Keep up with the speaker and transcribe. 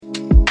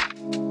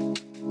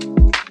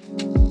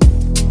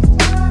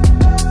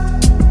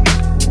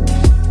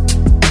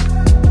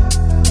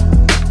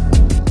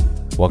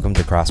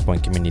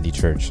Crosspoint Community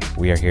Church.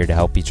 We are here to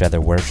help each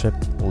other worship,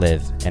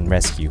 live, and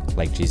rescue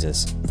like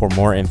Jesus. For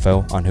more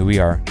info on who we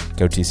are,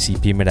 go to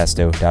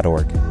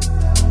cpmodesto.org.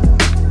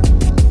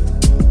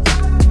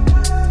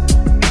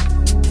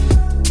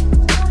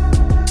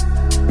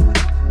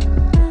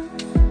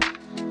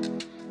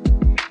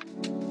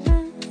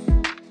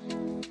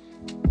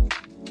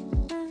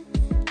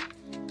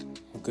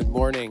 Good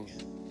morning.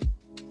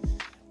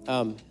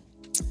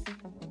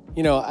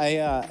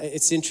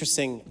 It's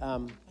interesting.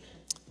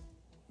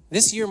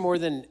 This year, more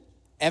than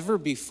ever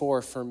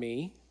before for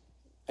me,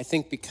 I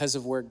think because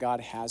of where God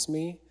has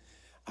me,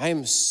 I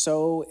am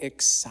so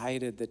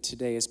excited that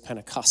today is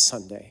Pentecost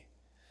Sunday.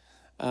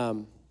 I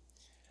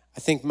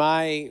think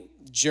my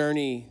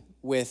journey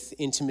with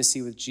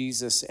intimacy with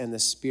Jesus and the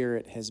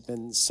Spirit has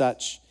been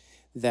such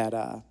that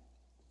I've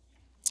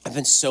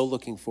been so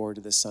looking forward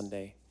to this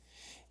Sunday.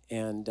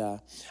 And I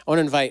want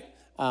to invite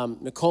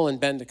Nicole and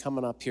Ben to come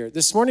on up here.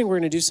 This morning, we're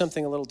going to do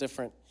something a little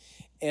different.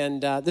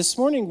 And this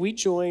morning, we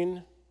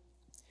join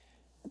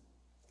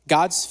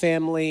God's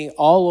family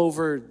all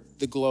over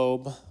the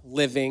globe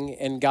living,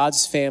 and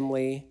God's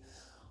family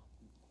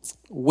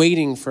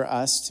waiting for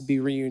us to be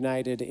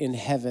reunited in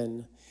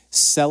heaven,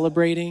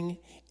 celebrating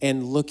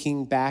and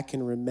looking back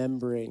and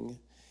remembering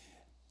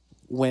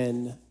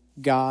when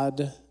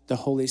God, the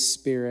Holy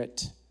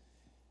Spirit,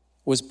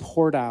 was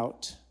poured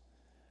out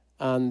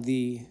on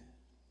the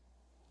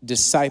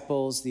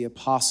disciples, the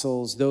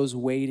apostles, those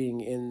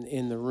waiting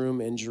in the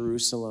room in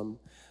Jerusalem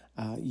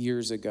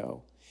years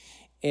ago.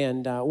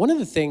 And one of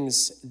the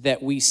things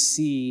that we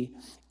see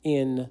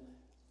in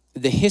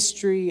the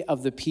history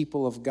of the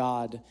people of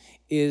God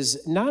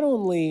is not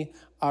only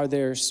are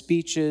there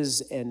speeches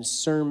and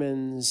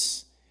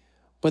sermons,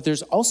 but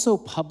there's also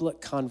public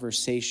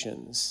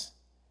conversations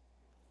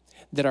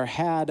that are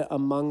had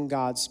among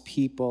God's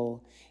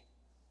people.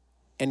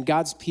 And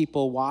God's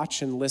people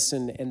watch and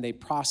listen, and they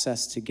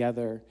process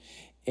together,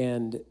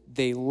 and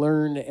they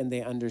learn and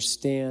they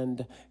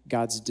understand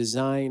God's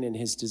design and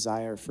his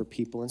desire for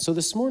people. And so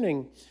this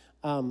morning,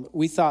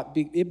 we thought,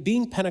 it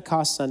being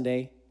Pentecost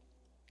Sunday,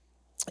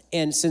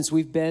 and since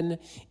we've been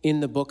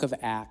in the book of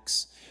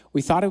Acts,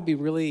 we thought it would be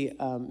really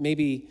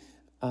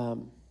a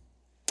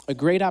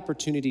great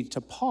opportunity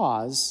to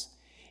pause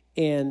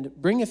and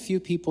bring a few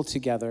people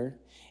together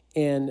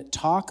and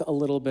talk a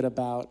little bit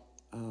about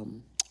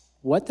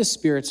what the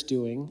Spirit's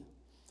doing,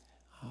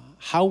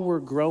 how we're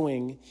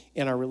growing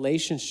in our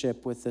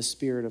relationship with the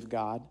Spirit of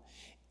God,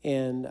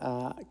 and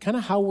kind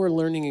of how we're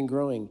learning and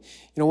growing.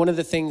 You know, one of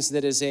the things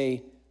that is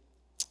a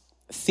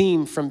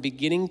theme from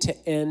beginning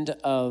to end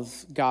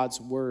of God's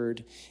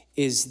Word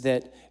is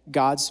that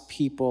God's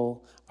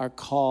people are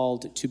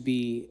called to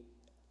be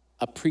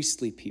a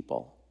priestly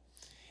people.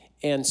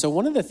 And so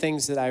one of the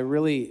things that I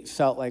really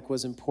felt like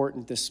was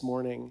important this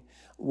morning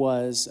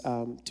was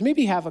to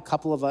maybe have a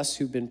couple of us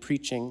who've been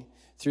preaching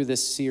through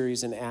this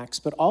series in Acts,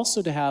 but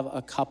also to have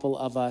a couple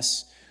of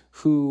us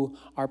who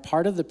are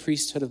part of the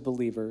priesthood of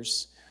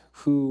believers,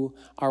 who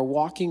are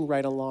walking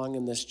right along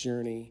in this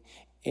journey,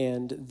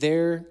 and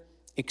their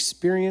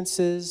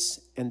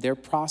experiences and their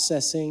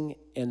processing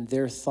and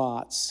their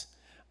thoughts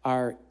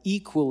are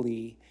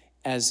equally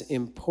as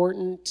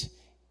important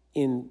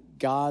in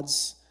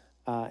God's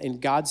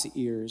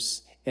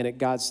ears and at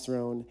God's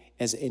throne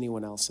as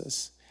anyone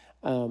else's.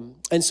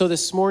 And so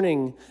this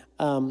morning,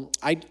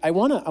 I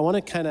want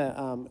to kind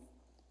of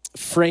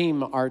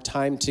frame our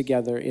time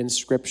together in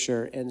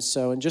Scripture. And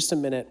so in just a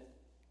minute,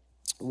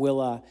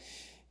 we'll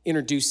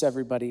introduce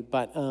everybody.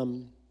 But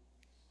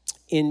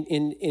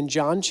in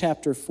John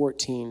chapter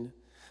 14,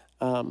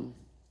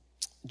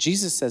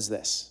 Jesus says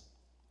this.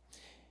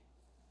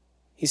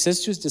 He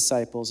says to his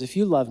disciples, "If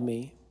you love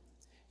me,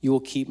 you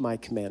will keep my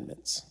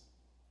commandments.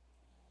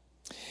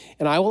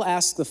 And I will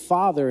ask the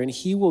Father, and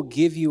he will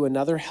give you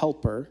another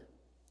helper,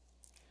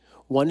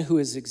 one who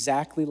is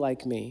exactly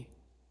like me,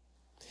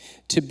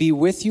 to be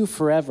with you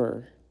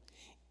forever,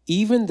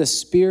 even the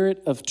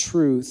Spirit of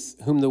truth,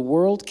 whom the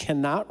world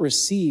cannot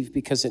receive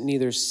because it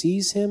neither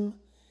sees him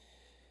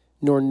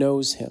nor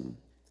knows him.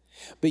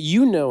 But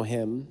you know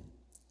him,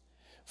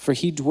 for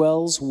he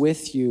dwells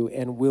with you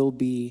and will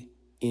be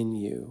in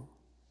you."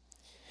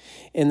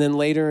 And then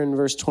later in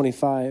verse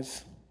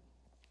 25,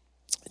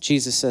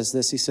 Jesus says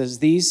this. He says,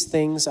 "These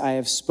things I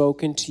have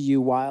spoken to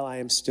you while I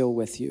am still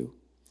with you.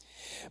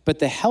 But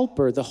the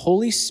Helper, the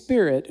Holy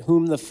Spirit,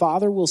 whom the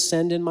Father will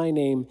send in my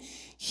name,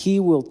 he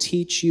will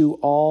teach you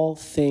all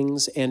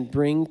things and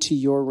bring to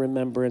your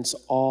remembrance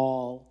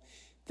all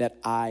that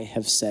I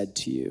have said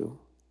to you.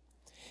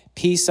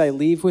 Peace I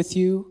leave with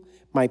you,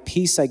 my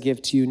peace I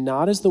give to you,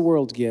 not as the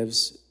world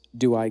gives,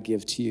 do I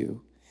give to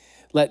you.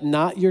 Let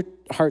not your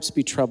hearts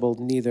be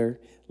troubled, neither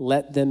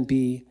let them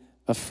be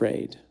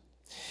afraid."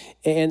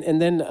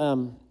 And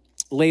then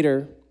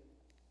later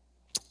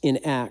in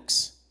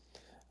Acts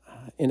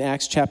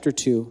chapter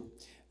 2,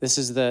 this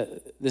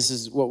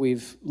is what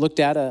we've looked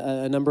at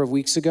a number of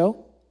weeks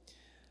ago,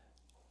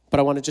 but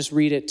I want to just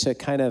read it to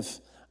kind of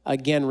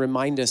again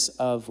remind us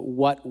of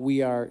what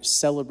we are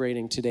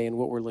celebrating today and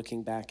what we're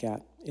looking back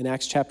at. In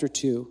Acts chapter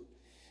 2,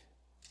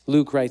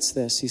 Luke writes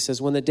this. He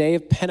says, when the day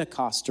of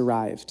Pentecost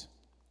arrived,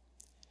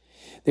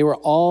 they were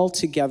all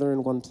together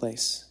in one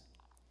place.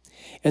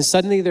 And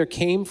suddenly there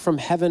came from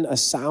heaven a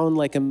sound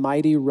like a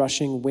mighty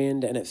rushing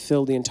wind, and it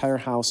filled the entire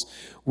house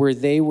where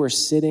they were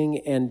sitting,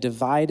 and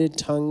divided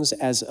tongues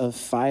as of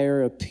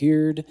fire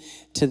appeared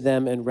to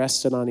them and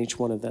rested on each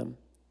one of them.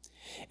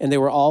 And they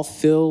were all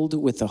filled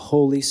with the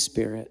Holy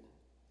Spirit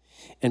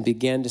and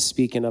began to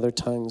speak in other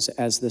tongues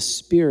as the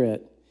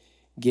Spirit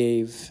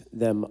gave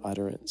them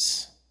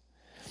utterance.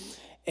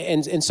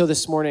 And so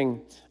this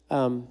morning,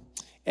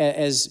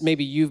 as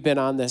maybe you've been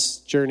on this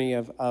journey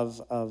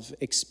of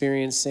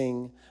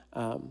experiencing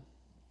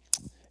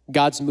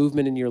God's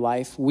movement in your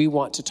life, we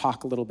want to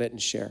talk a little bit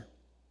and share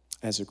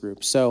as a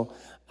group. So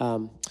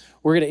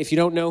we're gonna, if you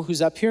don't know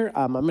who's up here,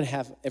 I'm gonna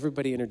have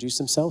everybody introduce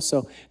themselves.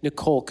 So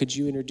Nicole, could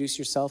you introduce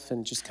yourself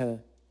and just kind of?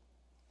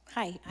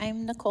 Hi,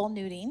 I'm Nicole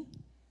Nuding.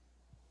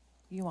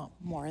 You want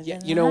more than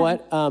that? You know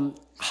what?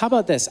 How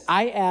about this?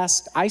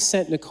 I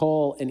sent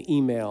Nicole an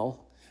email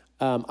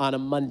on a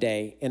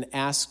Monday and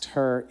asked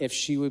her if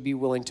she would be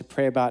willing to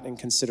pray about and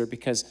consider,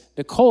 because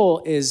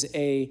Nicole is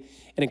an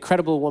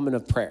incredible woman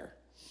of prayer.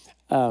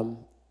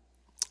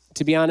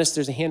 To be honest,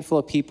 there's a handful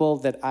of people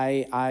that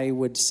I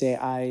would say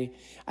I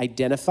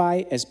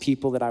identify as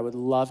people that I would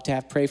love to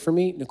have pray for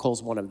me.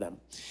 Nicole's one of them.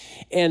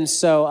 And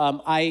so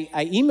I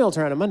emailed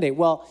her on a Monday.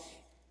 Well,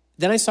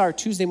 then I saw her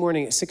Tuesday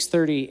morning at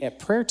 6:30 at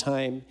prayer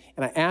time,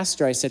 and I asked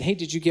her, I said, hey,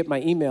 did you get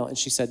my email? And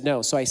she said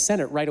no. So I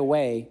sent it right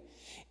away.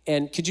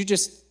 And could you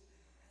just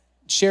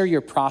share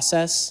your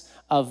process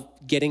of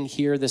getting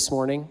here this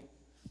morning?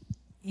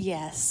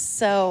 Yes.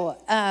 So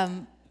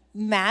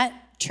Matt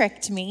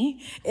tricked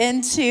me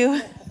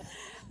into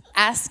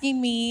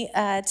asking me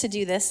to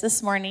do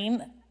this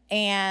morning.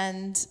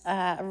 And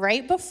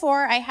right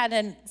before I had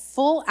a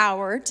full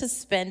hour to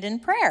spend in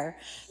prayer.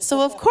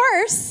 So of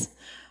course,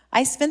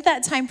 I spent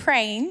that time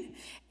praying,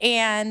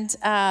 and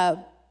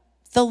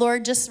the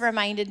Lord just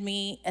reminded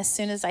me as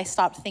soon as I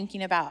stopped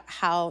thinking about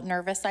how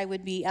nervous I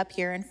would be up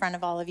here in front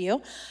of all of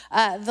you.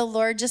 The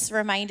Lord just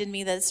reminded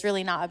me that it's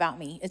really not about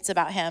me. It's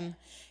about him.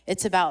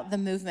 It's about the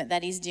movement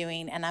that he's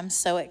doing. And I'm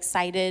so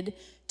excited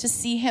to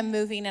see him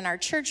moving in our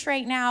church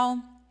right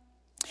now.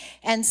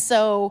 And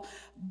so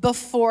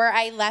before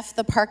I left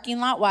the parking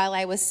lot, while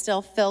I was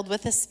still filled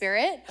with the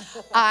Spirit,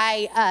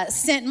 I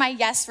sent my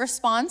yes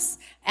response.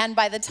 And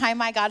by the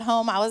time I got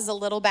home, I was a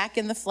little back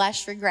in the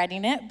flesh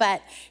regretting it.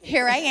 But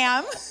here I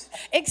am,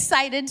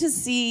 excited to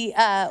see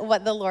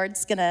what the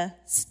Lord's going to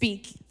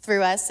speak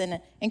through us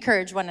and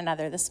encourage one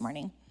another this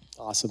morning.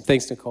 Awesome.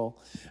 Thanks,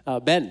 Nicole.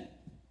 Ben.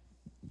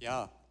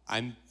 Yeah,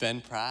 I'm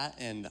Ben Pratt,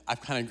 and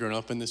I've kind of grown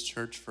up in this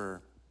church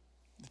for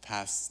the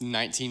past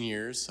 19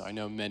 years, so I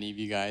know many of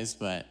you guys,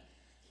 but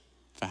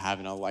if I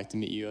haven't, I'd like to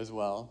meet you as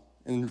well.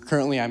 And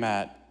currently I'm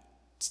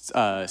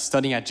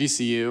studying at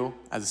GCU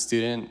as a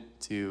student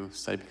to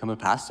study to become a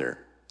pastor.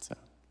 So.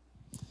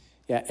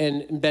 Yeah,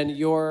 and Ben,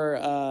 your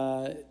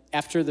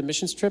after the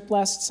missions trip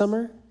last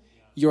summer,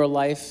 your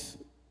life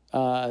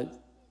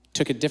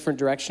took a different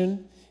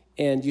direction,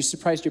 and you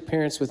surprised your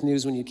parents with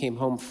news when you came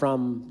home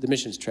from the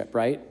missions trip,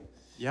 right?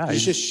 Yeah. Could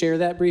you just share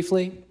that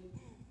briefly?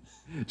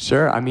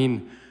 Sure. I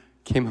mean,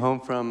 came home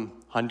from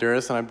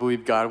Honduras, and I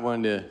believe God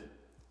wanted to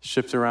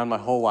shift around my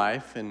whole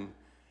life, and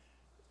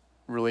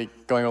really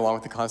going along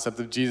with the concept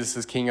of Jesus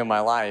as king of my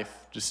life,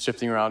 just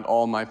shifting around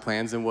all my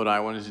plans and what I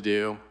wanted to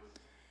do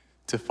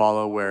to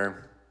follow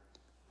where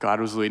God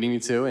was leading me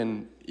to.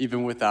 And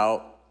even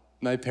without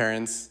my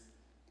parents'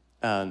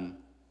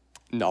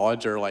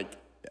 knowledge, or I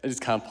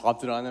just kind of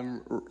popped it on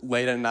them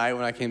late at night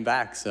when I came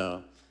back.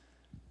 So,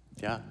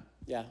 yeah.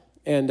 Yeah,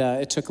 and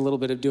it took a little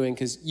bit of doing,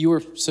 because you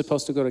were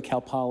supposed to go to Cal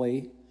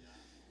Poly,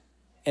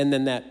 and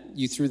then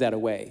you threw that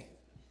away.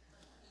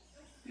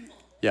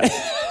 Yeah.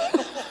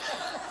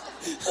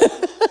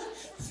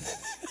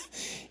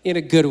 In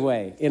a good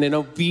way, in an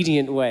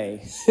obedient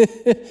way.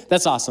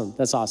 That's awesome.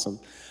 That's awesome.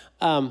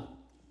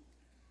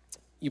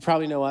 You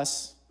probably know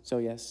us, so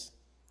yes.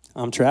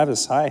 I'm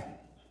Travis. Hi.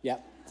 Yeah,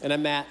 and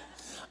I'm Matt.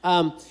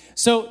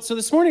 So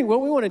this morning,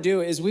 what we want to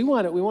do is we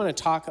want to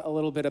talk a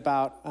little bit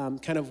about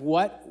kind of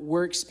what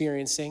we're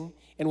experiencing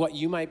and what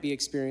you might be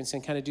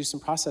experiencing. Kind of do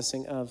some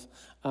processing of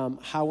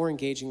how we're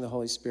engaging the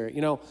Holy Spirit.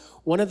 You know,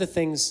 one of the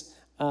things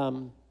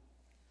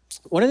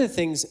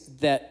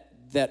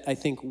that I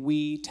think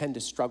we tend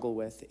to struggle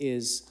with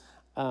is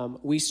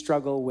we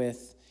struggle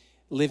with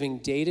living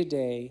day to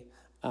day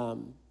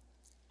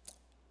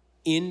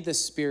in the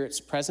Spirit's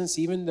presence,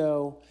 even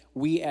though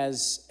we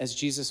as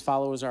Jesus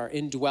followers are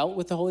indwelt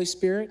with the Holy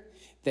Spirit,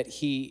 that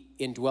he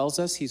indwells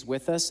us, he's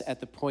with us at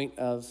the point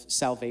of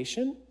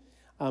salvation.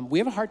 We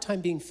have a hard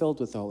time being filled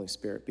with the Holy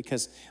Spirit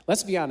because,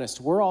 let's be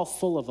honest, we're all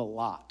full of a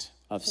lot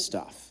of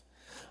stuff,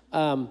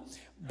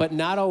 but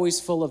not always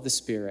full of the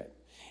Spirit.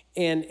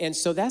 And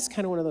so that's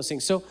kind of one of those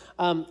things. So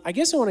I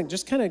guess I want to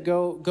just kind of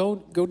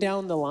go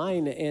down the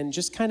line and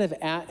just kind of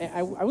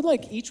I would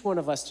like each one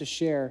of us to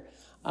share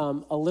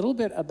a little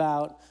bit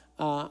about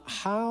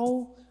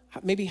how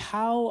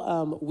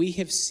we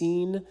have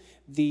seen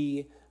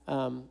the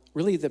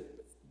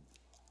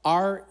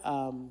our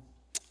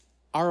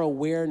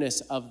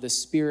awareness of the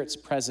Spirit's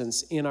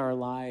presence in our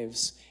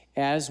lives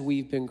as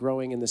we've been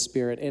growing in the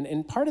Spirit.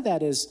 And part of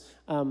that is,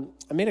 I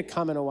made a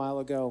comment a while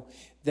ago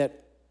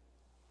that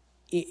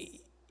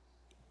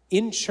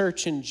in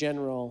church in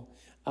general,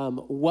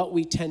 what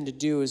we tend to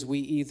do is we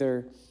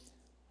either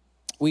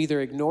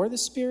ignore the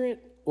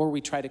Spirit or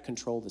we try to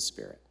control the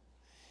Spirit.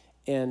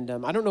 And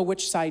I don't know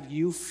which side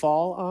you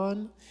fall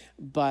on,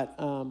 but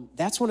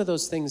that's one of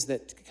those things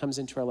that comes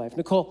into our life.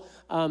 Nicole,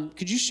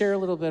 could you share a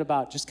little bit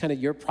about just kind of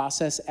your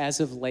process as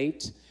of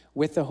late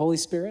with the Holy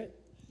Spirit?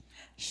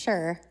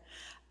 Sure.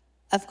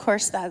 Of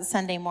course, that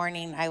Sunday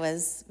morning, I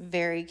was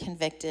very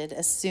convicted.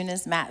 As soon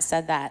as Matt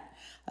said that,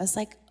 I was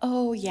like,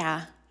 oh,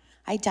 yeah,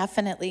 I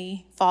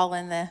definitely fall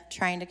in the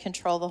trying to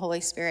control the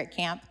Holy Spirit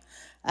camp,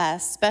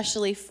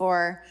 especially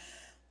for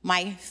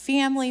my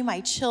family,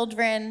 my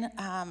children.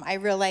 I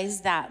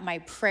realize that my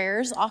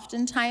prayers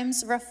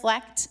oftentimes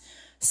reflect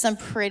some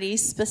pretty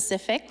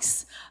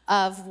specifics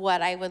of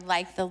what I would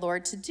like the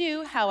Lord to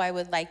do, how I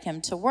would like him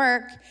to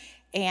work.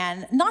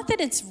 And not that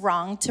it's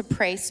wrong to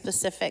pray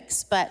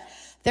specifics, but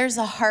there's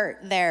a heart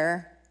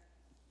there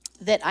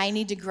that I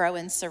need to grow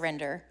in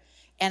surrender.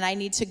 And I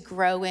need to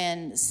grow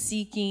in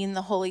seeking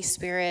the Holy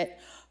Spirit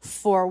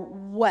for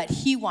what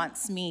he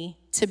wants me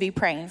to be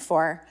praying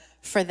for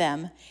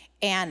them,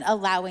 and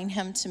allowing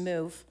him to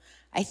move.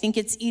 I think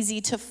it's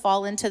easy to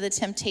fall into the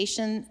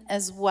temptation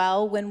as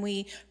well when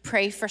we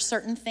pray for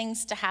certain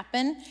things to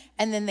happen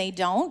and then they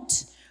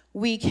don't.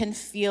 We can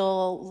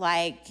feel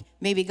like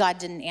maybe God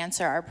didn't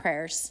answer our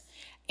prayers.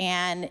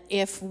 And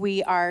if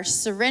we are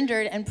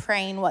surrendered and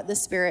praying what the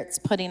Spirit's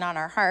putting on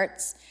our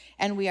hearts,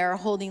 and we are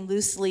holding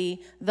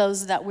loosely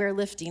those that we're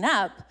lifting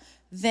up,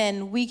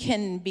 then we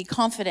can be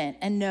confident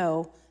and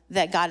know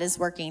that God is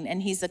working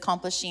and he's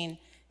accomplishing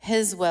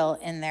his will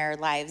in their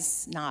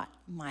lives, not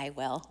my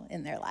will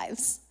in their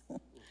lives.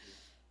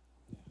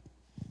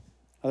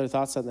 Other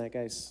thoughts on that,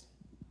 guys?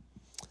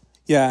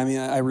 Yeah, I mean,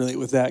 I relate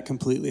with that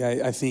completely.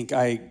 I think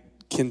I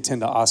can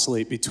tend to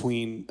oscillate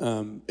between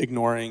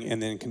ignoring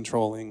and then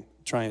controlling,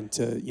 trying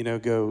to,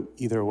 go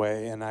either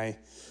way.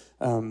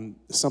 And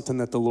something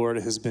that the Lord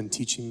has been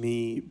teaching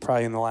me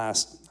probably in the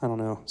last,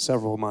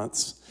 several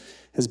months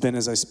has been,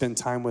 as I spend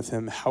time with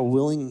him, how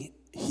willing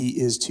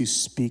he is to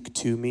speak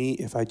to me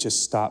if I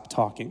just stop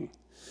talking.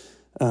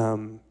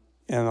 I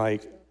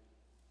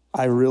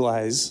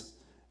realize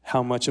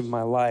how much of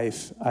my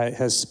life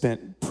has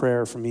spent,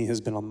 prayer for me has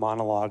been a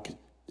monologue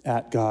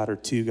at God or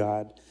to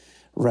God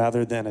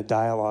rather than a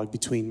dialogue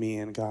between me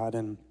and God.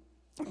 And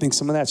I think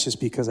some of that's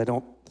just because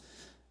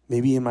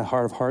maybe in my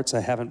heart of hearts, I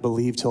haven't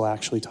believed he'll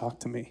actually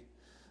talk to me.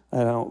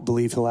 I don't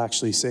believe he'll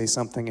actually say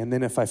something. And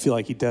then if I feel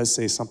like he does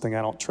say something,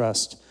 I don't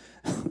trust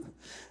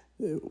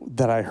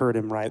that I heard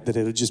him right, that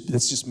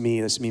that's just me.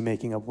 That's me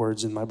making up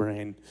words in my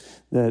brain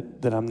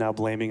that I'm now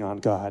blaming on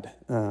God.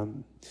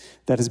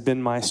 That has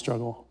been my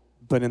struggle.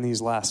 But in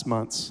these last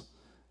months,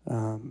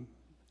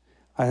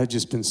 I have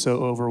just been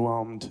so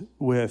overwhelmed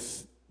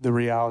with the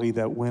reality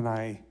that when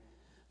I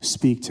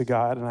speak to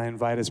God and I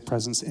invite his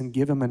presence and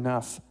give him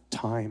enough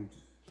time,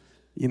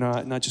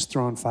 not just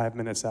throwing 5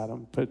 minutes at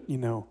him, but,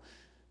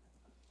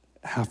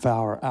 half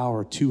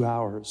hour, 2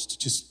 hours to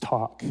just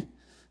talk,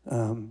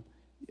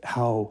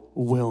 how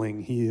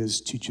willing he is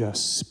to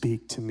just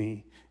speak to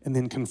me and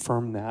then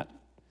confirm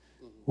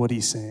what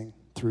he's saying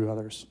through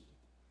others.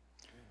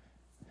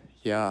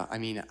 Yeah, I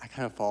mean, I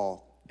kind of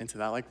fall into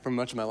that. Like, for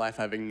much of my life,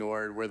 I've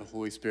ignored where the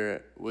Holy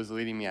Spirit was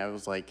leading me. I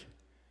was,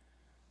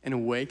 in a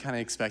way, kind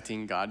of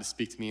expecting God to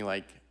speak to me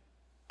like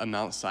a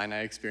Mount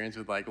Sinai experience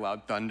with,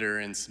 loud thunder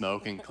and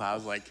smoke and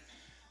clouds, like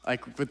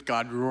with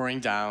God roaring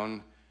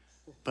down.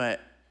 But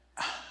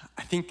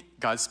I think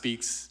God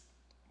speaks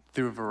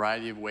through a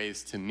variety of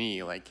ways to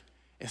me.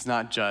 It's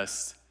not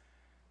just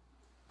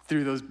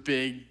through those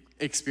big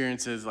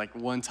experiences,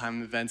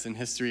 one-time events in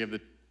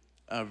history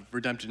of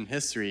redemption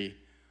history,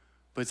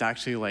 but it's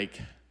actually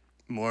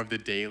more of the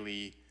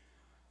daily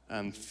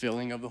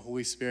filling of the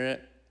Holy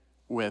Spirit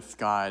with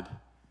God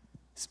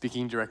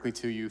speaking directly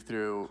to you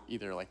through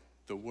either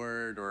the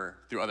word or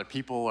through other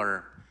people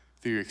or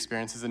through your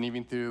experiences and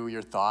even through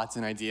your thoughts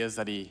and ideas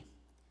that he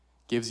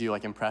gives you,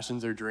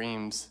 impressions or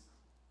dreams.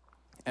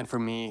 And for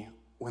me,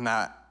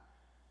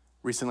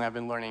 recently I've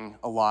been learning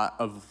a lot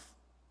of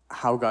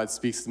how God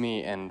speaks to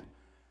me. And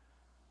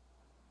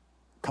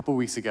a couple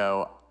weeks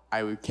ago,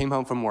 I came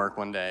home from work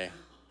one day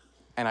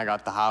and I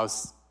got the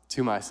house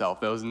to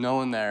myself. There was no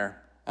one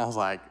there. I was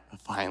like,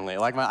 finally.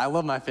 I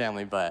love my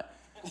family, but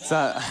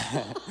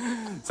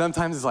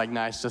sometimes it's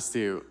nice just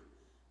to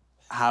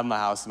have my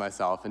house to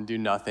myself and do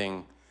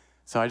nothing.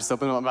 So I just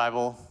opened up my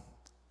Bible,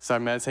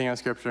 started meditating on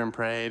scripture and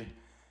prayed,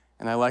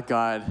 and I let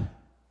God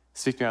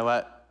speak to me.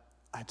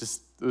 I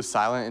just was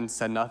silent and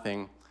said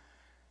nothing.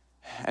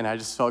 And I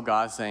just felt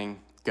God saying,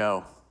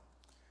 go. I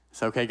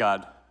said, okay,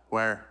 God,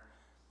 where?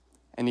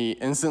 And he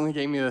instantly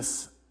gave me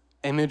this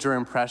image or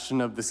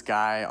impression of this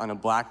guy on a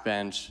black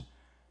bench.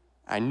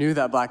 I knew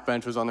that black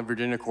bench was on the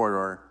Virginia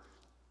corridor.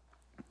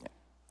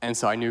 And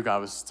so I knew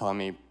God was telling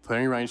me, put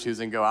on your running shoes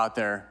and go out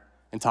there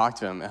and talk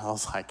to him. And I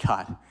was like,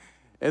 God,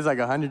 it's like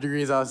 100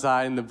 degrees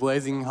outside in the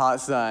blazing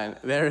hot sun.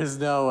 There is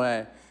no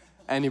way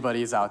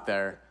anybody's out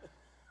there.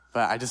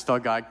 But I just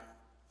felt God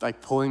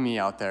like pulling me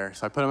out there.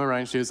 So I put on my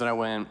running shoes and I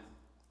went.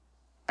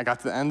 I got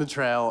to the end of the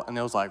trail and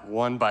there was like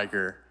one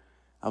biker.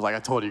 I was like, I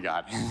told you,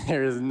 God,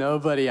 there is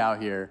nobody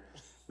out here.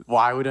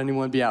 Why would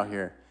anyone be out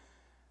here?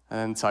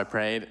 And so I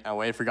prayed. I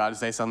waited for God to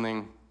say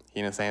something.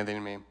 He didn't say anything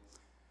to me.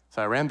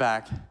 So I ran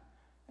back.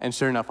 And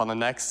sure enough, on the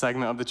next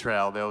segment of the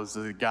trail, there was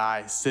a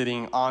guy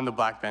sitting on the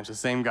black bench, the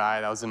same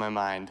guy that was in my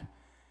mind.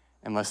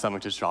 And my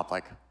stomach just dropped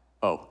like,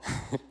 oh.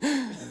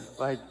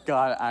 Like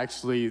God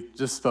actually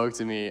just spoke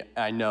to me.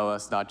 I know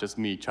it's not just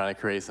me trying to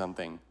create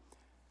something.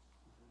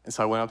 And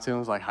so I went up to him,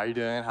 was like, how you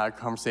doing? Had a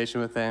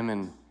conversation with him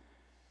and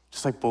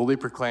just like boldly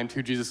proclaimed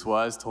who Jesus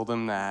was, told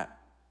him that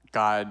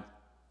God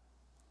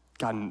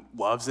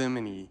loves him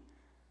and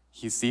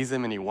he sees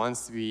him and he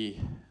wants to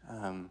be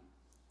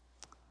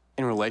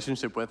in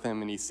relationship with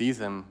him, and he sees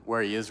him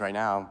where he is right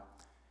now.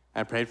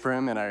 And I prayed for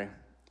him, and I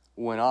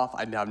went off.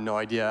 I have no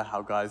idea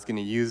how God is going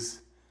to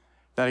use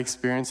that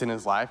experience in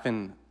his life,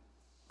 and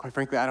quite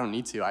frankly, I don't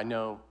need to. I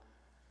know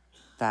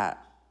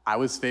that I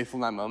was faithful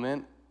in that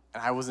moment,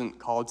 and I wasn't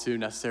called to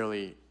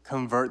necessarily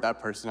convert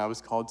that person. I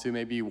was called to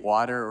maybe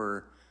water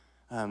or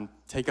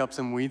take up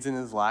some weeds in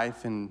his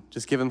life and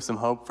just give him some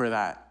hope for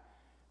that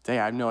day.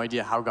 I have no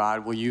idea how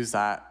God will use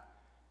that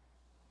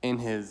in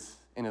his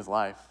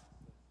life.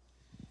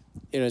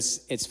 You know,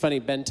 it's funny,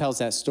 Ben tells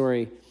that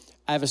story.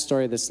 I have a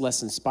story that's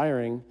less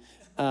inspiring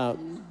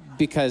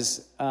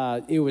because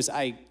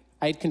I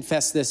had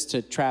confessed this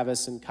to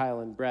Travis and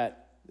Kyle and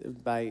Brett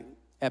by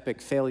epic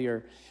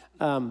failure.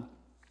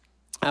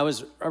 I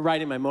was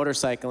riding my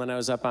motorcycle and I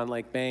was up on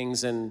like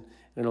Bangs and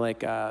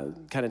like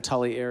kind of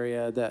Tully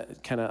area,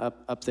 that kind of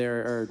up there,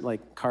 or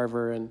like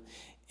Carver,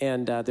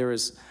 and there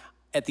was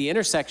at the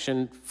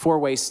intersection,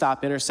 4-way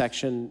stop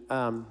intersection.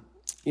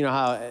 You know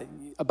how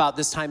about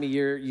this time of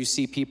year you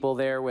see people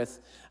there with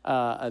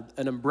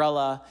an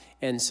umbrella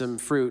and some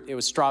fruit. It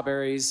was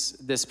strawberries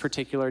this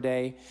particular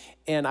day,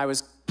 and I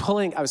was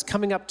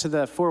coming up to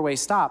the 4-way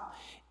stop,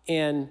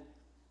 and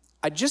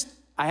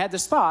I had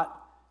this thought,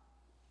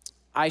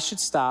 I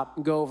should stop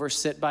and go over,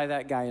 sit by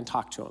that guy and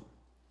talk to him.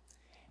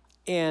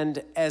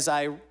 And as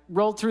I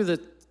rolled through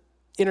the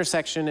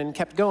intersection and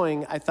kept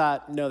going, I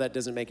thought, no, that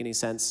doesn't make any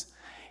sense.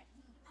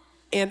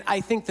 And I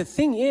think the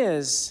thing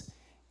is,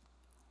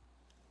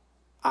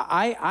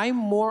 I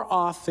more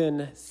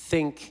often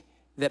think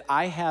that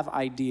I have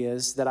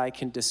ideas that I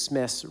can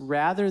dismiss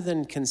rather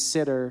than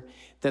consider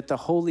that the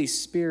Holy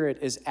Spirit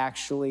is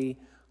actually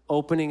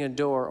opening a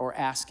door or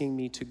asking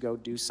me to go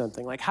do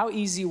something. Like, how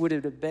easy would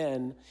it have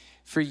been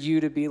for you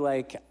to be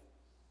like,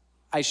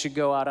 I should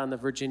go out on the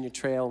Virginia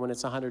Trail when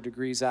it's 100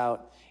 degrees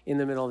out in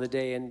the middle of the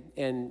day?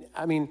 And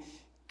I mean,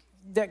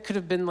 that could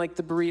have been like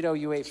the burrito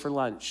you ate for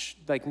lunch.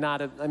 Like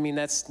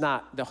that's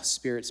not the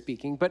Spirit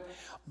speaking.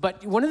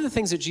 But one of the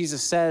things that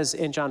Jesus says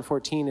in John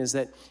 14 is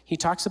that he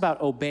talks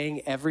about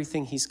obeying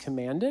everything he's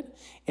commanded.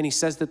 And he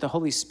says that the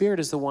Holy Spirit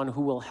is the one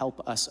who will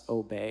help us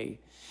obey.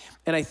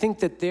 And I think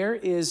that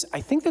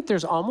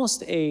there's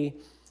almost a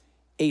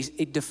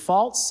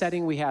default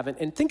setting we have.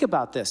 And think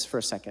about this for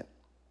a second.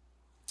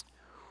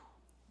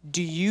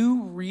 Do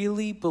you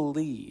really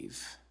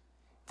believe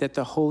that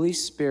the Holy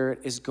Spirit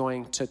is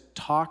going to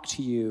talk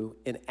to you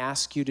and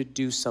ask you to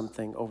do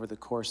something over the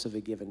course of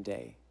a given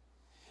day?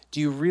 Do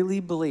you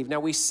really believe? Now,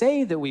 we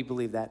say that we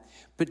believe that,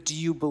 but do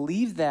you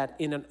believe that,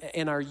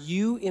 and are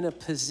you in a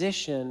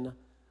position,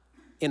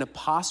 in a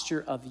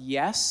posture of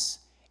yes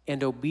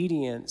and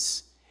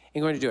obedience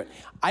and going to do it?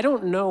 I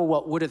don't know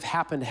what would have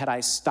happened had I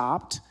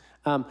stopped.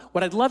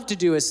 What I'd love to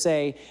do is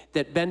say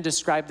that Ben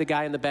described the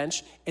guy on the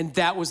bench, and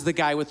that was the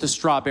guy with the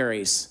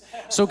strawberries.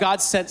 So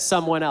God sent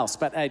someone else,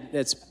 but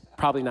it's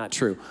probably not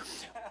true.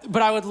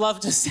 But I would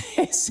love to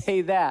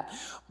say that.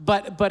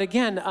 But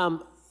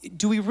again,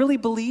 do we really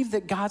believe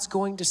that God's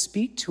going to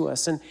speak to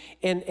us? And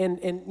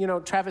you know,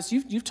 Travis,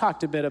 you've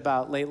talked a bit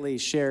about lately,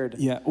 shared.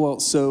 Yeah, well,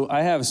 so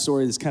I have a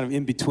story that's kind of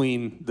in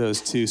between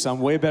those two. So I'm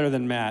way better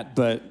than Matt,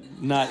 but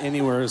not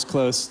anywhere as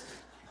close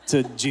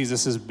to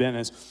Jesus'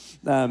 business.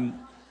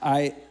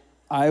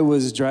 I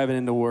was driving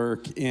into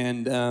work,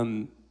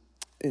 and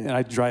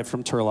I drive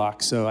from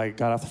Turlock, so I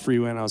got off the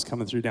freeway and I was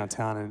coming through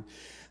downtown, and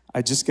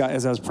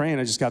as I was praying,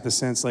 I just got the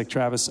sense, like,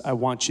 Travis, I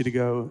want you to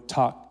go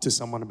talk to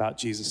someone about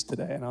Jesus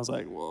today. And I was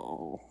like,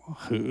 whoa,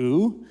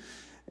 who?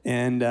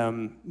 And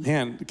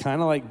man,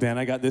 kind of like Ben,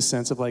 I got this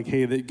sense of like,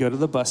 hey, go to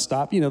the bus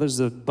stop. You know, there's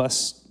a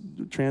bus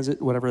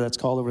transit, whatever that's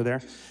called over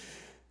there,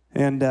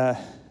 and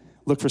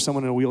look for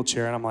someone in a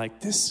wheelchair. And I'm like,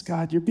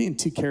 God, you're being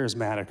too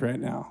charismatic right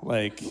now.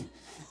 Like,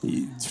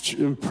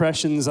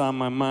 impressions on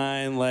my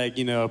mind, like,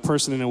 you know, a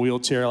person in a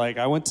wheelchair. Like,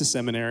 I went to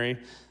seminary,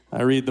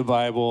 I read the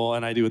Bible,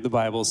 and I do what the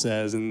Bible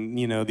says, and,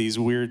 you know, these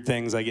weird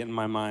things I get in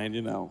my mind,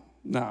 you know,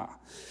 nah.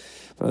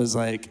 But I was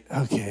like,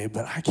 okay,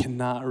 but I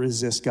cannot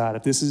resist God.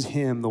 If this is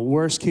him, the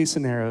worst case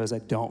scenario is I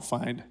don't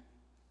find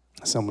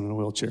someone in a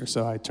wheelchair.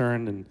 So I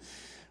turned and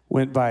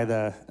went by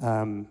the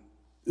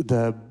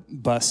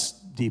bus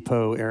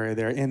Depot area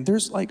there, and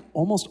there's like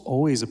almost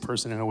always a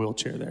person in a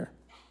wheelchair there.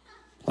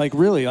 Like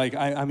really, like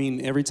I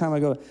mean, every time I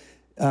go,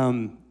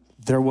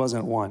 there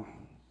wasn't one.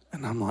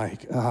 And I'm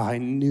like, I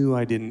knew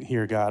I didn't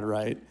hear God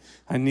right.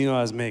 I knew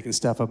I was making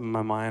stuff up in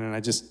my mind, and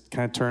I just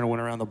kind of turned and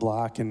went around the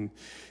block, and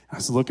I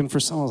was looking for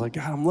someone. I was like,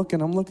 God, I'm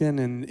looking,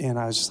 and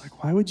I was just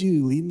like, why would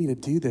you lead me to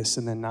do this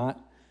and then not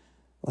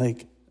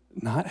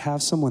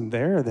have someone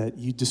there that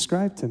you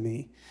described to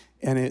me?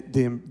 And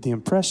the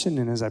impression,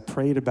 and as I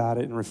prayed about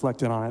it and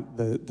reflected on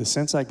it, the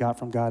sense I got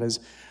from God is,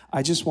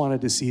 I just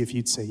wanted to see if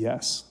you'd say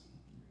yes.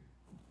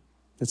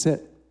 That's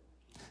it.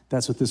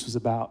 That's what this was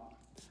about.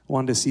 I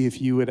wanted to see if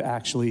you would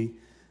actually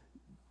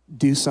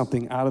do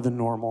something out of the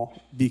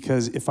normal,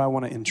 because if I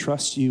want to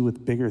entrust you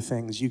with bigger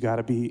things, you got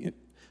to be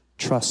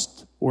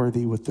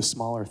trustworthy with the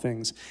smaller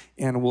things.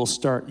 And we'll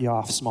start you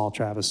off small,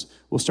 Travis.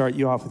 We'll start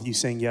you off with you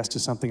saying yes to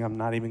something I'm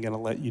not even going to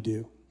let you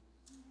do.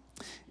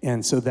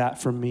 And so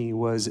that for me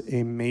was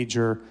a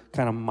major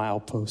kind of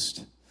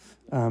milepost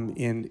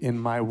in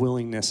my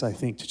willingness, I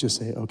think, to just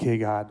say, okay,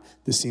 God,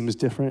 this seems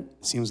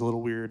different, seems a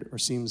little weird, or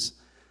seems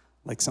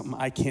like something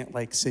I can't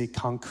like say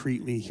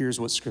concretely, here's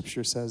what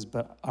Scripture says,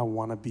 but I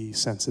want to be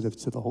sensitive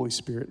to the Holy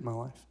Spirit in my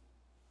life.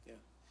 Yeah.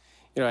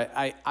 You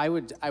know, I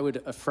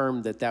would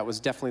affirm that was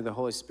definitely the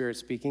Holy Spirit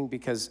speaking,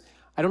 because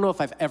I don't know if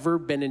I've ever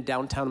been in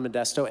downtown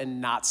Modesto and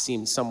not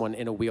seen someone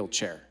in a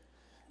wheelchair,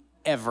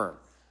 ever.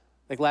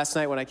 Like last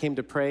night when I came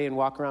to pray and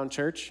walk around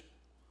church,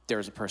 there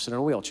was a person in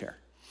a wheelchair.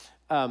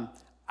 I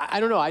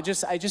don't know, I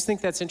just think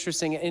that's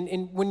interesting.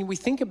 And when we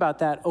think about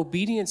that,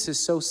 obedience is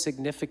so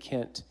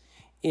significant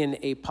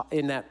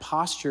in that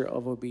posture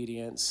of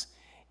obedience.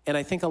 And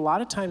I think a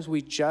lot of times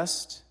we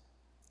just,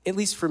 at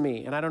least for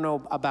me, and I don't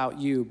know about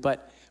you,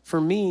 but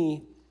for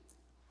me,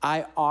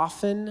 I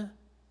often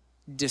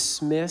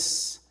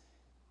dismiss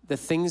the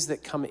things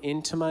that come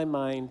into my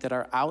mind that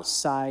are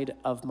outside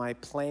of my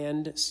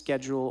planned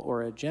schedule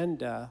or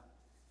agenda,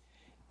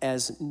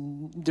 as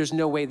there's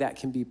no way that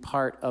can be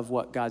part of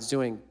what God's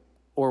doing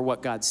or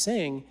what God's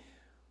saying.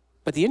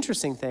 But the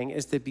interesting thing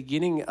is the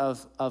beginning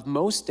of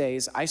most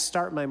days, I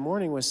start my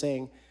morning with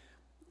saying,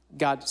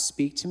 God,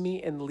 speak to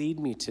me and lead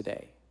me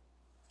today.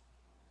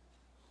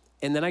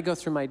 And then I go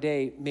through my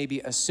day maybe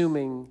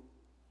assuming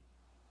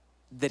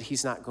that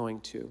he's not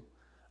going to.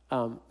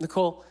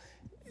 Nicole,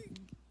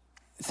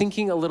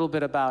 thinking a little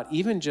bit about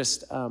even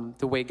just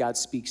the way God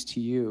speaks to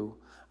you,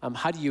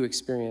 how do you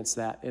experience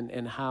that,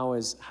 and how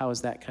is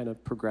that kind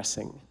of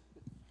progressing?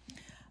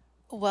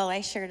 Well,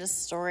 I shared a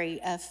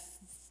story of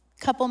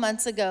couple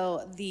months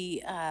ago,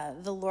 the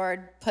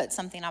Lord put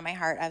something on my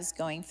heart. I was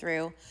going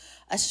through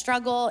a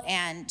struggle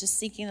and just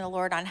seeking the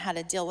Lord on how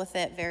to deal with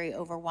it, very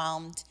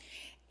overwhelmed.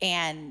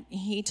 And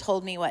he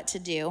told me what to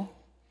do,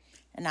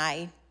 and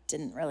I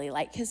didn't really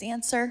like his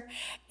answer.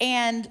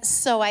 And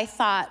so I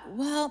thought,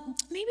 well,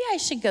 maybe I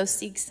should go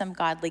seek some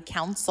godly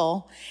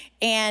counsel.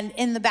 And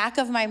in the back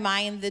of my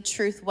mind, the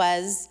truth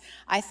was,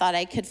 I thought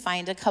I could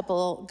find a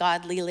couple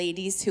godly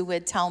ladies who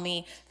would tell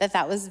me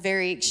that was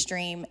very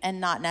extreme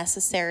and not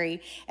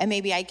necessary. And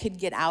maybe I could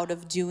get out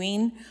of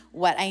doing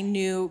what I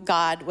knew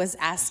God was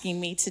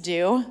asking me to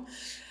do.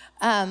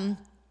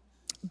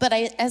 But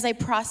as I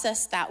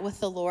processed that with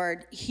the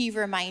Lord, he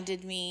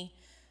reminded me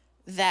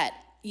that,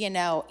 you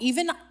know,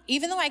 even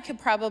though I could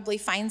probably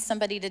find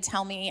somebody to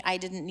tell me I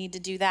didn't need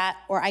to do that,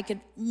 or I could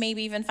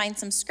maybe even find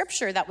some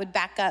scripture that would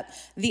back up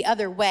the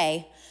other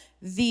way,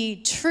 the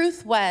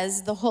truth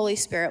was the Holy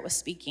Spirit was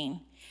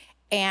speaking,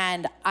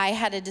 and I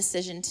had a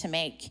decision to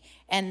make.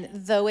 And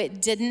though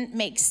it didn't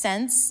make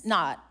sense,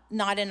 not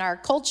in our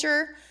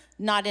culture,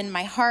 not in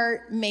my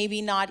heart,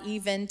 maybe not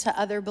even to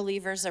other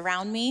believers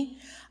around me,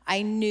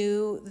 I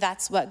knew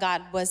that's what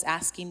God was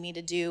asking me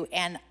to do.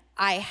 And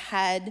I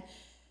had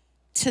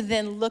to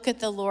then look at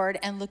the Lord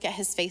and look at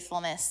his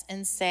faithfulness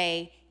and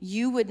say,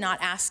 you would not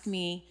ask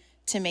me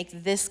to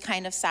make this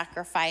kind of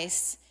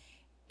sacrifice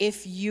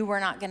if you were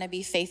not going to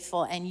be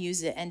faithful and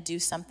use it and do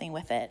something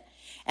with it.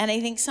 And I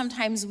think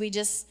sometimes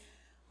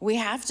we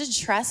have to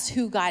trust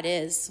who God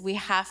is. We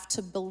have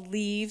to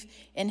believe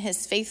in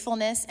his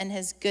faithfulness and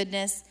his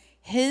goodness.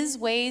 His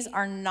ways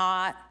are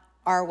not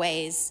our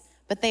ways,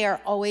 but they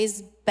are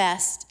always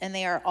best, and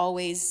they are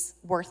always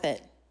worth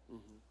it.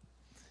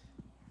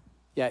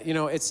 Yeah, you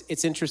know,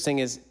 it's interesting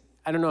is,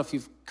 I don't know if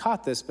you've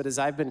caught this, but as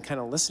I've been kind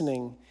of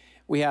listening,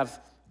 we have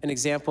an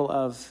example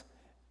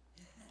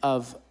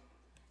of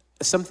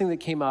something that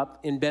came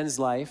up in Ben's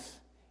life,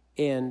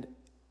 and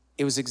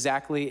it was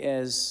exactly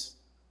as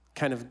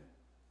kind of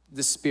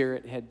the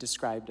Spirit had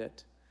described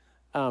it.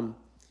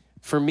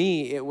 For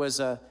me, it was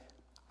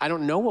I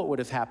don't know what would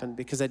have happened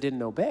because I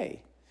didn't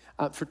obey.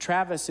 For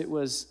Travis, it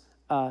was,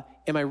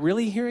 am I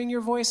really hearing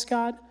your voice,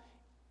 God?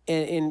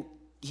 And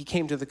he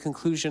came to the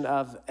conclusion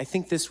of, I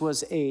think this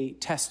was a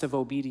test of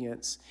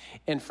obedience.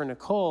 And for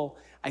Nicole,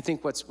 I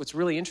think what's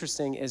really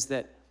interesting is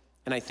that,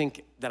 and I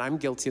think that I'm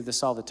guilty of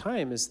this all the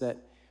time, is that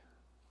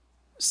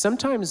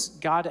sometimes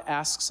God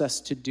asks us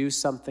to do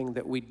something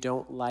that we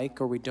don't like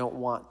or we don't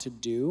want to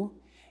do,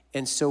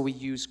 and so we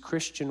use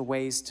Christian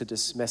ways to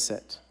dismiss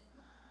it.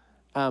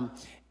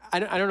 I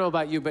don't know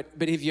about you, but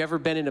have you ever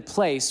been in a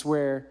place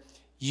where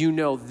you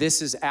know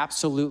this is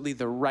absolutely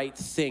the right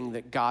thing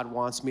that God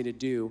wants me to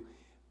do,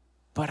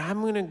 but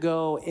I'm going to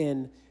go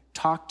and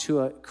talk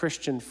to a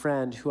Christian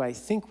friend who I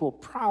think will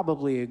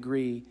probably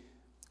agree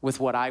with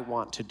what I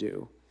want to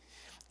do.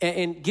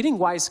 And getting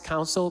wise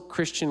counsel,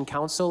 Christian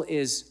counsel,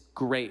 is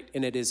great,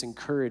 and it is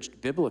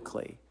encouraged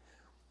biblically.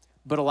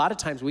 But a lot of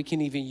times we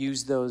can even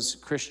use those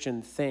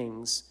Christian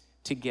things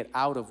to get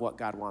out of what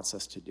God wants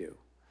us to do.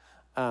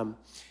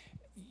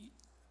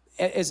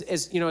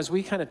 As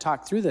we kind of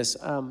talk through this,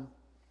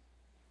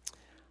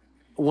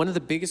 one of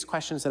the biggest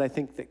questions that I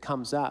think that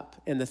comes up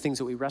and the things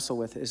that we wrestle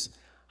with is,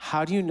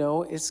 how do you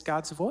know it's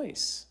God's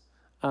voice?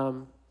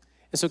 And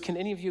so can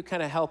any of you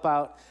kind of help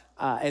out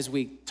as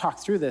we talk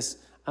through this?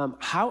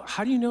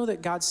 How do you know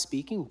that God's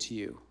speaking to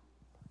you?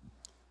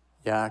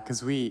 Yeah,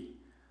 because I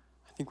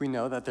think we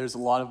know that there's a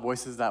lot of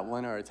voices that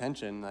want our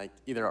attention, like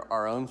either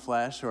our own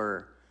flesh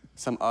or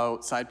some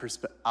outside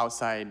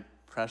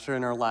pressure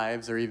in our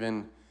lives, or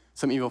even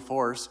some evil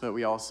force. But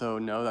we also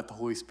know that the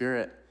Holy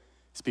Spirit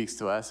speaks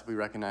to us. We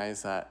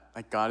recognize that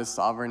like God is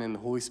sovereign and the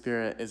Holy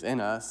Spirit is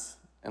in us,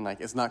 and like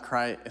it's not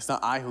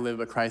I who live,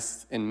 but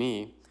Christ in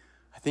me.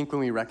 I think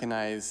when we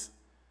recognize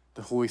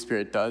the Holy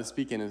Spirit does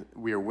speak and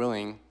we are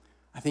willing,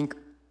 I think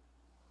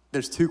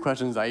there's two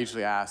questions I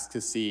usually ask to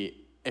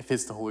see if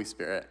it's the Holy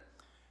Spirit.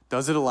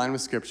 Does it align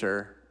with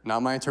Scripture?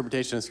 Not my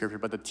interpretation of Scripture,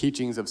 but the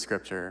teachings of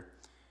Scripture.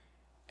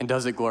 And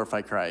does it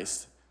glorify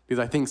Christ? Because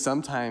I think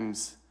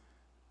sometimes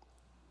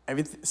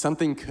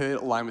something could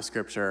align with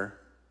Scripture,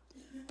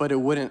 but it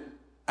wouldn't,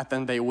 at the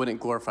end of the day, it wouldn't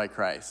glorify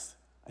Christ.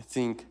 I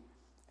think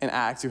in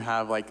Acts you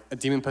have like a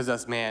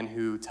demon-possessed man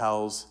who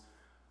tells,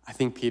 I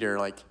think Peter,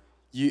 like,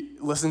 you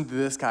listen to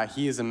this guy,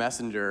 he is a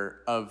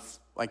messenger of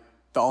like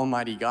the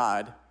Almighty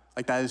God.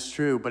 Like that is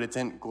true, but it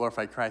didn't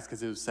glorify Christ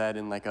because it was said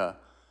in like a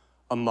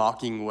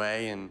mocking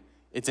way, and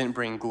it didn't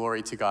bring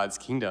glory to God's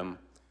kingdom.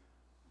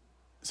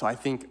 So I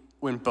think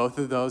when both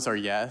of those are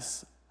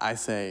yes, I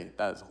say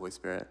that is the Holy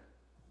Spirit.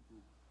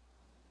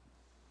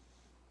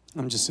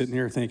 I'm just sitting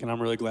here thinking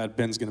I'm really glad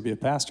Ben's going to be a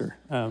pastor.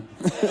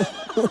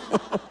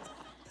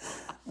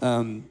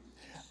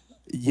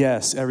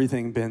 Yes,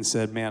 everything Ben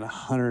said, man,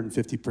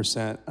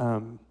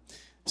 150%.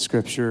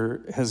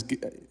 Scripture has,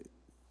 the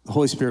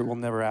Holy Spirit will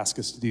never ask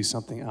us to do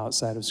something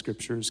outside of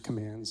Scripture's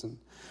commands. And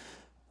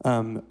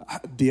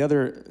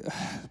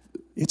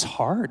it's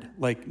hard.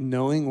 Like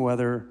knowing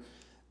whether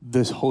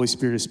the Holy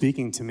Spirit is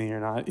speaking to me or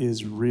not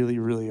is really,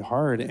 really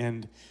hard.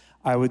 And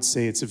I would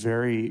say it's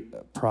very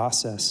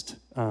processed.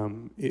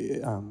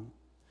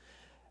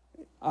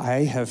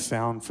 I have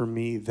found for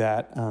me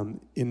that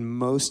in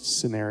most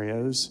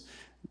scenarios,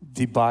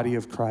 the body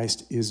of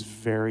Christ is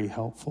very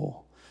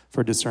helpful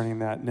for discerning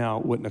that. Now,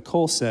 what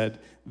Nicole said,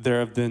 there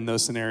have been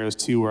those scenarios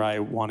too where I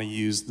want to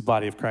use the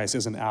body of Christ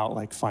as an out,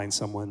 like find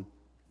someone,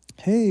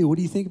 hey, what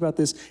do you think about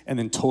this? And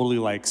then totally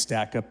like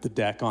stack up the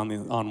deck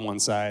on one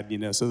side,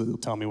 so that they'll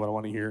tell me what I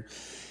want to hear.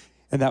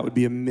 And that would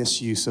be a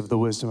misuse of the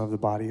wisdom of the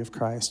body of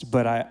Christ.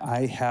 But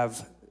I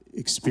have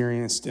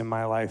experienced in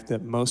my life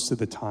that most of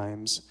the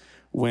times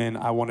when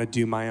I want to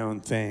do my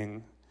own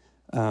thing,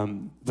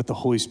 but the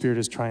Holy Spirit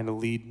is trying to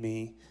lead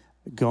me,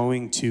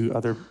 going to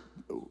other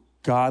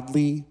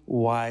godly,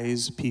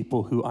 wise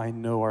people who I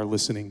know are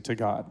listening to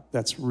God.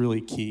 That's really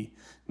key.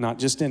 Not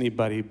just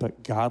anybody,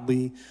 but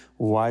godly,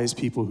 wise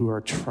people who are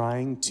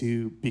trying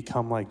to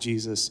become like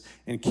Jesus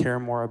and care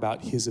more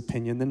about his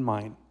opinion than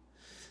mine.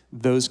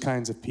 Those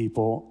kinds of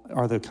people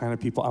are the kind of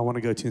people I want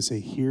to go to and say,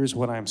 here's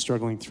what I'm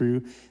struggling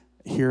through.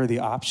 Here are the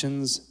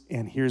options,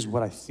 and here's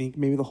what I think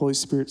maybe the Holy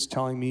Spirit's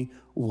telling me.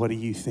 What do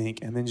you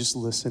think? And then just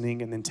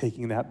listening and then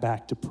taking that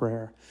back to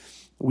prayer.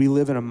 We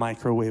live in a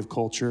microwave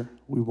culture.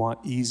 We want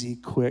easy,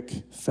 quick,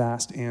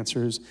 fast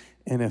answers.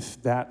 And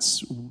if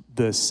that's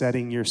the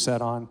setting you're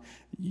set on,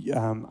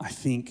 I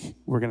think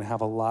we're going to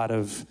have a lot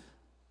of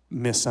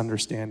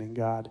misunderstanding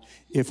God.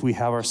 If we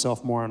have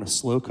ourselves more on a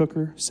slow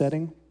cooker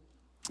setting,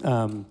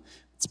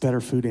 it's better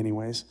food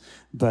anyways.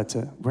 But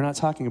we're not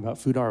talking about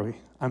food, are we?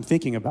 I'm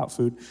thinking about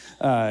food.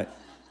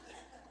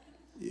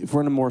 If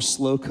we're in a more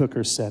slow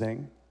cooker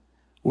setting,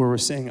 where we're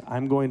saying,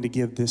 I'm going to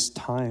give this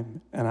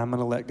time, and I'm going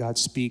to let God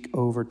speak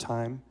over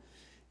time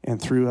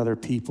and through other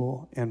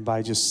people, and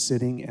by just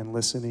sitting and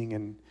listening.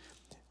 And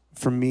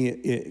for me,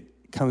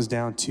 it comes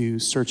down to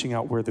searching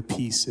out where the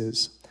peace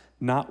is,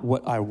 not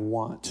what I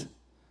want,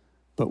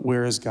 but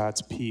where is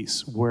God's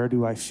peace? Where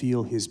do I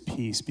feel his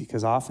peace?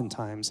 Because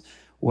oftentimes,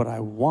 what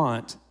I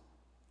want,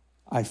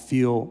 I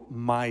feel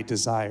my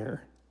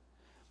desire.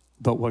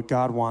 But what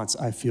God wants,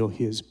 I feel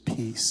his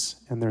peace.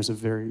 And there's a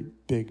very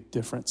big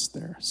difference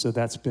there. So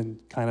that's been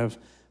kind of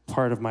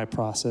part of my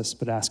process.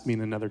 But ask me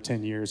in another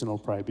 10 years, and it'll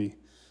probably be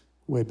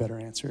a way better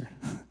answer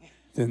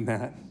than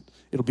that.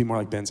 It'll be more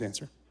like Ben's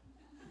answer.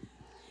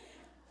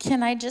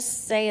 Can I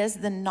just say, as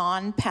the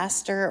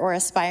non-pastor or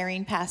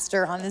aspiring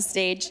pastor on the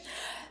stage,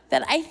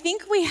 that I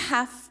think we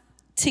have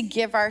to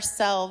give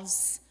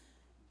ourselves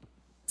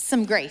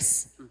some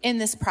grace in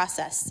this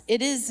process.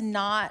 It is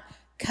not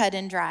cut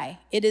and dry.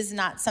 It is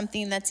not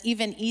something that's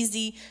even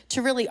easy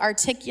to really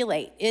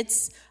articulate.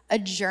 It's a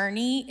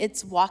journey.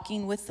 It's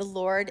walking with the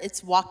Lord.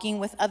 It's walking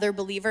with other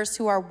believers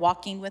who are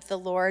walking with the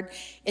Lord.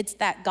 It's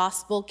that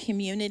gospel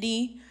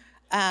community.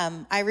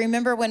 I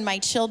remember when my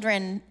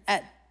children,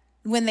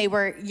 when they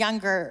were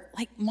younger,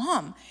 like,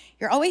 Mom,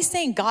 you're always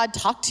saying God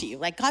talked to you.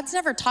 Like, God's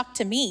never talked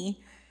to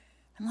me.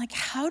 I'm like,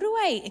 how do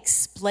I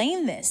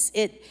explain this?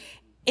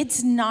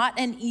 It's not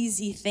an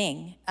easy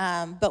thing,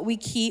 but we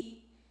keep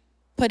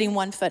putting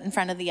one foot in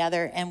front of the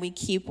other, and we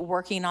keep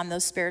working on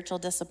those spiritual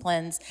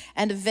disciplines.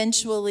 And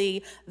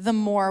eventually, the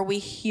more we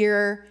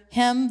hear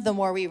him, the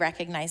more we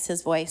recognize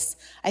his voice.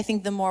 I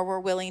think the more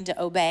we're willing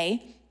to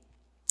obey,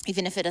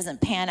 even if it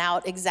doesn't pan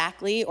out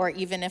exactly, or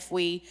even if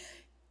we,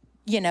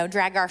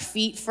 drag our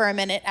feet for a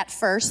minute at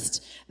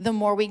first, the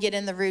more we get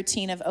in the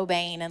routine of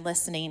obeying and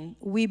listening,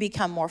 we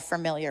become more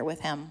familiar with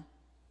him.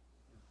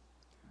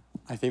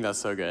 I think that's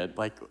so good.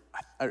 Like,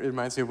 it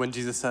reminds me of when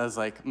Jesus says,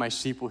 like, my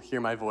sheep will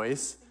hear my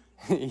voice.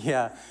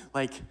 Yeah,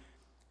 like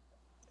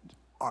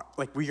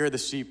we are the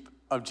sheep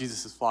of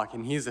Jesus' flock,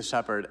 and he's the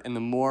shepherd. And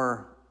the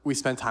more we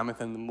spend time with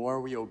him, the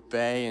more we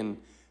obey and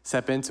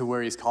step into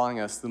where he's calling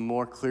us, the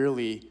more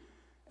clearly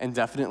and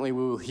definitely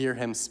we will hear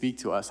him speak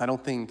to us. I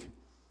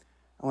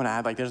want to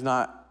add, like,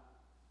 the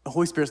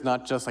Holy Spirit's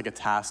not just like a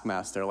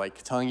taskmaster,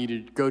 like telling you to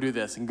go do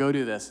this and go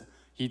do this.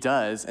 He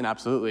does, and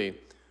absolutely.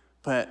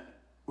 But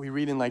we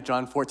read in like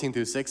John 14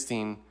 through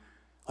 16,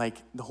 like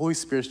the Holy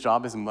Spirit's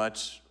job is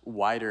much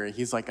wider.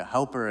 He's like a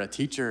helper, a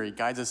teacher. He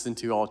guides us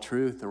into all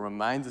truth and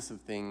reminds us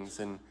of things,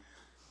 and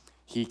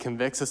he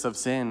convicts us of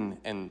sin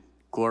and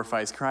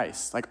glorifies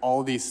Christ. Like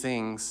all these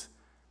things,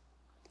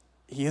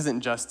 he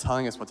isn't just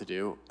telling us what to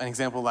do. An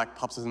example that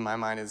pops up in my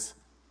mind is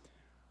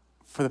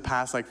for the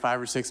past like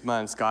 5 or 6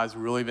 months, God's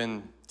really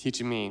been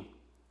teaching me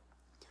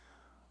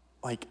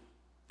like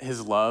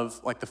his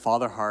love, like the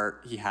Father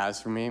heart he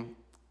has for me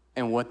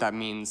and what that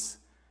means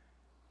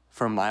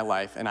for my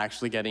life, and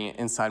actually getting it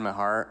inside my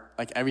heart.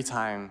 Like every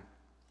time,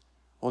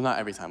 well, not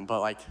every time,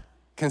 but like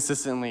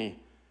consistently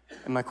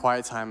in my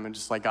quiet time, I'm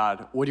just like,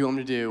 God, what do you want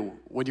me to do?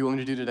 What do you want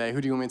me to do today? Who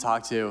do you want me to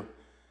talk to?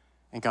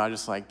 And God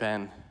just like,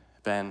 Ben.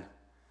 And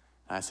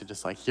I said,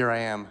 just like, here I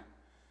am.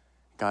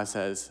 God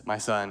says, my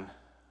son,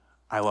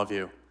 I love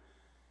you.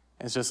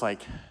 It's just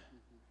like,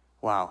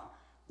 wow.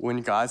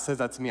 When God says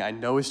that to me, I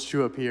know it's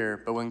true up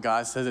here, but when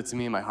God says it to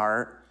me in my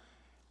heart,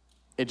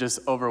 it just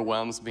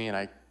overwhelms me, and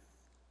I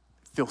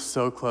feel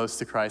so close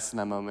to Christ in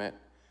that moment.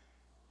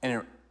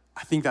 And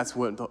I think that's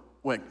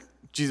what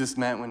Jesus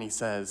meant when he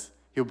says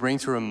he'll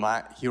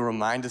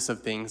remind us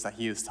of things that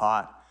he has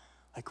taught.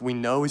 Like, we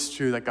know it's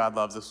true that God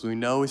loves us. We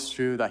know it's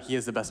true that he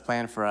has the best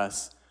plan for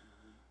us.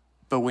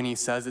 But when he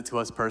says it to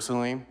us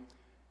personally,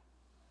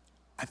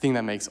 I think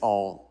that makes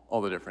all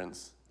the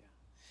difference.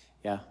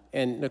 Yeah.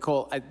 And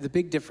Nicole, the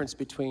big difference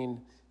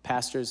between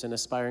pastors and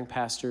aspiring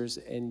pastors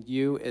and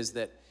you is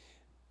that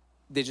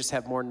they just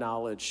have more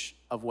knowledge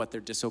of what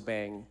they're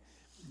disobeying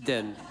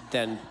than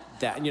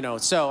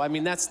that, So, I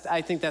mean,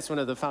 I think that's one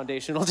of the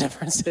foundational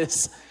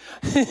differences.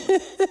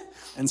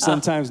 And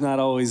sometimes not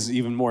always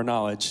even more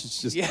knowledge.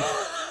 It's just... Yeah.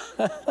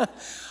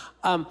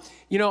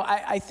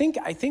 I think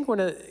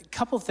a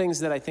couple things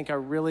that I think are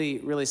really,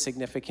 really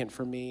significant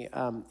for me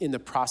in the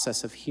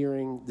process of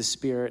hearing the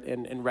Spirit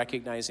and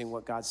recognizing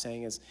what God's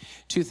saying is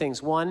two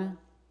things. One,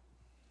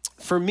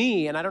 for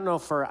me, and I don't know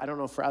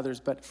for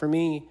others, but for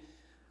me,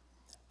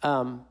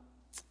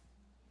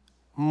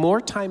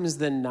 more times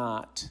than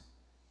not,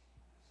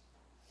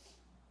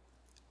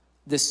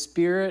 the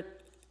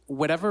Spirit,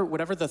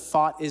 whatever the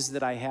thought is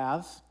that I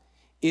have,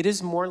 it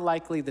is more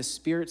likely the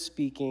Spirit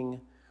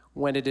speaking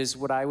when it is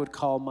what I would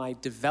call my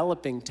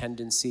developing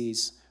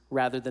tendencies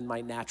rather than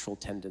my natural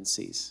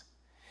tendencies.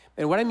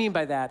 And what I mean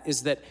by that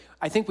is that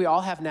I think we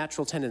all have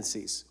natural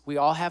tendencies. We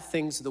all have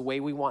things, the way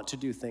we want to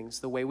do things,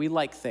 the way we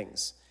like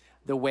things,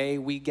 the way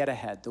we get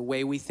ahead, the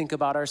way we think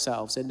about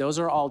ourselves. And those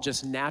are all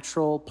just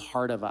natural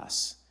part of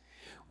us.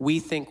 We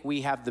think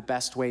we have the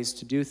best ways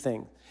to do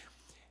things.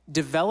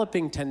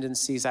 Developing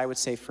tendencies, I would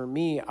say for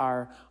me,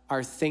 are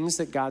things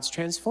that God's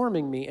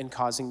transforming me and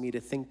causing me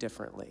to think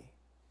differently.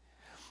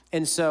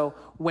 And so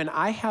when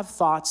I have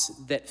thoughts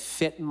that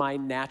fit my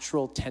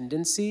natural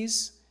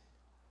tendencies,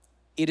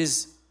 it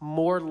is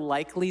more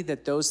likely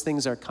that those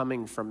things are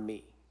coming from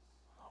me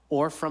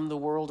or from the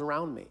world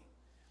around me.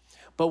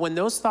 But when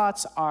those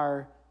thoughts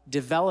are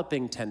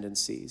developing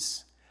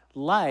tendencies,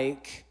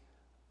 like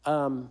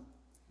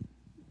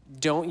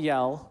don't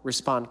yell,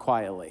 respond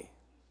quietly,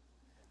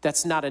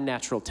 that's not a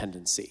natural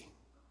tendency.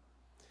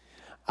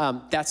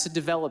 That's a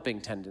developing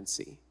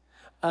tendency.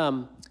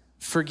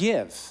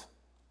 Forgive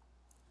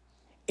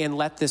and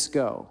let this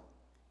go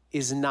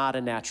is not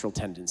a natural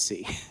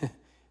tendency.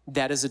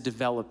 That is a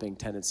developing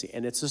tendency,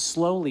 and it's a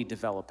slowly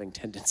developing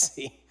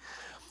tendency.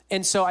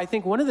 And so I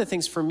think one of the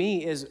things for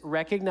me is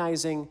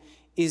recognizing,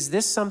 is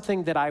this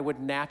something that I would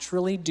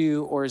naturally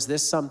do, or is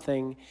this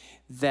something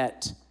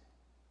that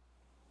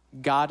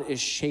God is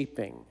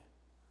shaping?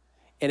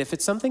 And if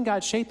it's something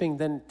God's shaping,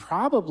 then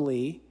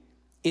probably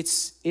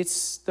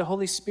it's the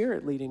Holy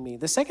Spirit leading me.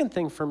 The second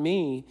thing for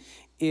me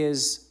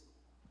is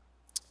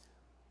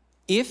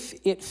if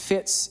it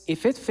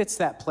fits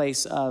that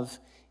place of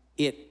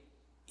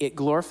it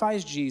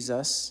glorifies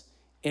Jesus,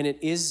 and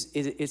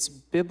it's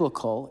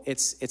biblical.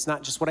 It's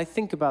not just what I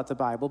think about the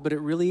Bible, but it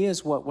really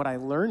is what I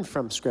learned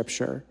from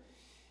Scripture.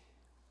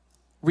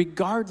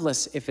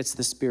 Regardless if it's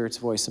the Spirit's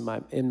voice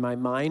in my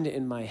mind,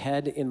 in my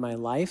head, in my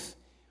life,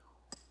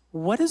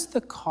 what is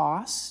the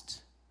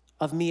cost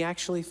of me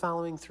actually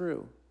following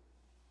through?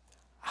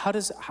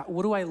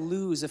 What do I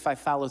lose if I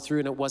follow through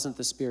and it wasn't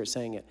the Spirit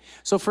saying it?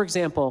 So, for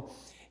example,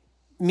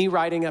 me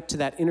riding up to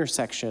that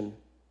intersection,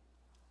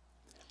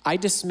 I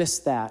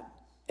dismissed that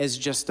as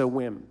just a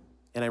whim,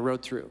 and I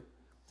rode through.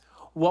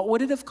 What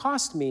would it have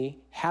cost me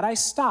had I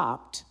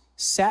stopped,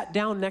 sat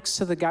down next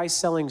to the guy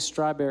selling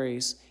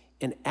strawberries,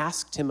 and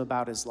asked him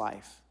about his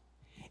life,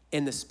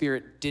 and the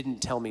Spirit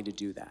didn't tell me to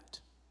do that?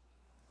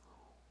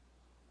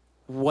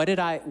 What did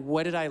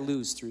I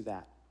lose through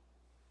that?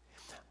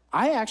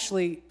 I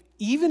actually,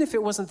 even if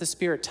it wasn't the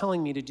Spirit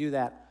telling me to do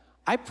that,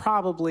 I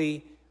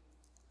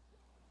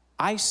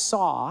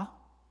saw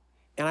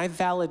and I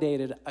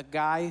validated a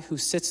guy who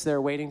sits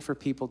there waiting for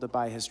people to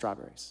buy his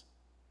strawberries,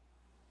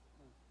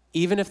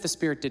 even if the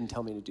Spirit didn't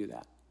tell me to do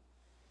that.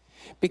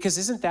 Because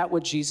isn't that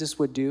what Jesus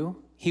would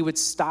do? He would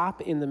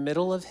stop in the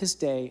middle of his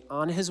day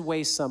on his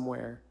way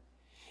somewhere,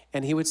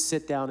 and he would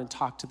sit down and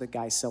talk to the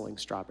guy selling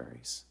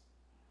strawberries.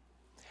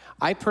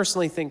 I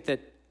personally think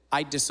that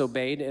I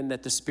disobeyed and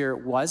that the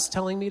Spirit was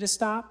telling me to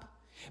stop,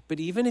 but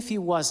even if he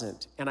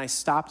wasn't and I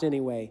stopped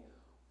anyway,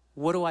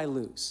 what do I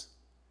lose?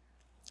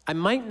 I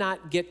might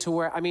not get to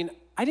where, I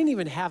didn't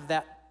even have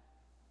that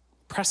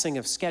pressing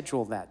of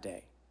schedule that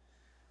day,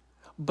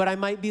 but I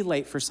might be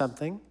late for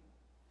something.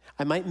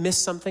 I might miss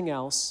something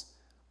else.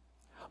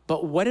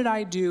 But what did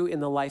I do in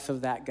the life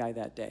of that guy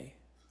that day?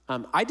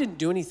 I didn't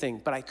do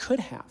anything, but I could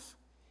have.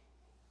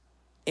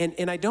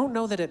 And I don't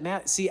know that it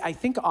matters. See, I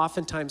think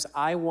oftentimes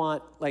I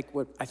want,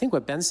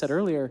 what Ben said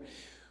earlier,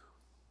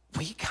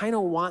 we kind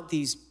of want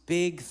these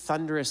big,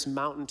 thunderous,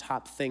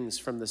 mountaintop things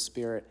from the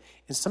Spirit.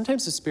 And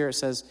sometimes the Spirit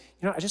says,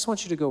 I just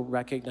want you to go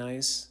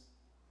recognize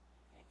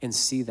and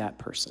see that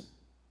person.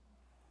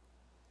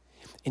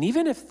 And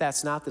even if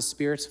that's not the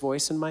Spirit's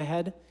voice in my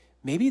head,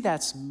 maybe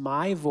that's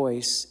my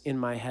voice in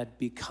my head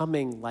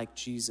becoming like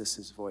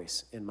Jesus'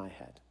 voice in my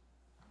head.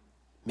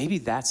 Maybe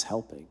that's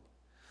helping.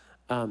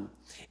 And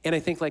I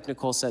think, like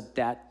Nicole said,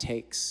 that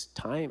takes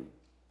time.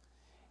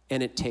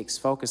 And it takes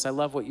focus. I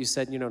love what you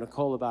said,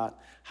 Nicole, about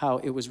how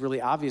it was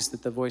really obvious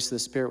that the voice of the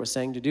Spirit was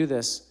saying to do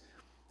this,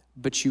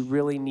 but you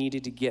really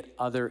needed to get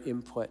other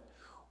input.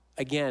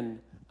 Again,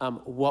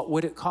 what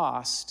would it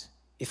cost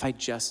if I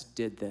just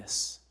did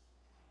this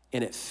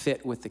and it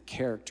fit with the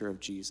character of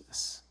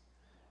Jesus?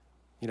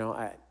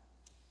 I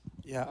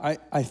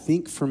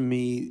think for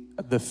me,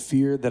 the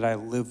fear that I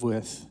live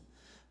with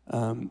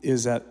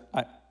is that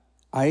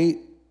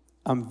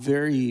I'm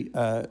very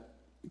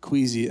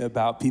queasy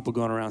about people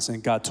going around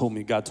saying, God told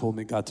me, God told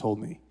me, God told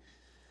me.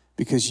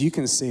 Because you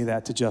can say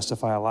that to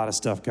justify a lot of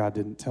stuff God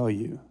didn't tell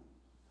you.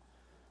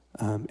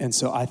 And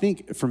so I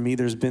think for me,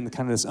 there's been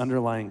kind of this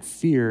underlying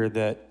fear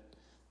that,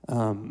 I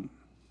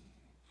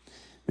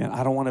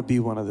don't want to be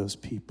one of those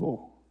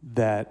people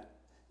that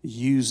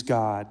use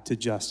God to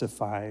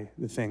justify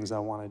the things I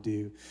want to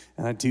do.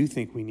 And I do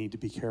think we need to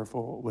be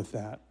careful with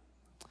that.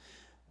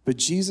 But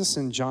Jesus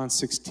in John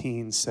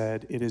 16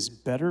 said, it is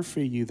better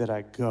for you that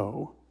I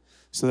go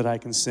so that I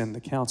can send the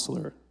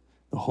counselor,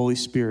 the Holy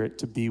Spirit,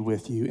 to be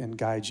with you and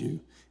guide you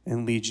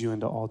and lead you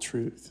into all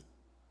truth.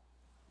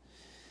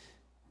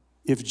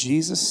 If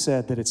Jesus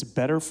said that it's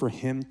better for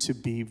him to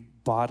be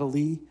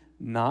bodily,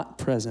 not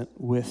present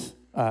with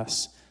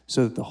us,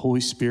 so that the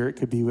Holy Spirit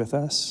could be with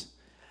us,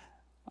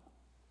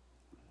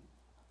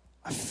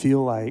 I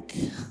feel like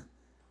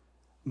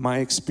my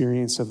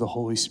experience of the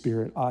Holy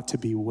Spirit ought to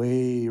be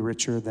way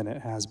richer than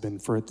it has been,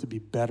 for it to be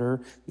better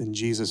than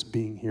Jesus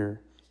being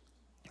here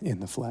in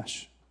the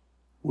flesh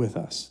with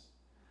us.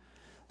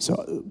 So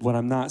what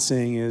I'm not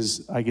saying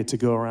is I get to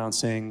go around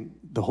saying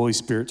the Holy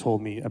Spirit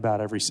told me about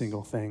every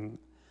single thing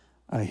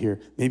I hear.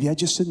 Maybe I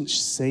just shouldn't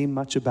say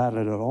much about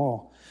it at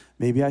all.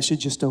 Maybe I should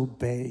just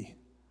obey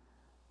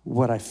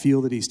what I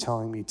feel that he's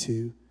telling me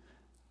to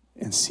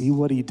and see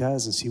what he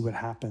does and see what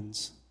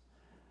happens.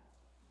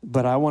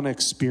 But I want to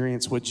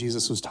experience what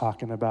Jesus was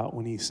talking about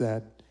when he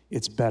said,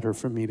 it's better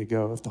for me to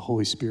go if the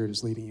Holy Spirit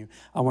is leading you.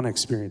 I want to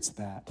experience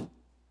that.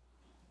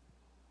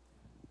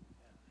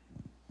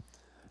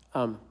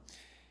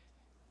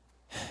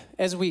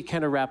 As we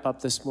kind of wrap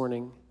up this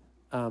morning,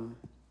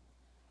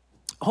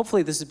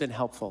 hopefully this has been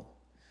helpful.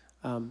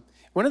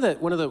 One of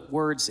the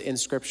words in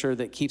Scripture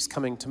that keeps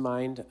coming to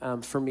mind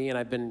for me, and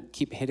I've been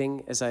keep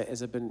hitting as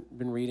I've been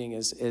reading,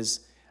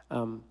 is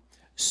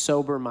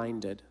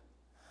sober-minded.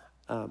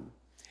 I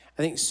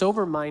think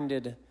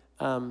sober-minded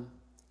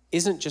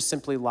isn't just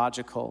simply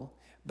logical,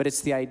 but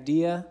it's the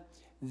idea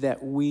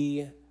that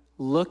we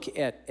look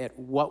at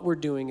what we're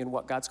doing and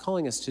what God's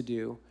calling us to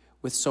do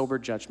with sober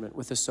judgment,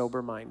 with a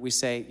sober mind. We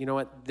say, you know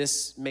what,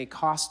 this may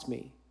cost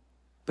me,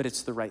 but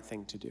it's the right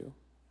thing to do.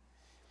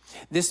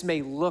 This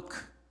may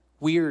look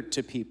weird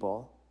to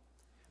people,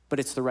 but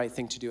it's the right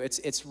thing to do.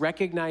 It's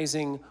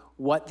recognizing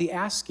what the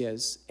ask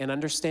is and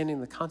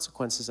understanding the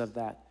consequences of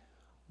that,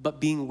 but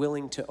being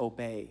willing to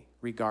obey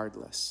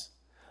regardless.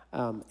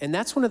 And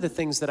that's one of the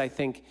things that I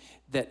think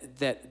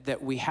that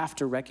we have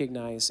to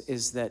recognize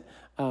is that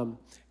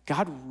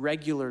God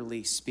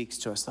regularly speaks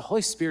to us. The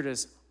Holy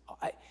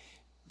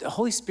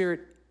Spirit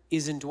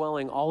is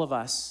indwelling all of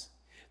us,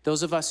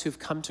 those of us who've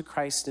come to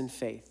Christ in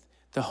faith.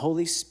 The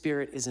Holy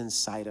Spirit is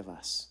inside of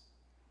us.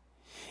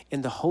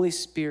 And the Holy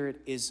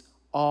Spirit is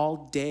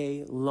all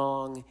day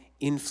long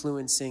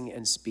influencing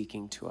and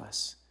speaking to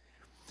us.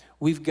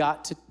 We've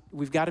got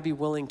to be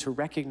willing to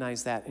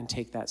recognize that and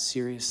take that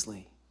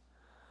seriously.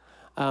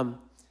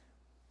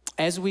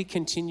 As we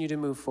continue to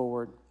move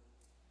forward,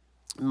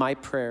 my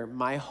prayer,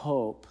 my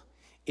hope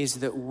is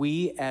that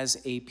we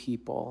as a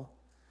people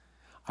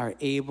are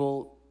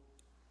able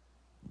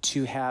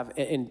to have,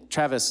 and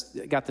Travis,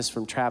 got this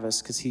from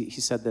Travis because he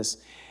said this,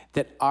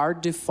 that our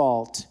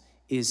default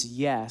is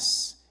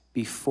yes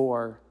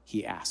before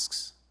he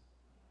asks.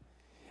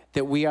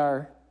 That we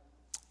are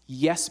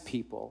yes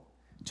people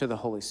to the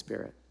Holy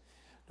Spirit.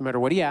 No matter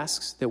what he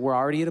asks, that we're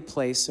already at a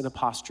place in a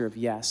posture of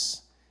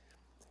yes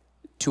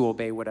to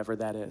obey whatever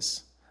that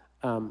is.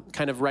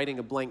 Kind of writing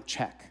a blank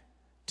check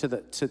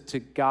to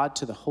God,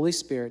 to the Holy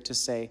Spirit to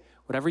say,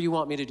 whatever you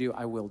want me to do,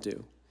 I will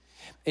do.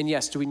 And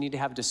yes, do we need to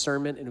have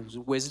discernment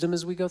and wisdom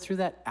as we go through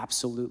that?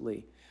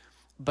 Absolutely.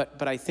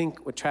 But I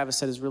think what Travis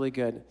said is really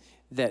good,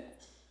 that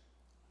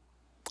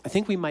I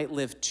think we might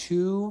live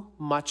too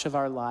much of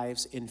our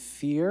lives in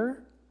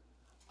fear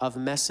of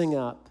messing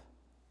up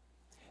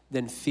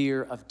than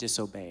fear of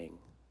disobeying.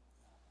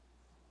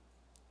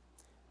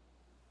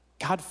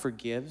 God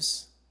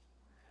forgives.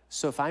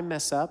 So if I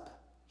mess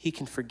up, he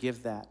can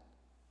forgive that.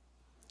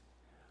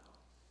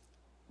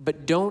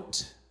 But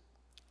don't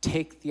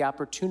take the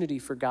opportunity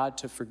for God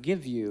to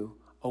forgive you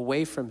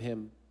away from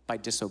him by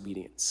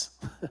disobedience.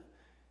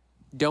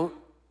 Don't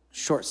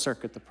short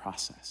circuit the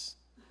process.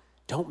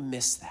 Don't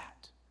miss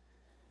that.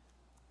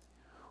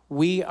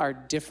 We are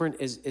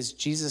different, as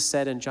Jesus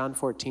said in John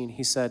 14,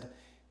 he said,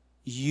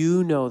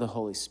 you know the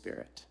Holy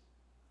Spirit.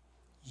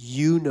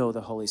 You know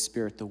the Holy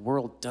Spirit. The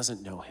world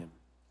doesn't know him.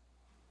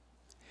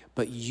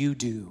 But you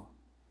do.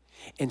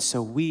 And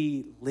so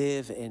we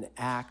live and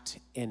act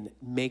and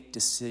make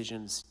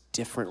decisions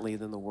differently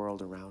than the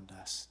world around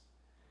us.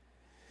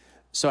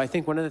 So I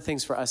think one of the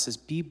things for us is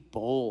be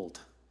bold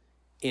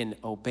in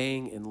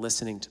obeying and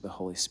listening to the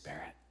Holy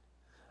Spirit.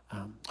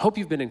 Hope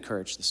you've been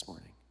encouraged this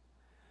morning.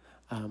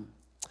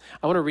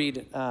 I want to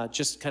read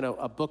just kind of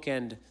a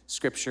bookend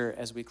scripture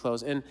as we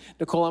close. And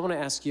Nicole, I want to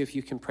ask you if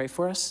you can pray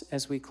for us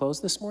as we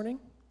close this morning.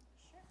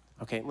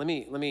 Sure. Okay, let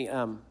me.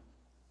 I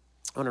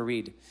want to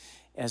read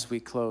as we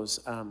close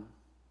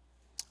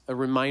a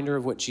reminder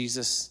of what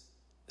Jesus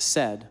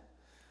said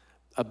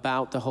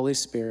about the Holy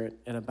Spirit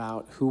and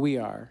about who we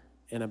are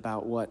and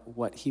about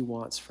what he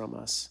wants from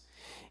us.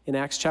 In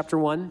Acts chapter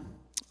 1,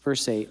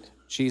 verse 8,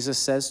 Jesus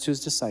says to his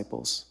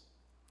disciples,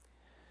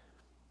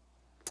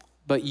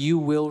 "But you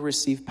will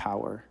receive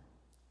power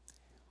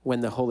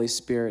when the Holy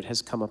Spirit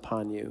has come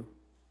upon you,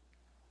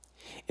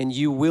 and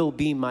you will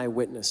be my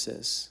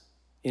witnesses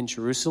in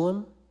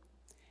Jerusalem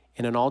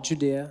and in all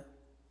Judea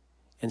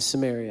and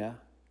Samaria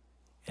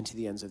and to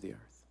the ends of the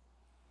earth."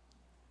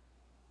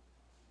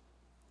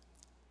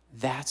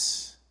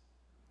 That's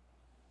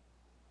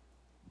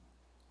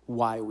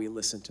why we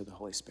listen to the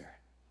Holy Spirit.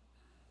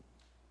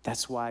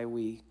 That's why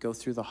we go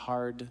through the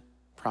hard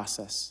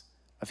process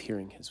of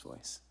hearing his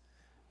voice.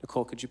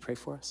 Nicole, could you pray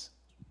for us?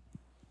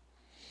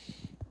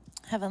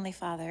 Heavenly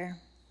Father,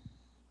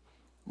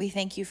 we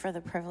thank you for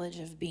the privilege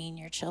of being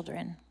your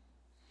children.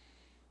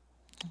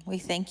 We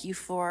thank you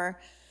for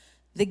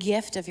the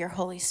gift of your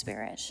Holy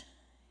Spirit.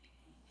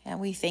 And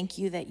we thank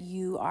you that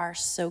you are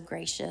so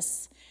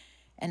gracious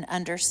and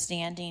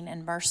understanding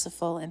and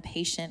merciful and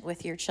patient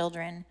with your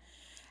children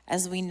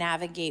as we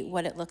navigate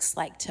what it looks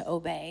like to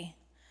obey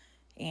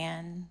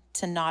and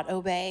to not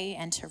obey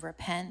and to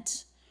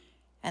repent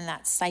and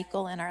that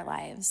cycle in our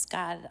lives.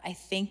 God, I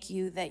thank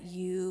you that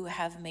you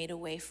have made a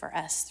way for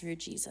us through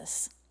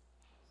Jesus.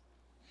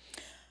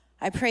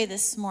 I pray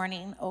this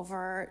morning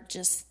over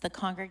just the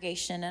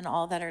congregation and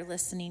all that are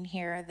listening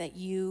here that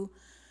you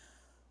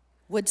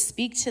would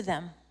speak to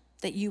them,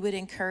 that you would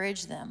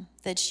encourage them,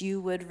 that you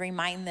would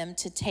remind them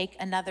to take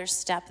another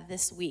step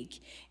this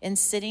week in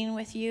sitting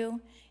with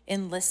you,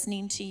 in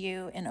listening to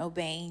you, in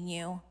obeying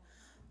you,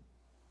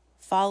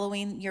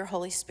 following your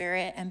Holy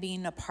Spirit and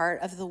being a part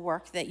of the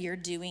work that you're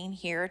doing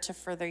here to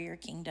further your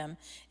kingdom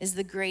is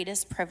the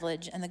greatest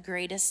privilege and the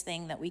greatest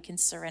thing that we can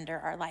surrender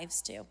our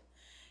lives to.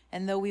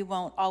 And though we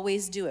won't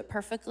always do it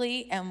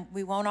perfectly and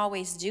we won't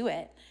always do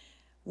it,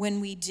 when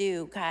we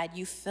do, God,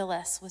 you fill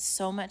us with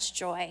so much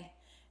joy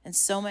and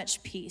so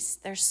much peace.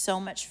 There's so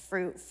much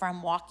fruit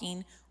from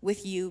walking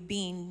with you,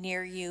 being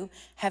near you,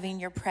 having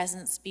your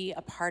presence be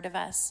a part of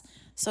us.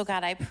 So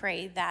God, I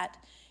pray that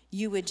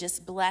you would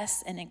just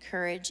bless and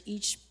encourage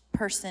each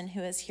person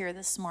who is here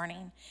this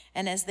morning.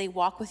 And as they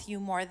walk with you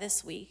more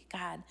this week,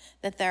 God,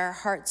 that their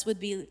hearts would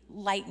be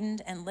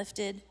lightened and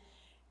lifted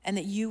and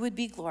that you would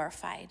be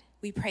glorified.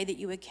 We pray that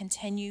you would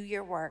continue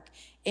your work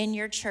in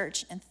your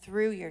church and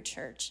through your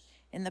church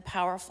in the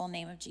powerful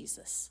name of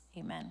Jesus.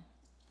 Amen.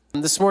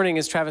 This morning,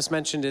 as Travis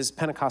mentioned, is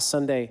Pentecost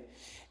Sunday.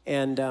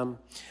 And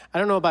I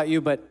don't know about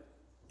you, but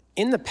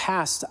in the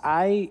past,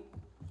 I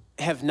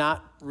have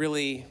not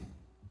really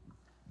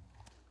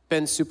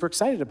been super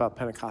excited about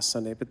Pentecost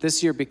Sunday. But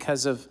this year,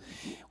 because of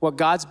what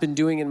God's been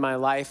doing in my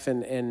life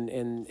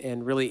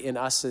and really in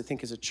us, I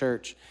think, as a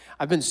church,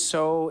 I've been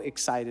so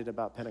excited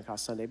about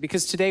Pentecost Sunday.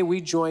 Because today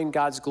we join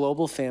God's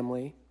global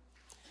family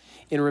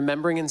in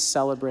remembering and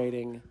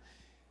celebrating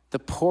the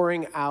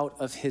pouring out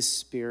of his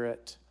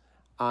Spirit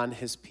on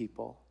his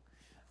people.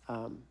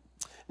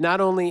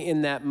 Not only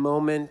in that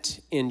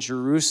moment in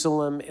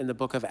Jerusalem in the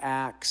book of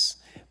Acts,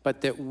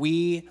 but that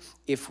we,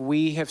 if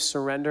we have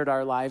surrendered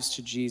our lives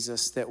to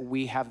Jesus, that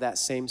we have that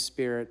same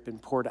Spirit been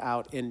poured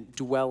out and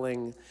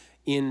dwelling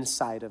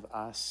inside of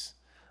us.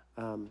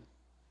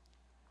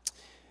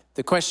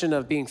 The question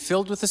of being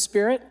filled with the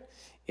Spirit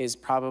is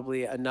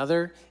probably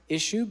another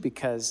issue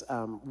because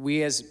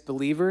we as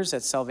believers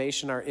at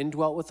salvation are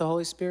indwelt with the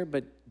Holy Spirit,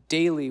 but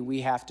daily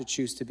we have to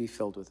choose to be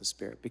filled with the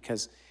Spirit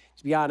because,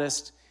 to be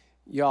honest,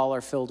 y'all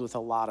are filled with a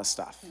lot of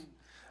stuff.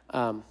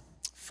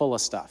 Full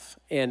of stuff,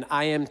 and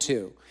I am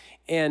too.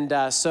 And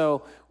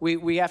so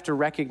we have to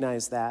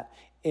recognize that.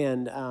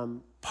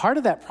 And part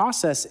of that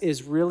process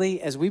is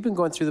really, as we've been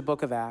going through the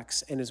book of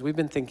Acts, and as we've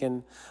been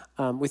thinking,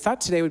 we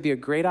thought today would be a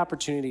great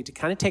opportunity to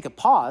kind of take a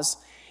pause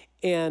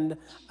and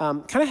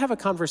kind of have a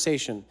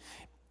conversation.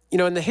 You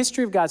know, in the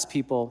history of God's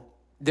people,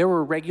 there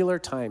were regular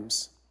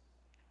times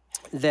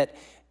that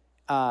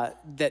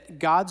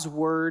God's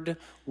word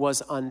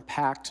was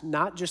unpacked,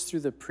 not just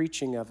through the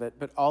preaching of it,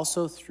 but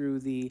also through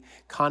the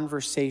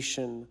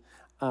conversation,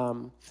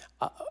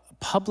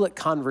 public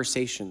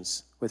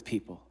conversations with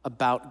people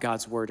about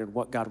God's word and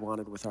what God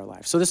wanted with our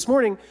lives. So this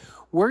morning,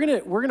 we're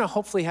gonna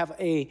hopefully have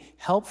a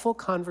helpful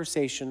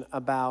conversation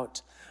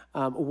about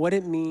what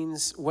it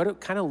means, what it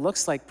kind of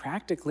looks like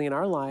practically in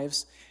our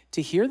lives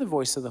to hear the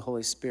voice of the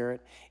Holy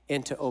Spirit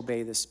and to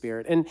obey the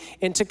Spirit.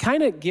 And to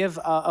kind of give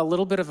a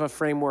little bit of a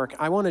framework,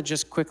 I want to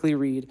just quickly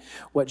read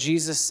what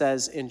Jesus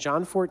says in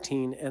John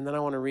 14, and then I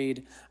want to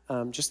read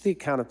just the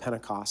account of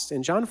Pentecost.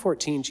 In John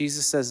 14,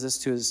 Jesus says this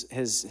to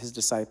his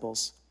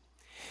disciples.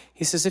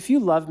 He says, "If you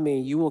love me,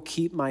 you will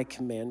keep my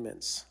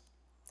commandments.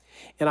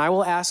 And I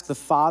will ask the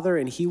Father,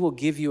 and he will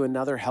give you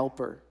another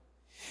helper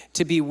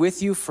to be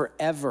with you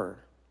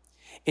forever.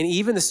 And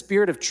even the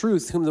Spirit of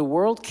truth, whom the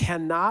world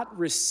cannot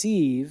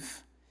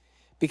receive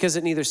because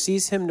it neither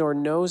sees him nor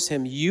knows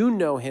him. You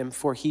know him,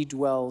 for he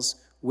dwells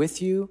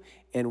with you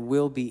and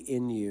will be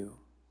in you."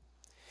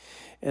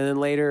 And then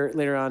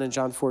later on in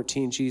John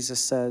 14, Jesus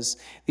says,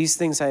 "These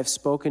things I have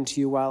spoken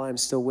to you while I am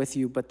still with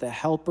you, but the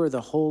Helper,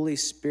 the Holy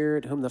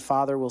Spirit, whom the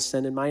Father will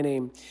send in my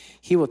name,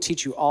 he will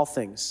teach you all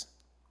things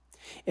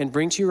and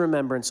bring to your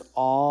remembrance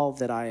all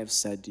that I have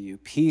said to you.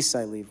 Peace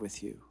I leave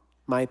with you.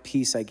 My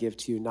peace I give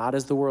to you, not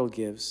as the world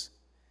gives.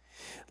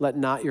 Let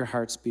not your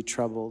hearts be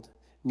troubled,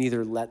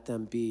 neither let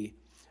them be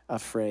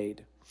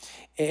afraid."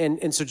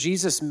 And so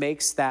Jesus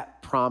makes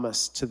that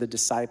promise to the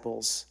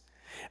disciples.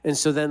 And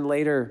so then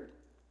later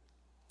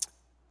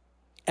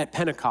at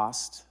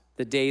Pentecost,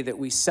 the day that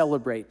we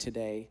celebrate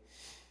today,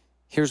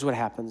 here's what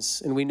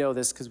happens. And we know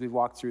this because we've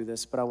walked through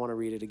this, but I want to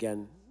read it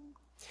again.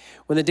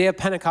 "When the day of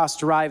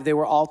Pentecost arrived, they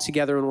were all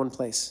together in one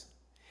place.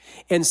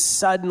 And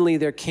suddenly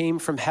there came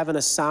from heaven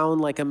a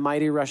sound like a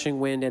mighty rushing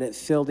wind, and it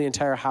filled the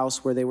entire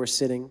house where they were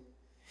sitting.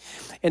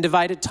 And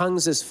divided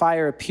tongues as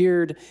fire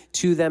appeared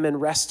to them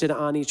and rested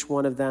on each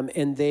one of them.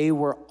 And they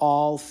were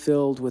all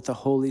filled with the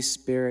Holy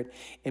Spirit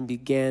and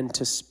began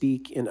to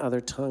speak in other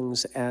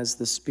tongues as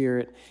the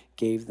Spirit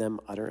gave them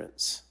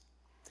utterance."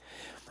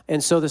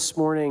 And so this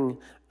morning,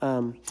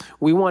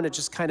 we want to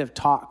just kind of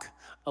talk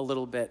a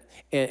little bit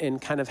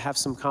and kind of have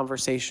some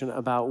conversation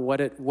about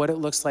what it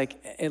looks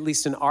like, at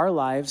least in our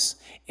lives,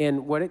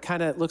 and what it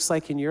kind of looks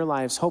like in your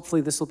lives.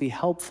 Hopefully this will be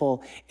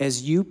helpful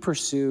as you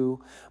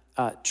pursue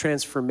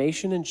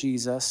transformation in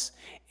Jesus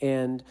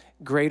and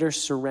greater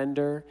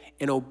surrender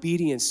and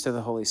obedience to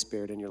the Holy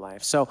Spirit in your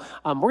life. So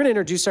we're going to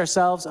introduce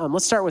ourselves.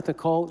 Let's start with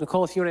Nicole.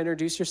 Nicole, if you want to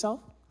introduce yourself.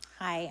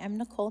 Hi, I'm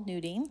Nicole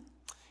Nuding.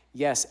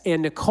 Yes,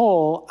 and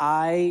Nicole,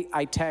 I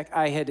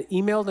had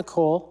emailed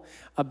Nicole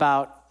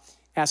about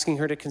asking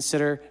her to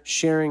consider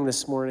sharing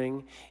this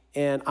morning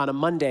and on a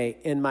Monday,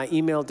 and my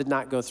email did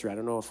not go through. I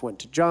don't know if it went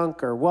to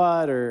junk or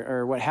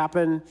what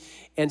happened.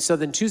 And so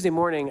then Tuesday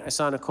morning, I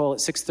saw Nicole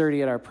at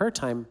 6:30 at our prayer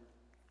time,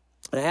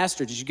 and I asked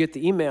her, "Did you get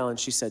the email?" And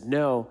she said,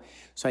 "No."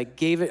 So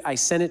I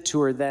sent it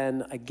to her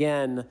then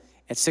again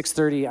at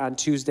 6:30 on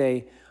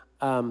Tuesday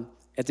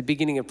at the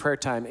beginning of prayer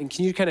time. And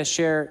can you kind of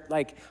share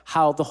like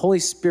how the Holy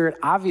Spirit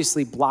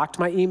obviously blocked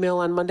my email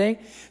on Monday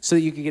so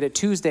that you could get it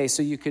Tuesday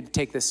so you could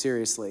take this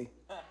seriously?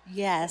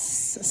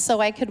 Yes,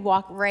 so I could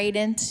walk right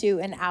into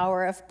an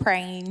hour of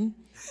praying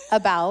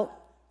about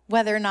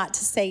whether or not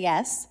to say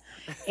yes.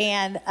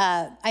 And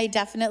I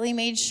definitely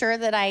made sure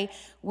that I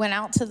went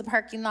out to the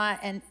parking lot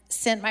and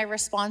sent my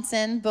response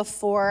in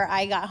before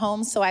I got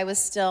home, so I was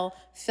still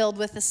filled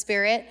with the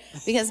Spirit.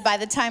 Because by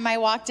the time I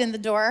walked in the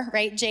door,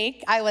 right,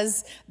 Jake, I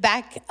was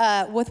back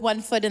with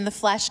one foot in the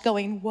flesh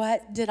going,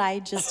 what did I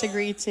just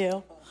agree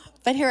to?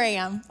 But here I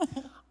am.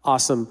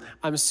 Awesome.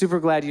 I'm super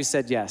glad you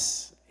said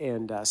yes.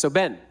 And so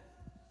Ben.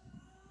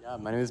 Yeah,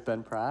 my name is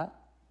Ben Pratt.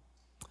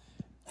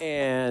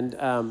 And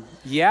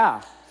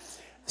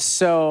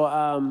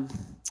so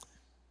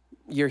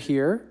you're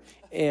here,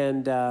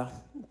 and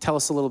tell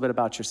us a little bit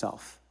about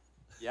yourself.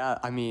 Yeah,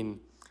 I mean,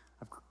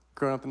 I've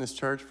grown up in this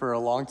church for a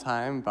long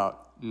time,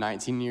 about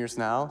 19 years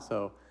now,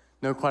 so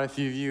know quite a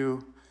few of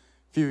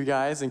you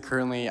guys, and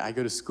currently I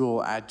go to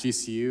school at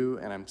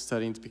GCU, and I'm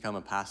studying to become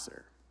a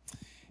pastor.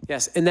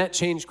 Yes, and that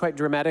changed quite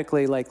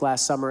dramatically like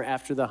last summer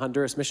after the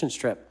Honduras missions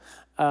trip.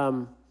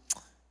 So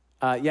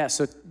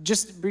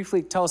just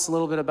briefly tell us a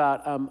little bit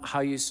about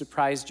how you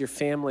surprised your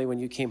family when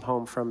you came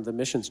home from the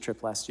missions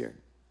trip last year.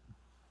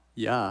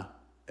 Yeah,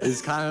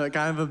 it's kind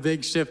of a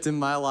big shift in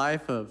my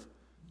life of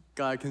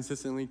God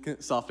consistently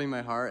softening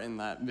my heart, and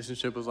that mission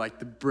trip was like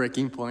the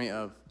breaking point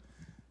of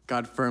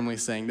God firmly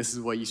saying, this is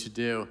what you should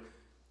do.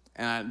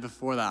 And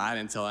before that, I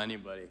didn't tell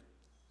anybody.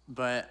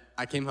 But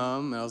I came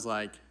home, and I was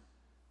like,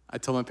 I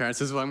told my parents,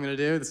 this is what I'm going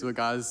to do. This is what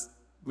God's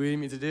leading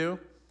me to do.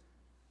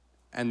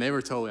 And they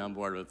were totally on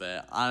board with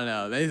it. I don't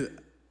know.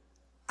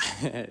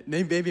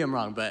 Maybe I'm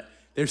wrong, but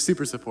they're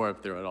super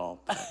supportive through it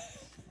all.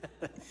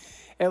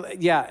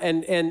 Yeah,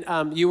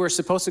 and you were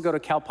supposed to go to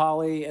Cal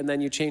Poly, and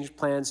then you changed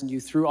plans, and you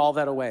threw all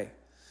that away.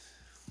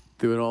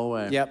 Threw it all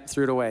away. Yep,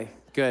 threw it away.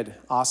 Good,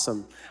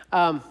 awesome.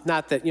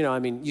 Not that,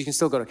 you can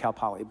still go to Cal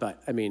Poly,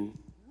 but,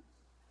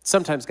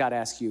 sometimes God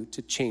asks you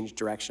to change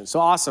direction. So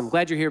awesome.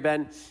 Glad you're here,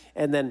 Ben.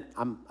 And then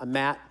I'm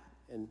Matt.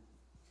 And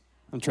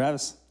I'm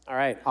Travis. All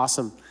right,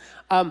 awesome.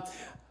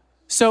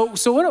 So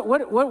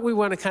what we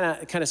want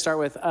to kind of start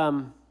with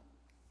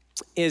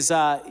is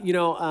a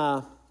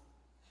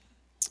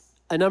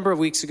number of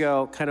weeks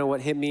ago, kind of what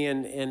hit me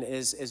and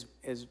as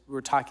we're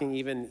talking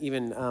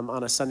even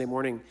on a Sunday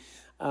morning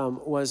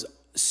was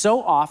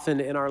so often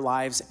in our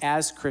lives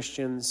as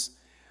Christians,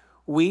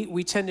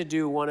 we tend to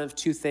do one of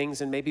two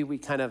things, and maybe we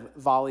kind of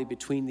volley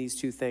between these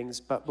two things,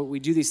 but we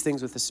do these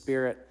things with the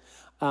Spirit.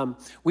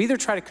 We either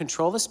try to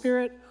control the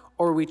Spirit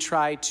or we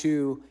try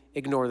to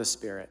ignore the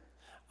Spirit.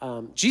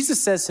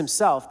 Jesus says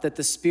himself that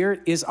the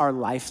Spirit is our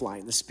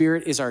lifeline. The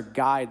Spirit is our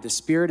guide. The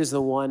Spirit is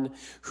the one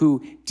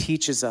who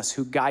teaches us,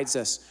 who guides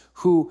us,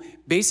 who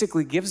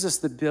basically gives us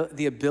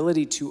the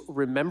ability to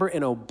remember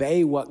and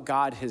obey what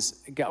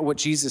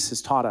Jesus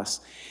has taught us.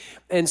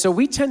 And so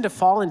we tend to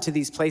fall into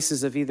these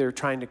places of either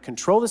trying to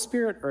control the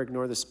Spirit or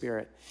ignore the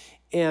Spirit.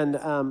 And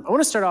I want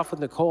to start off with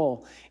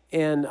Nicole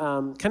and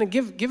kind of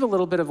give a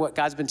little bit of what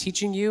God's been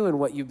teaching you and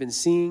what you've been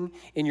seeing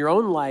in your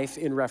own life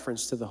in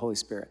reference to the Holy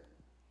Spirit.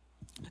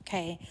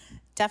 Okay,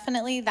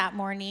 definitely that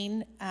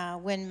morning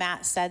when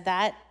Matt said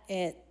that,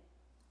 it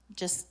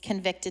just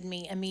convicted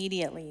me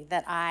immediately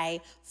that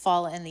I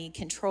fall in the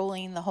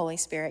controlling the Holy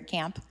Spirit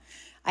camp.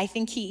 I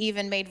think he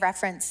even made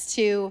reference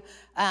to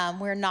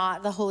we're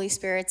not the Holy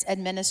Spirit's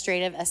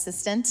administrative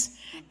assistant,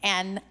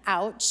 and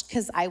ouch,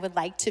 because I would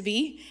like to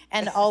be,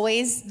 and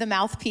always the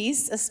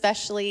mouthpiece,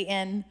 especially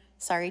in,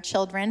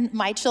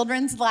 my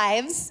children's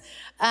lives.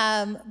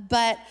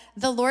 But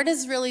the Lord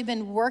has really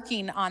been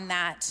working on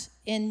that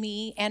in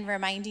me and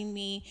reminding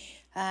me,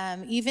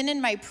 even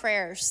in my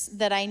prayers,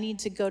 that I need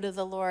to go to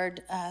the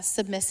Lord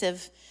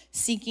submissive,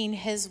 seeking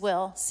his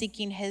will,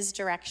 seeking his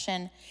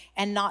direction,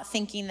 and not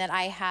thinking that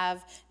I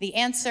have the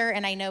answer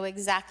and I know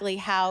exactly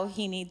how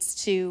he needs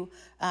to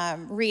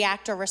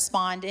react or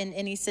respond in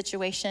any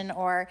situation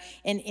or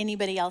in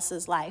anybody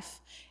else's life.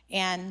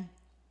 And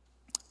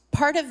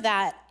part of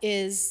that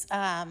is,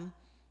 when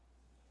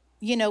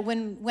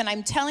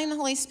I'm telling the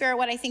Holy Spirit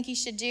what I think he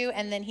should do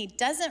and then he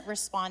doesn't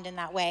respond in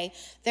that way,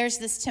 there's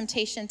this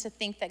temptation to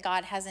think that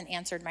God hasn't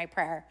answered my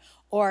prayer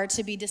or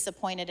to be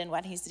disappointed in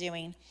what he's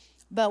doing.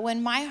 But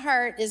when my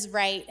heart is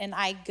right and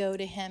I go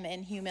to him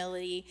in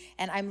humility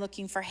and I'm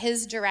looking for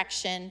his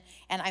direction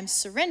and I'm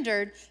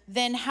surrendered,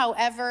 then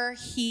however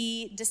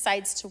he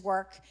decides to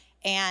work,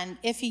 and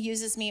if he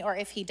uses me or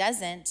if he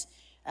doesn't,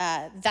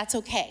 that's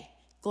okay.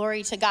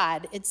 Glory to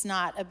God. It's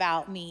not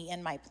about me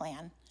and my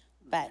plan.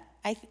 But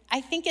I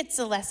think it's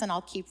a lesson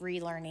I'll keep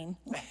relearning.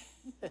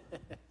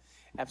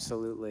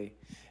 Absolutely.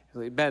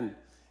 Ben.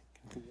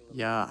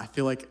 Yeah, I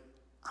feel like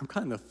I'm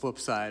kind of the flip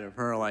side of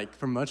her. Like,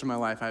 for much of my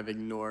life, I've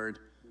ignored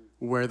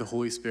where the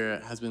Holy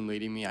Spirit has been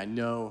leading me. I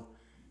know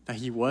that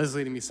he was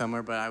leading me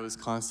somewhere, but I was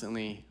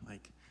constantly,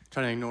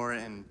 trying to ignore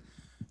it and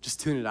just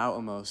tune it out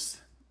almost.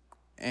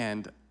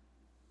 And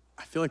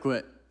I feel like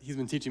what he's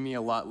been teaching me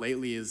a lot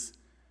lately is,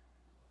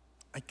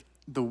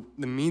 the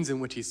means in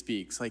which he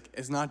speaks.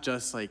 It's not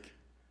just,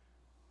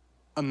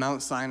 a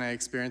Mount Sinai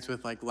experience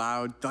with,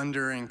 loud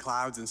thunder and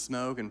clouds and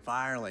smoke and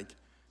fire.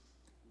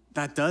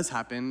 That does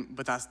happen,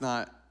 but that's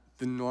not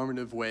the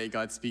normative way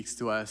God speaks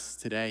to us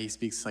today. He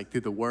speaks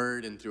through the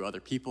word and through other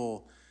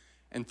people.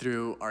 and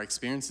through our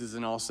experiences,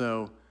 and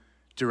also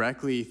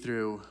directly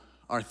through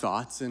our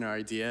thoughts and our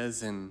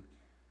ideas and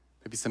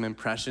maybe some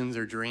impressions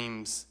or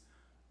dreams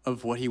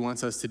of what he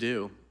wants us to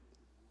do.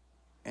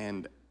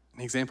 And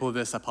an example of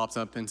this that pops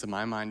up into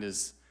my mind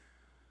is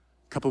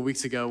a couple of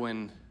weeks ago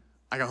when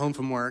I got home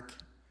from work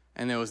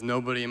and there was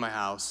nobody in my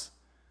house.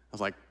 I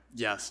was like,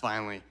 yes,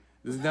 finally.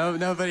 There's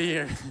nobody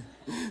here.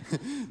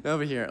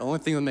 Nobody here. The only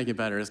thing that would make it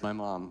better is my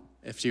mom,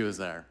 if she was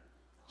there.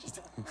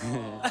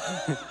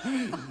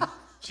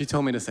 She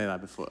told me to say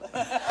that before.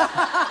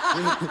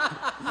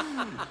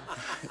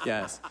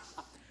 Yes.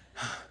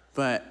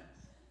 But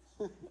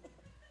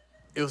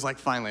it was like,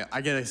 finally,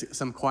 I get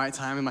some quiet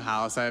time in my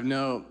house. I have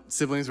no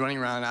siblings running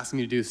around asking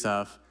me to do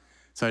stuff.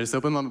 So I just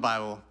opened my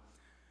Bible,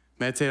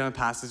 meditated on a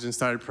passage, and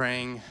started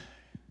praying.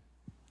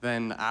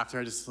 Then after,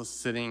 I just was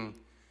sitting in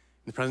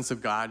the presence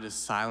of God,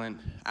 just silent,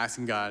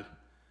 asking God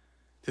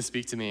to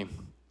speak to me.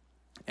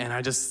 And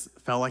I just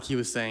felt like he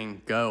was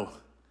saying, go.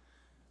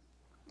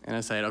 And I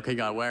said, okay,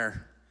 God,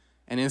 where?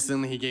 And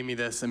instantly he gave me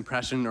this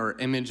impression or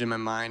image in my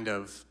mind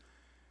of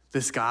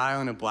this guy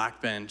on a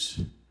black bench.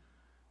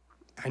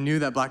 I knew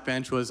that black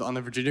bench was on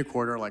the Virginia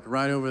corridor, like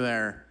right over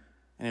there.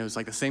 And it was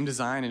like the same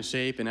design and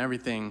shape and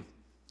everything.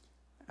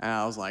 And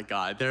I was like,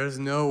 God, there's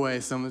no way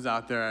someone's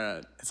out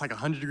there. It's like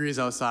 100 degrees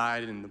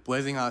outside and the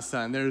blazing hot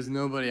sun. There's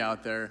nobody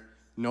out there,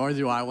 nor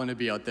do I want to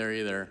be out there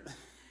either.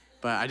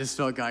 But I just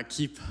felt God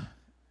keep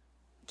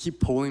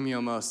pulling me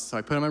almost. So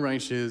I put on my running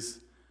shoes.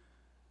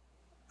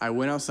 I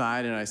went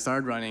outside and I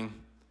started running,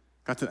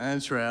 got to the end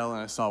of the trail,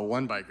 and I saw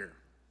one biker.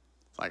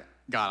 It's like,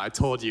 God, I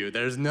told you,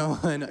 there's no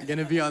one going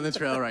to be on the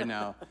trail right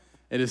now.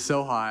 It is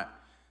so hot.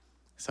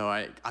 So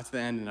I got to the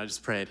end and I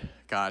just prayed,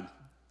 God,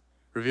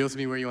 reveal to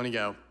me where you want to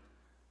go.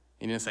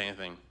 He didn't say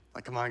anything.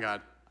 Like, come on,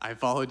 God, I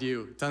followed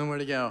you. Tell me where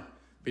to go.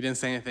 But he didn't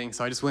say anything.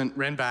 So I just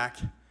ran back.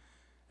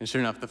 And sure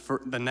enough,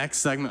 the next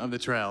segment of the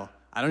trail,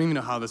 I don't even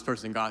know how this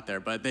person got there,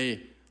 but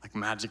they like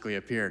magically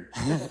appeared.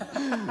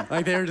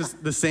 Like they were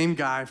just the same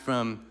guy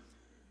from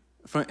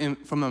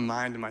my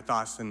mind and my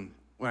thoughts. And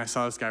when I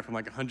saw this guy from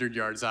like 100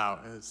 yards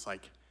out, it was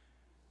like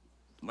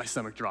my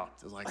stomach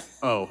dropped. It was like,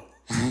 oh,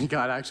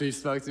 God actually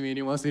spoke to me and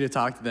he wants me to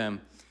talk to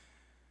them.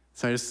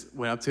 So I just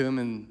went up to him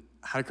and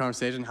had a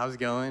conversation, how's it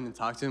going, and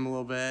talked to him a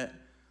little bit,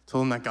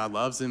 told him that God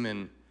loves him,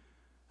 and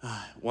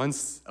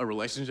wants a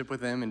relationship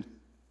with him, and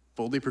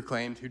boldly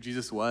proclaimed who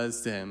Jesus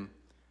was to him.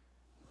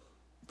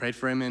 Prayed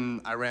for him,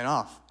 and I ran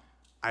off.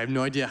 I have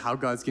no idea how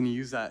God's going to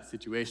use that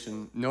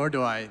situation, nor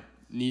do I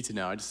need to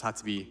know. I just have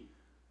to be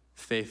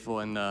faithful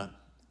in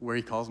where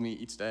he calls me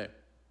each day.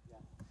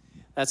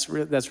 That's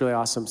really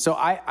awesome. So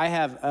I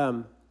have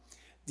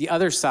the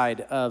other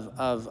side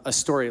of a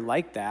story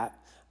like that.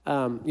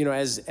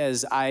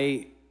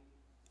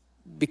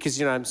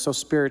 Because I'm so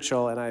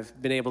spiritual and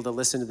I've been able to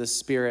listen to the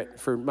Spirit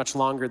for much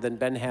longer than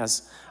Ben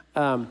has.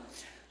 I'm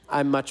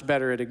much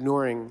better at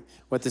ignoring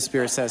what the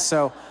Spirit says.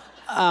 So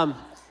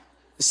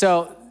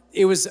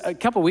it was a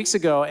couple weeks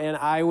ago, and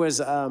I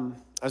was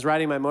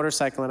riding my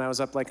motorcycle, and I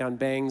was up like on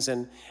Bangs,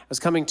 and I was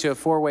coming to a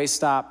 4-way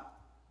stop.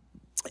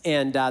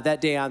 And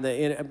that day on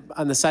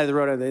the side of the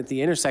road at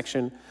the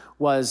intersection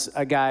was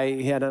a guy.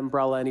 He had an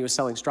umbrella and he was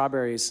selling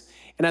strawberries.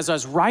 And as I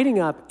was riding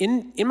up,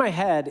 in my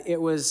head,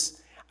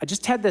 I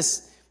just had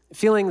this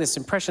feeling, this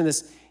impression,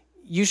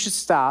 you should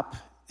stop,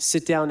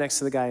 sit down next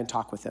to the guy and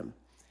talk with him.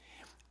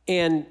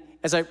 And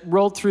as I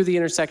rolled through the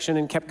intersection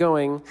and kept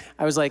going,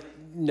 I was like,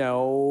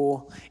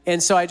 no.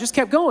 And so I just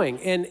kept going.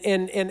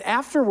 And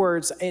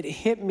afterwards, it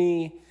hit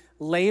me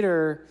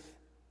later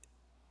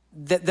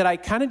that I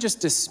kind of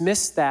just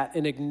dismissed that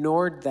and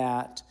ignored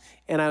that.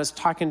 And I was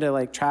talking to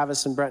like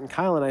Travis and Brett and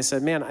Kyle, and I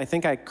said, man, I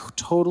think I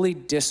totally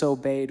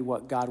disobeyed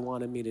what God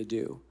wanted me to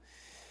do.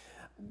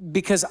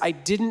 Because I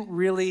didn't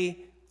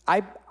really,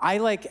 I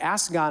like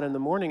ask God in the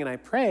morning and I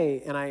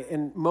pray,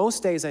 and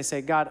most days I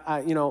say, God,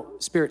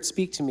 Spirit,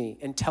 speak to me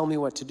and tell me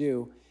what to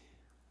do.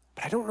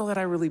 But I don't know that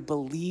I really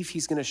believe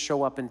he's going to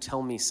show up and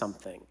tell me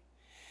something.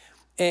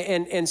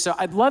 And so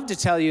I'd love to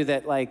tell you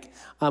that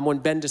when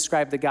Ben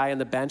described the guy on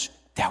the bench,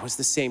 that was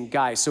the same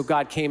guy. So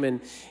God came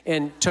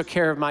and took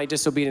care of my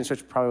disobedience,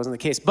 which probably wasn't the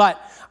case.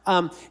 But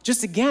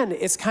just again,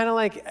 it's kind of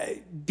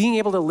like being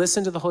able to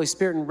listen to the Holy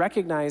Spirit and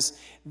recognize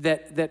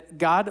that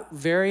God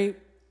very,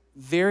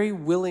 very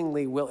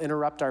willingly will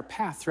interrupt our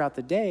path throughout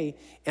the day.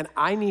 And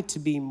I need to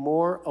be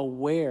more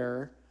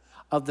aware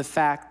of the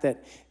fact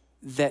that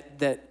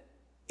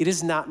it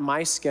is not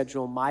my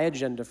schedule, my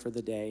agenda for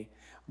the day,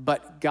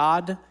 but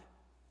God,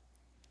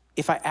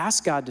 if I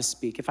ask God to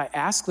speak, if I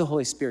ask the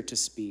Holy Spirit to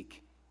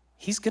speak,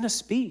 he's going to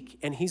speak,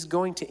 and he's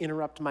going to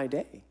interrupt my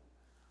day.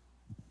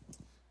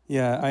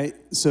 Yeah,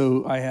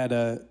 I had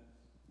a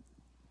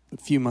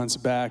few months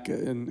back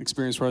an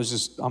experience where I was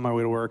just on my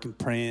way to work and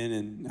praying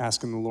and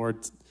asking the Lord,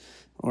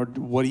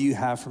 what do you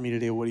have for me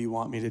today? What do you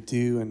want me to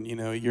do? And,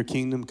 your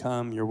kingdom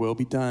come, your will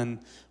be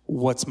done.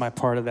 What's my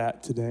part of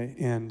that today?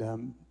 And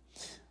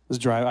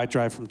I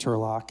drive from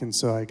Turlock, and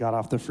so I got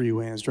off the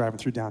freeway and was driving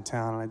through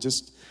downtown, and I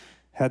just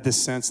had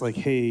this sense like,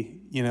 hey,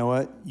 you know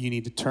what? You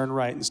need to turn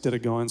right instead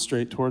of going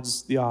straight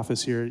towards the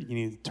office here. You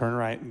need to turn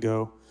right and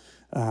go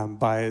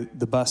by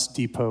the bus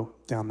depot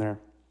down there.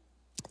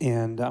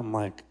 And I'm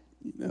like,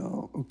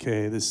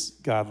 okay, this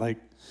God, like,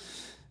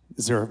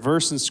 is there a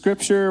verse in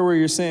Scripture where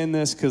you're saying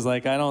this? Because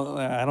like I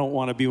don't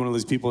want to be one of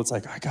those people. It's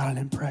like I got an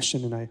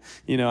impression, and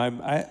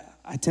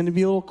I tend to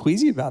be a little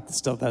queasy about the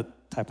stuff,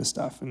 that type of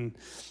stuff, and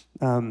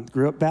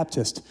grew up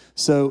Baptist.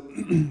 So,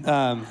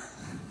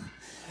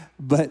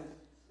 but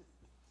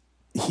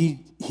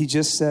he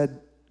just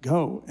said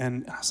go,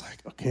 and I was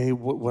like, okay,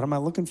 what am I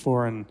looking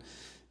for? And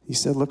he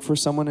said, look for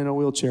someone in a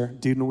wheelchair,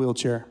 dude in a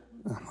wheelchair.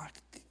 And I'm like,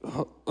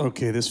 oh,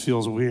 okay, this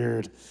feels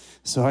weird.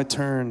 So I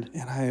turned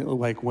and I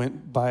like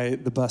went by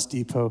the bus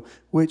depot,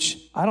 which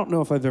I don't know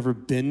if I've ever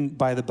been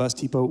by the bus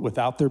depot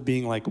without there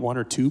being like one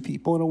or two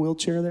people in a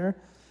wheelchair there.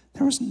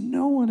 There was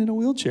no one in a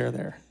wheelchair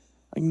there,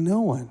 like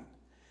no one.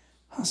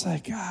 I was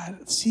like,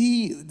 God,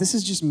 see, this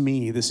is just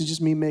me. This is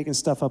just me making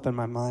stuff up in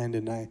my mind.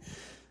 And I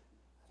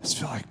just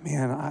feel like,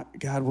 man,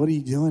 God, what are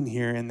you doing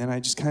here? And then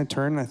I just kind of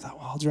turned and I thought,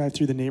 well, I'll drive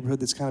through the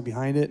neighborhood that's kind of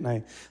behind it. And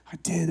I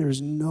did. There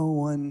was no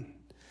one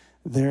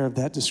there of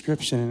that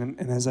description.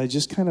 And as I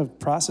just kind of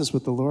processed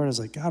with the Lord, I was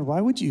like, God,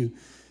 why would you,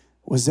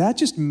 was that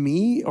just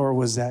me or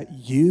was that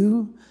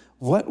you?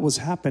 What was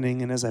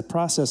happening? And as I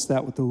processed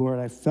that with the Lord,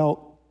 I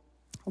felt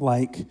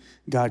like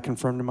God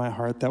confirmed in my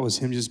heart that was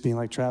him just being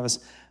like, Travis,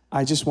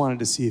 I just wanted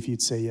to see if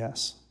you'd say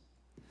yes.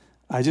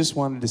 I just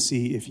wanted to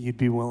see if you'd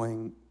be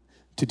willing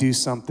to do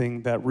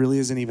something that really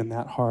isn't even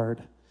that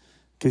hard,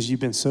 because you've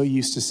been so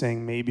used to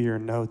saying maybe or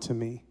no to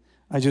me.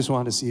 I just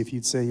wanted to see if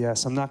you'd say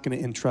yes. I'm not going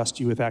to entrust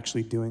you with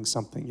actually doing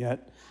something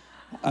yet.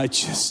 I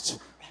just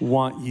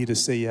want you to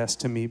say yes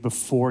to me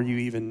before you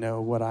even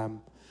know what I'm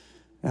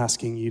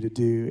asking you to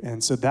do.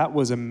 And so that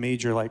was a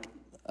major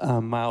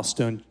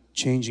milestone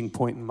changing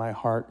point in my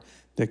heart,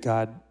 that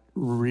God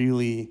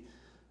really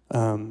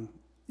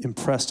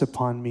impressed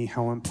upon me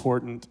how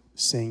important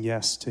saying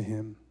yes to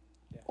him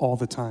all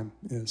the time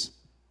is.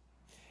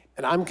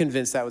 And I'm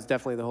convinced that was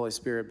definitely the Holy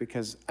Spirit,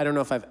 because I don't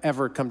know if I've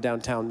ever come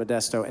downtown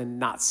Modesto and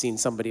not seen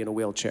somebody in a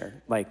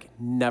wheelchair. Like,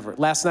 never.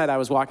 Last night I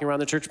was walking around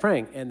the church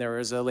praying, and there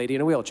was a lady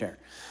in a wheelchair.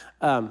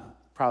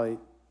 Probably,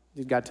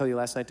 did God tell you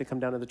last night to come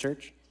down to the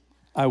church?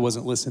 I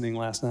wasn't listening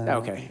last night.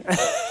 Okay.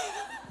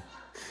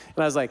 And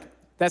I was like,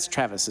 that's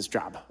Travis's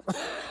job.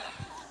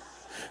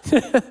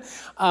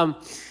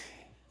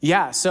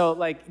 Yeah, so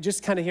like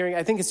just kind of hearing,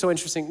 I think it's so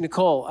interesting.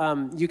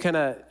 Nicole, you kind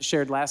of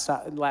shared last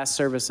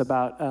service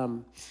about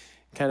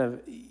kind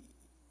of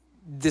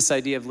this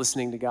idea of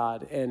listening to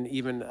God, and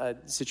even a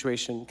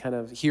situation kind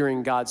of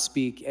hearing God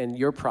speak and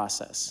your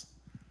process.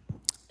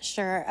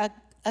 Sure.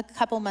 A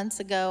couple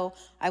months ago,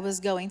 I was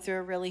going through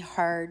a really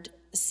hard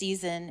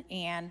season,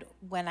 and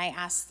when I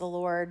asked the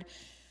Lord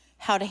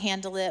how to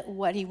handle it,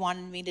 what he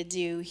wanted me to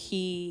do,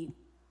 he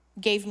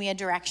gave me a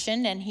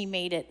direction, and he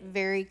made it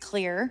very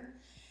clear,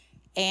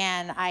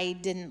 and I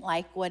didn't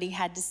like what he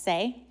had to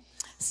say.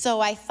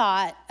 So I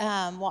thought,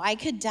 well, I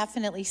could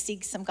definitely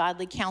seek some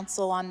godly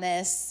counsel on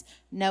this,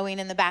 knowing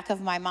in the back of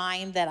my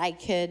mind that I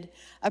could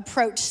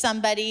approach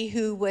somebody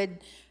who would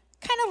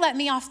kind of let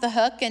me off the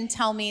hook and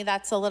tell me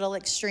that's a little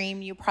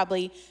extreme. You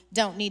probably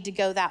don't need to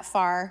go that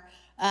far.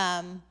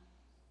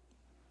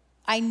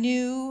 I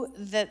knew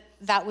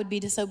that would be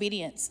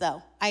disobedience,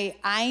 though.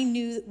 I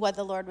knew what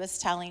the Lord was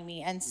telling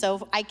me. And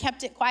so I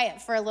kept it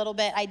quiet for a little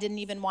bit. I didn't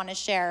even want to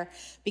share,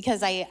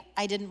 because I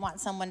didn't want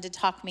someone to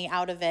talk me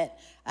out of it.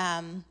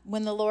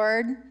 When the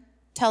Lord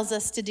tells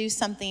us to do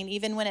something,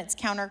 even when it's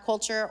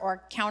counterculture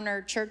or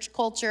counter church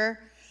culture,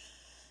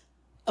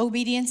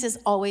 obedience is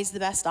always the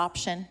best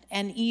option.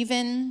 And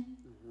even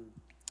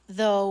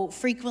though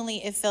frequently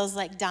it feels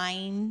like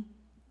dying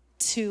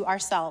to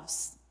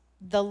ourselves,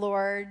 the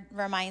Lord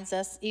reminds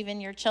us,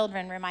 even your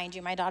children remind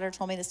you. My daughter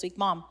told me this week,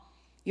 Mom,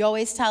 you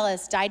always tell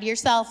us, die to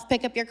yourself,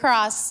 pick up your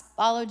cross,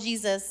 follow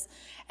Jesus.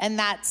 And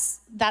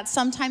that's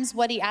sometimes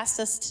what he asks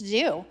us to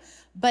do.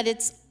 But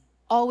it's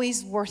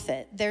always worth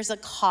it. There's a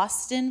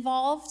cost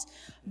involved.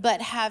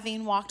 But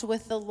having walked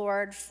with the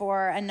Lord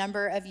for a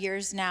number of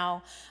years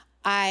now,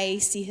 I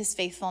see his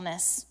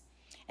faithfulness.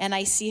 And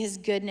I see his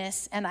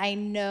goodness, and I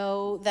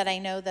know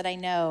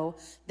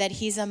that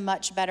he's a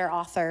much better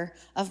author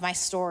of my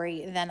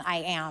story than I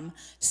am.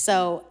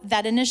 So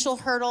that initial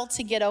hurdle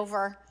to get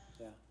over,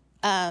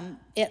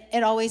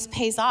 it always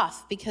pays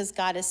off, because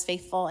God is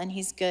faithful and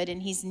he's good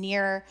and he's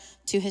near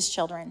to his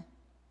children.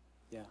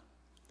 Yeah.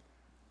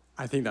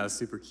 I think that's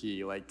super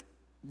key. Like,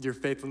 your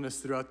faithfulness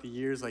throughout the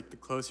years, like the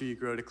closer you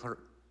grow to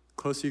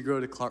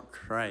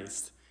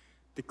Christ,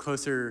 the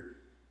closer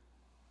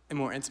and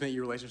more intimate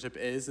your relationship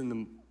is, and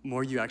the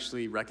more you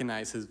actually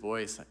recognize his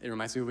voice. It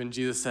reminds me of when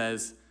Jesus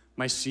says,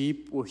 my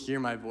sheep will hear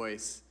my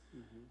voice.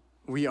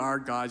 Mm-hmm. We are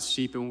God's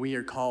sheep, and we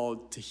are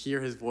called to hear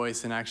his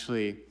voice and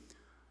actually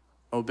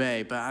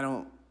obey.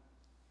 But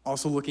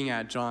also looking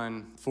at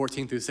John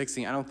 14 through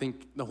 16, I don't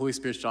think the Holy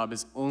Spirit's job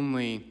is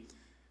only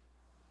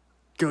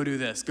go do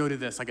this,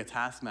 like a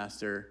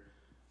taskmaster.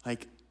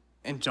 Like,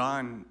 And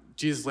John,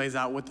 Jesus lays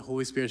out what the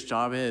Holy Spirit's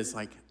job is.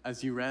 Like,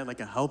 as you read, like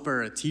a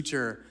helper, a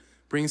teacher,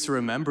 brings to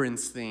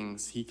remembrance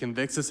things. He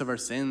convicts us of our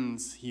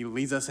sins. He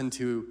leads us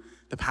into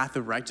the path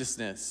of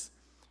righteousness.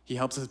 He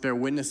helps us bear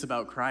witness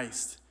about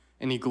Christ,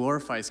 and he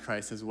glorifies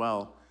Christ as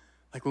well.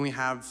 Like when we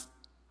have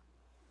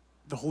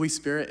the Holy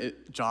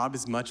Spirit, job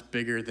is much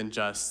bigger than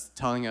just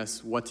telling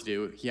us what to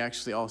do. He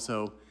actually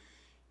also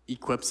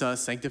equips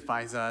us,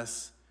 sanctifies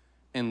us,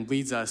 and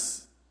leads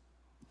us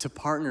to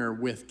partner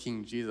with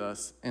King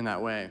Jesus in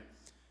that way.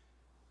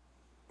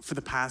 For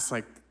the past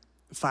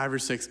 5 or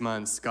 6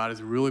 months, God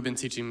has really been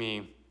teaching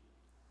me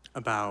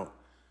about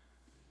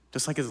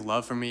just like his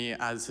love for me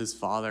as his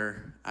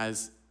father,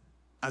 as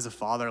a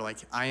father, like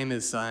I am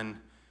his son.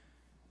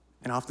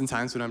 And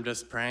oftentimes when I'm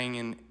just praying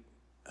and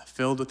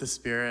filled with the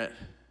Spirit,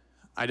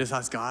 I just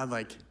ask God,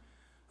 like,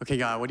 okay,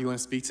 God, what do you want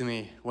to speak to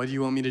me? What do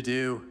you want me to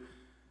do?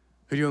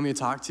 Who do you want me to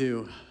talk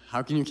to?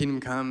 How can your kingdom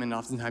come? And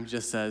oftentimes he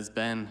just says,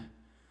 Ben.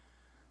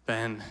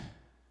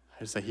 I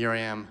just say, here I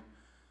am.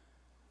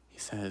 He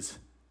says,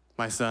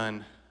 my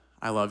son,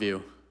 I love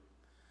you.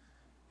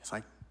 It's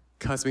like,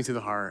 cuts me to the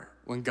heart.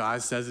 When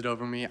God says it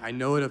over me, I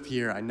know it up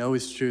here. I know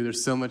it's true.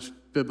 There's so much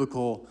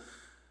biblical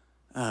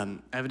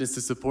evidence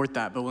to support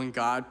that. But when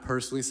God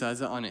personally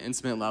says it on an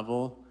intimate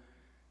level,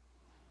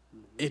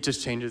 it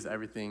just changes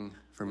everything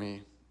for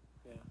me.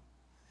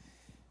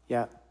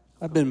 Yeah.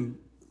 I've been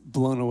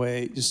blown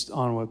away just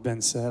on what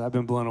Ben said. I've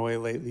been blown away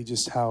lately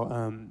just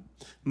how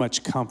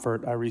much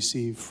comfort I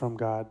receive from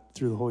God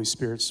through the Holy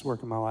Spirit's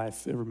work in my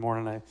life. Every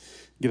morning I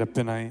get up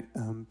and I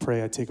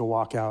pray. I take a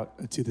walk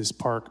out to this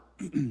park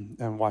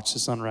and watch the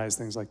sunrise,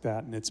 things like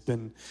that. And it's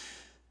been,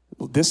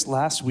 this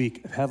last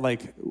week, I've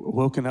had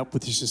woken up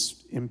with this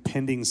just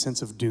impending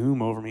sense of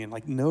doom over me,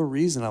 and no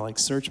reason. I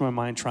search my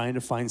mind trying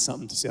to find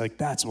something to say,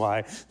 that's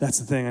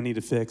the thing I need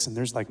to fix. And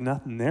there's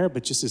nothing there,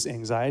 but just this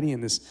anxiety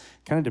and this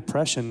kind of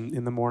depression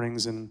in the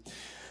mornings. And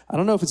I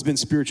don't know if it's been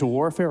spiritual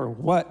warfare or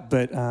what,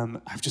 but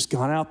I've just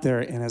gone out there,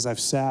 and as I've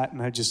sat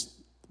and I just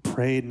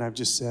prayed and I've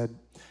just said,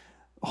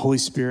 Holy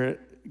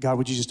Spirit, God,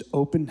 would you just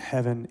open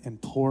heaven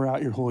and pour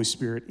out your Holy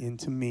Spirit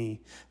into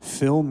me,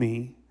 fill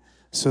me,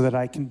 so that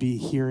I can be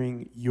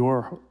hearing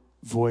your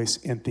voice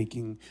and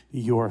thinking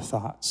your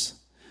thoughts,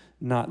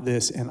 not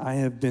this. And I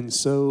have been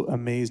so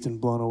amazed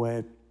and blown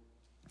away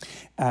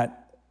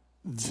at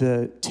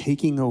the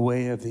taking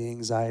away of the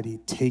anxiety,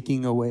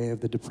 taking away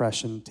of the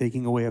depression,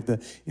 taking away of the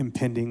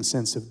impending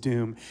sense of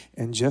doom,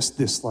 and just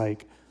this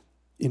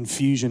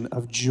infusion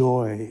of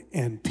joy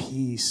and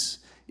peace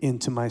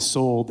into my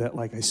soul that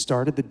I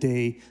started the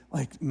day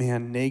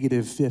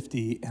negative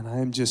 50, and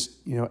I'm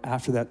just,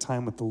 after that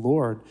time with the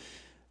Lord,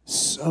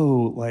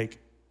 so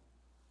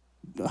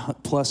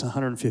plus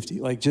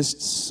 150, just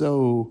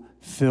so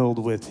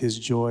filled with his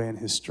joy and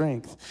his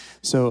strength.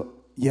 So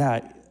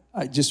yeah,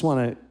 I just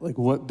want to,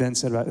 what Ben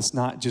said about it's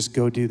not just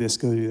go do this,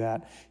 go do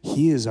that.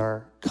 He is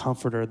our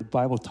comforter. The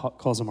Bible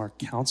calls him our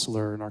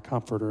counselor and our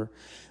comforter.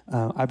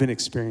 I've been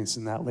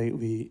experiencing that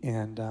lately,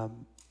 and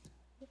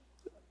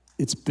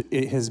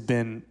it has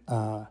been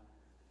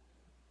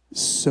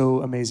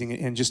so amazing.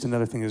 And just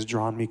another thing has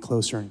drawn me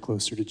closer and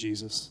closer to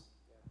Jesus.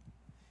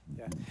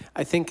 Yeah,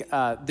 I think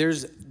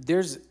there's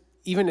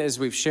even as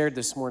we've shared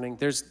this morning,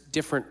 there's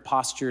different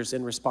postures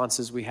and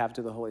responses we have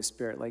to the Holy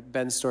Spirit. Like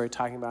Ben's story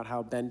talking about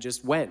how Ben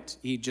just went,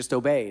 he just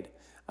obeyed.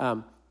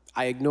 I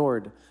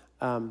ignored.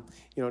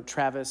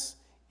 Travis,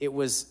 it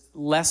was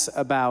less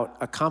about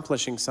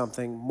accomplishing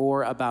something,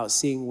 more about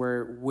seeing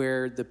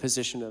where the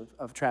position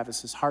of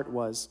Travis's heart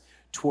was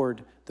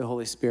toward the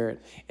Holy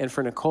Spirit. And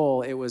for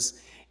Nicole, there was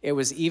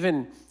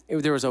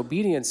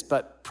obedience,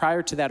 but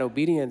prior to that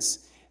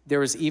obedience, there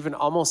was even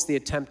almost the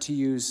attempt to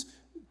use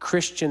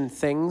Christian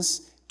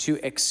things to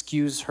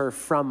excuse her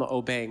from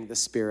obeying the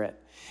Spirit.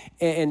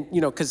 And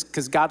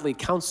because godly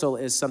counsel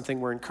is something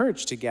we're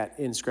encouraged to get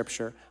in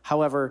Scripture.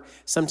 However,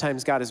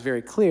 sometimes God is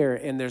very clear,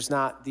 and there's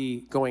not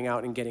the going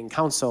out and getting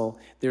counsel.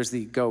 There's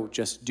the go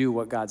just do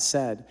what God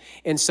said.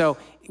 And so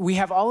we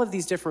have all of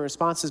these different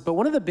responses, but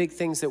one of the big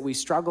things that we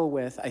struggle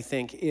with, I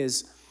think,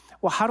 is,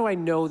 well, how do I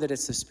know that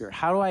it's the Spirit?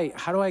 How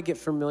do I get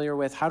familiar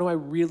with? How do I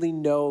really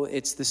know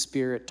it's the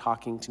Spirit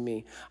talking to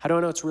me? How do I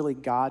know it's really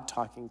God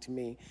talking to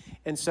me?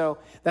 And so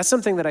that's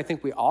something that I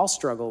think we all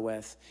struggle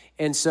with.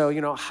 And so,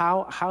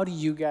 how do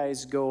you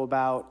guys go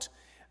about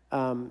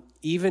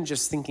even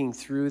just thinking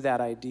through that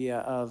idea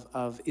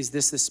of is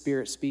this the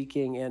Spirit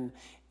speaking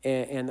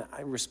and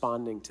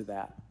responding to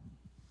that?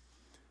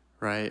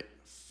 Right.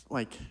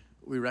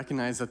 We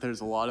recognize that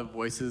there's a lot of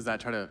voices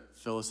that try to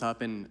fill us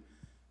up and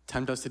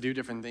tempt us to do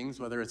different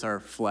things, whether it's our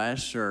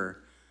flesh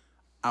or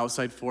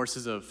outside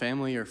forces of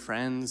family or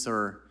friends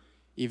or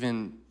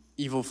even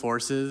evil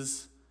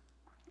forces.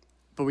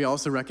 But we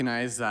also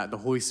recognize that the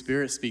Holy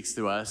Spirit speaks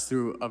to us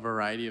through a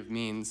variety of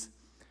means.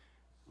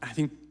 I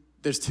think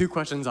there's 2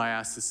 questions I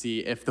ask to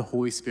see if the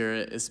Holy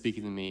Spirit is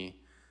speaking to me.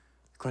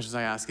 The questions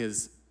I ask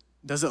is,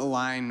 does it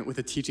align with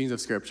the teachings of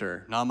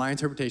Scripture? Not my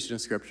interpretation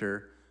of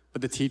Scripture,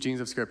 but the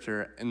teachings of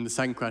Scripture. And the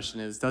second question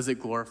is, does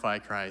it glorify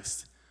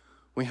Christ?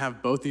 When we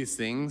have both these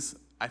things,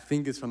 I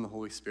think is from the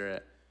Holy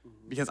Spirit.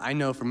 Because I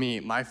know for me,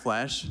 my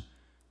flesh,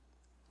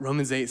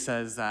 Romans 8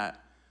 says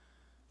that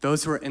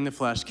those who are in the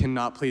flesh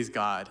cannot please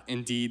God.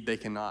 Indeed, they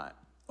cannot.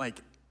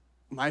 Like,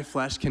 my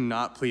flesh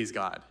cannot please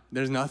God.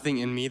 There's nothing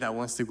in me that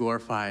wants to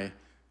glorify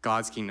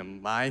God's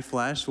kingdom. My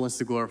flesh wants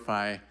to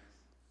glorify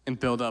and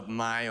build up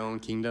my own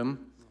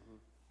kingdom.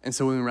 And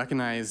so when we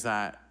recognize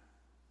that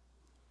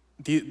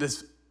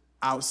this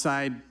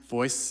outside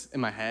voice in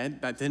my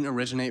head that didn't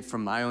originate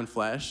from my own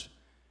flesh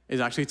is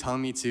actually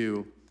telling me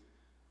to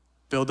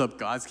build up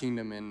God's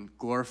kingdom and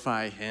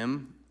glorify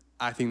him,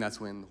 I think that's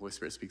when the Holy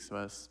Spirit speaks to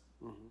us.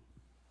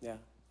 Yeah,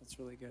 that's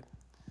really good.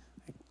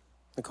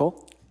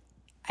 Nicole?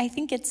 I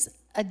think it's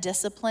a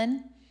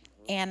discipline,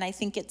 and I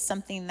think it's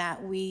something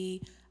that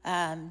we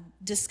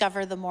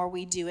discover the more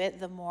we do it,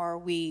 the more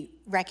we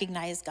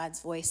recognize God's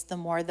voice, the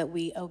more that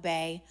we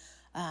obey.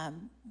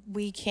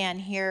 We can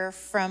hear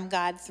from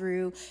God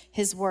through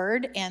his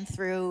word and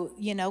through,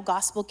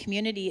 gospel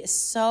community is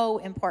so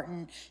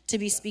important to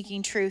be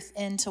speaking truth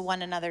into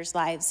one another's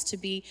lives, to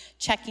be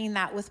checking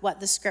that with what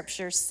the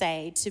scriptures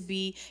say, to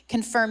be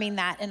confirming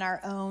that in our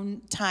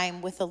own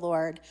time with the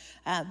Lord.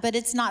 But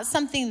it's not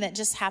something that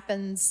just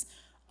happens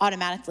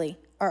automatically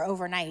or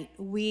overnight.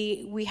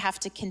 We have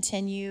to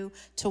continue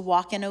to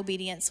walk in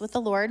obedience with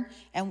the Lord.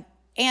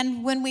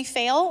 And when we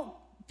fail,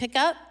 pick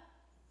up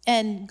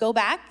and go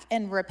back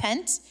and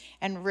repent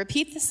and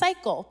repeat the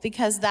cycle,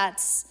 because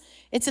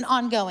it's an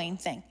ongoing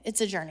thing.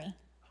 It's a journey.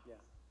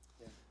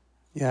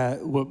 Yeah,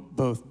 what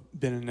both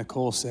Ben and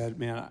Nicole said,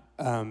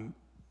 man,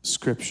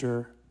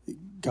 scripture,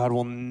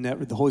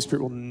 the Holy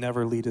Spirit will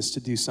never lead us to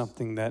do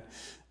something that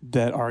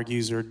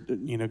argues or,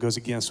 goes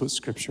against what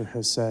scripture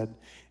has said.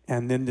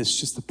 And then this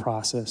just the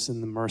process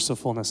and the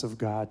mercifulness of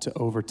God to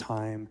over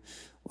time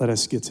let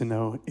us get to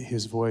know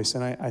his voice.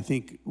 And I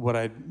think what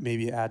I'd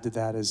maybe add to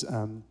that is,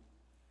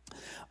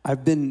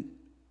 I've been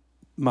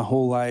my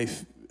whole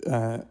life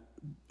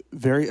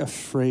very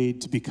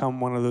afraid to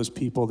become one of those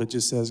people that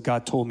just says,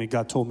 God told me,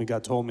 God told me,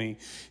 God told me,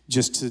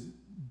 just to,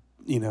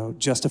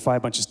 justify a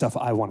bunch of stuff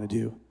I want to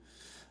do.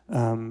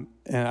 And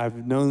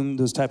I've known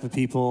those type of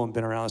people and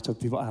been around those type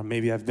of people.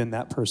 Maybe I've been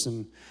that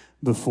person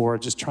before,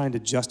 just trying to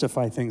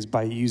justify things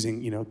by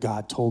using,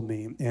 God told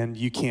me. And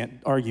you can't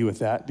argue with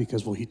that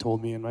because, he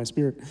told me in my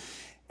spirit.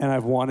 And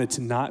I've wanted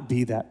to not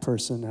be that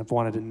person. I've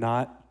wanted to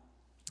not,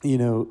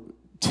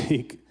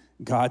 take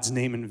God's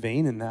name in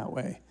vain in that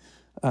way.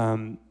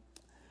 And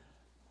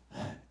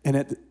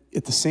at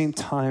the same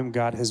time,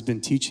 God has been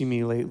teaching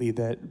me lately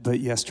but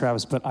yes,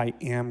 Travis, but I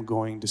am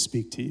going to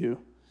speak to you.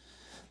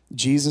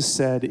 Jesus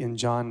said in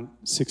John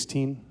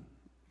 16,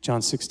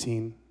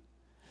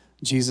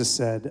 Jesus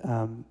said,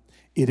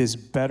 it is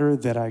better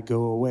that I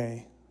go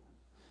away.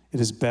 It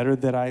is better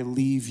that I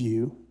leave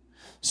you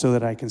so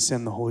that I can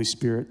send the Holy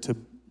Spirit to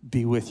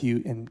be with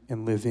you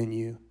and live in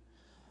you.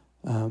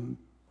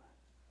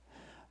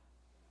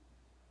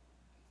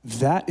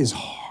 That is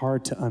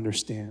hard to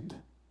understand.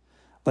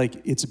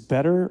 Like, it's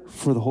better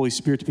for the Holy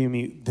Spirit to be in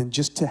me than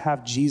just to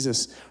have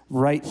Jesus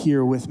right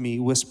here with me,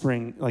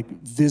 whispering, like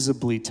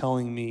visibly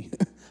telling me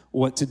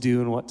what to do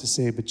and what to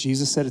say. But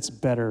Jesus said it's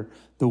better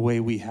the way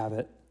we have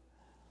it.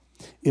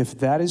 If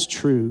that is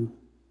true,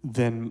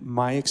 then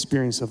my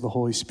experience of the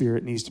Holy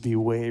Spirit needs to be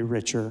way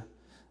richer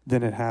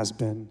than it has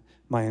been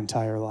my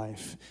entire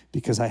life,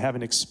 because I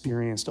haven't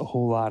experienced a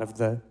whole lot of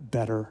the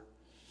better,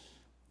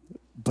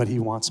 but he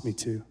wants me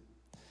to.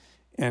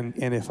 And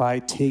if I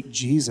take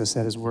Jesus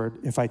at his word,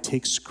 if I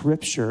take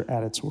scripture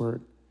at its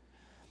word,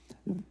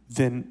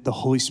 then the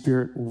Holy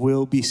Spirit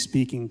will be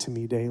speaking to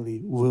me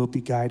daily, will be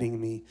guiding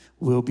me,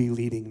 will be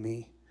leading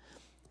me.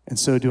 And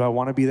so do I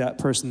want to be that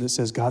person that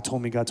says, God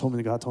told me, God told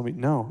me, God told me?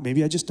 No,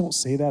 maybe I just don't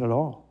say that at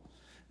all.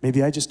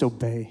 Maybe I just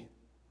obey.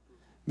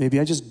 Maybe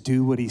I just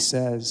do what he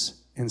says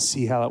and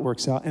see how it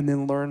works out, and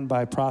then learn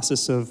by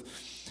process of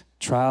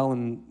trial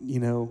and,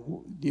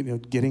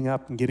 getting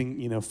up and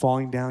getting,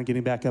 falling down,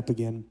 getting back up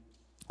again,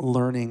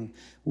 learning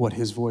what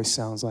his voice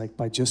sounds like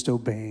by just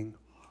obeying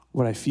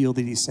what I feel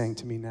that he's saying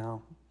to me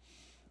now.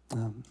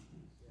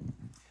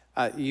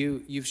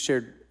 You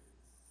shared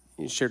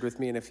with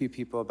me and a few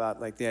people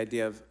about like the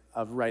idea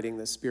of writing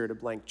the Spirit a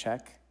blank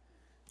check.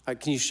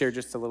 Can you share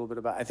just a little bit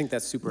about? I think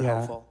that's super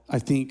helpful. I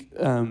think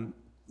I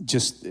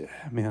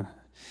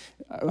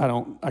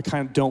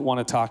kind of don't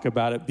want to talk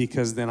about it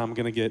because then I'm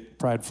going to get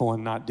prideful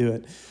and not do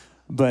it.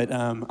 But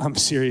I'm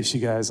serious,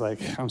 you guys.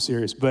 I'm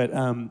serious. But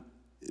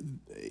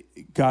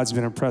God's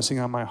been impressing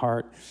on my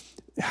heart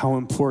how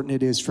important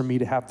it is for me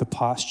to have the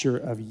posture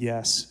of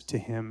yes to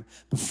him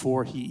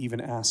before he even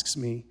asks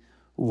me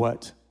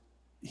what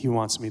he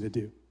wants me to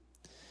do.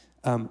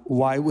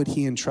 Why would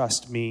he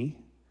entrust me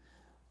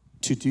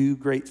to do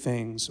great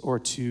things or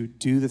to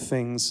do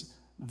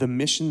the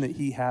mission that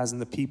he has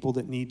and the people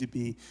that need to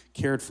be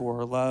cared for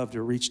or loved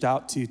or reached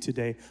out to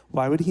today?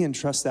 Why would he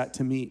entrust that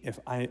to me if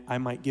I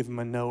might give him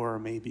a no or a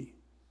maybe?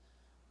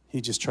 He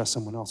just trusts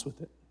someone else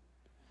with it.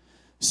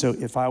 So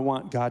if I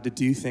want God to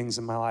do things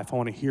in my life, I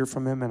want to hear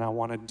from him and I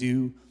want to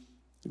do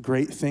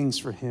great things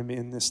for him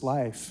in this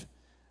life,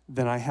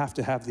 then I have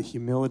to have the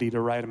humility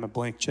to write him a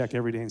blank check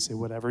every day and say,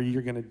 whatever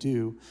you're going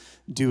to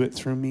do it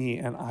through me,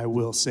 and I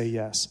will say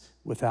yes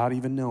without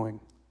even knowing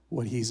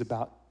what he's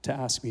about to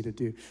ask me to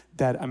do.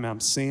 That I'm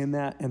saying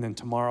that, and then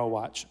tomorrow,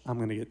 watch, I'm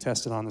going to get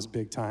tested on this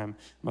big time.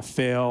 I'm going to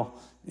fail,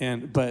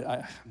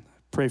 but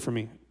pray for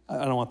me.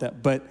 I don't want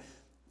that. But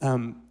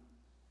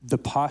the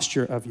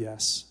posture of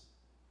yes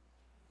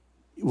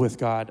with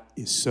God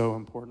is so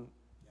important.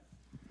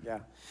 Yeah.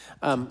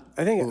 I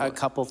think a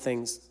couple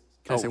things.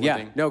 Can I say one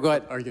thing? No, go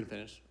ahead. Are you going to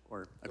finish?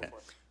 Okay.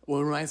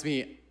 Well, it reminds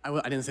me,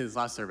 I didn't say this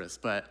last service,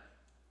 but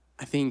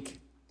I think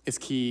it's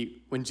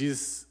key when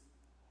Jesus,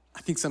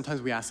 I think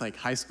sometimes we ask like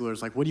high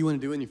schoolers, like, what do you want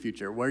to do in your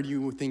future? Where do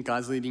you think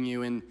God's leading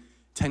you in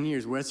 10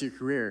 years? Where's your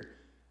career?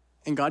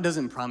 And God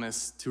doesn't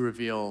promise to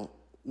reveal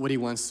what he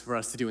wants for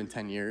us to do in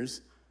 10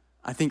 years.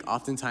 I think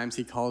oftentimes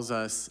he calls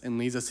us and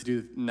leads us to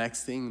do the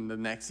next thing, the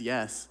next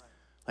yes.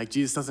 Like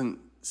Jesus doesn't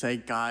say,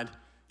 God,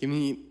 give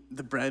me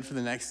the bread for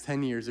the next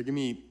 10 years, or give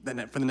me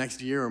for the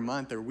next year or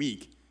month or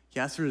week. He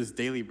asks for his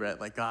daily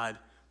bread. Like, God,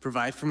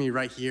 provide for me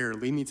right here.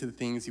 Lead me to the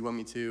things you want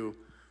me to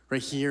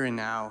right here and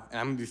now, and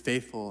I'm going to be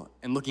faithful.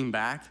 And looking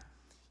back,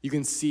 you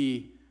can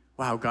see,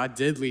 wow, God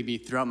did lead me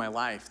throughout my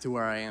life to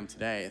where I am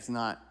today. It's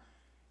not,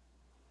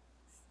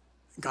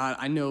 God,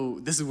 I know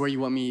this is where you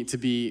want me to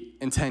be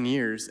in 10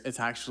 years. It's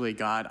actually,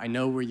 God, I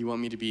know where you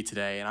want me to be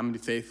today, and I'm going to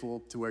be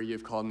faithful to where you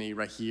have called me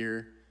right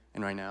here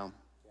and right now.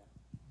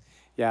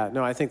 Yeah,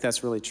 no, I think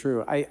that's really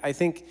true. I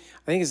think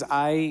as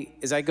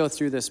I go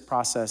through this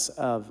process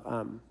of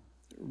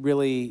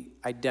really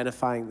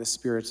identifying the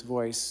Spirit's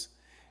voice,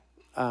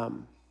 I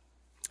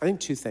think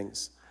two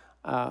things.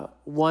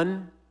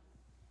 One,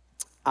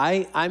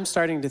 I'm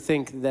starting to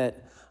think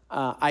that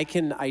I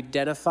can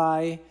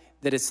identify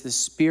that it's the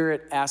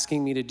Spirit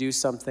asking me to do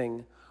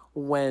something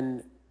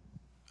when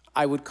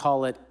I would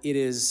call it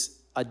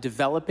is a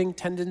developing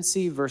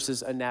tendency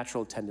versus a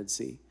natural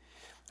tendency.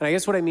 And I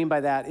guess what I mean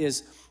by that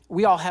is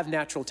we all have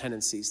natural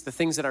tendencies, the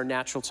things that are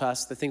natural to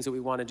us, the things that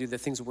we want to do, the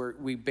things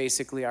we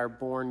basically are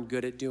born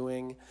good at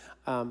doing.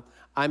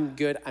 I'm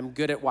good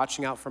at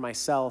watching out for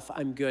myself.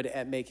 I'm good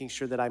at making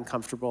sure that I'm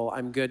comfortable.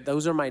 I'm good.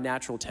 Those are my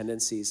natural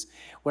tendencies.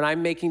 When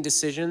I'm making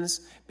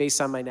decisions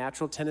based on my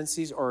natural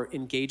tendencies or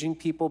engaging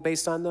people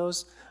based on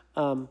those,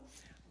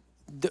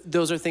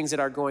 those are things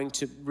that are going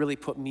to really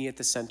put me at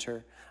the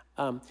center.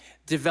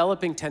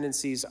 Developing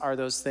tendencies are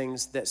those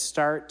things that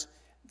start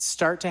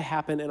to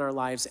happen in our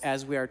lives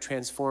as we are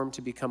transformed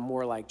to become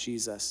more like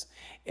Jesus.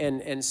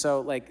 And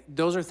so like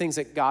those are things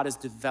that God is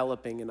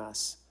developing in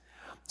us.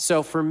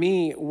 So for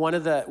me, one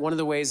of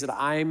the ways that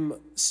I'm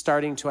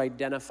starting to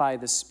identify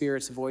the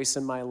Spirit's voice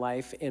in my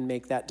life and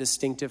make that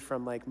distinctive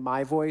from like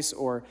my voice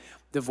or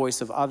the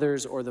voice of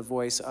others or the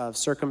voice of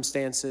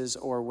circumstances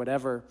or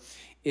whatever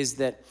is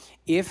that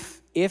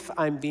if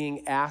I'm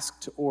being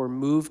asked or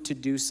moved to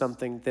do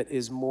something that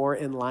is more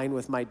in line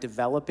with my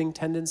developing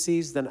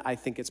tendencies, then I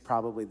think it's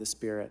probably the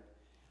Spirit.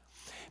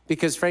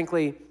 Because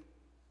frankly,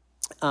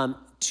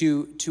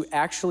 to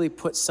actually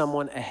put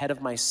someone ahead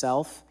of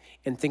myself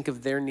and think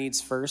of their needs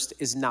first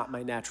is not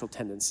my natural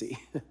tendency.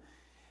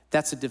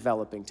 That's a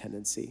developing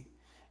tendency.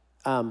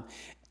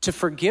 To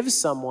forgive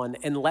someone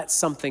and let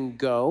something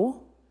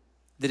go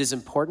that is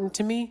important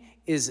to me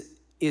is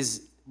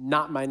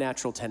not my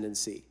natural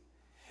tendency.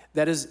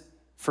 That is,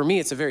 for me,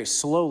 it's a very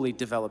slowly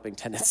developing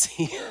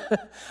tendency.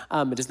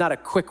 It is not a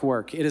quick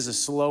work. It is a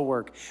slow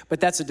work,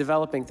 but that's a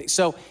developing thing.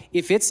 So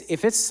if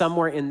it's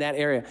somewhere in that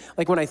area,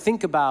 like when I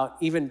think about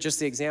even just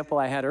the example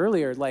I had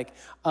earlier, like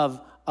of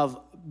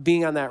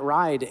being on that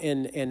ride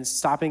and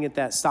stopping at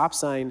that stop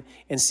sign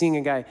and seeing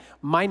a guy,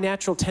 my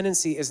natural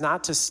tendency is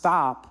not to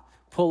stop,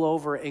 pull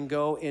over, and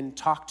go and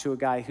talk to a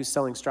guy who's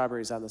selling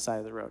strawberries on the side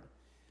of the road.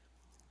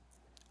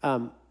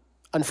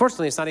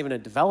 Unfortunately, it's not even a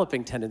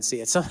developing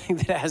tendency. It's something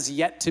that has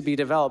yet to be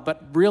developed,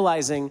 but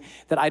realizing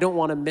that I don't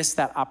want to miss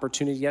that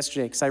opportunity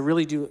yesterday, because I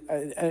really do,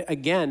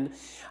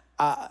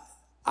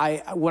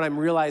 what I'm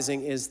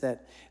realizing is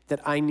that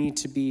I need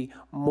to be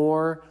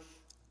more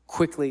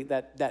quickly,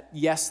 that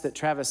yes that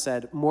Travis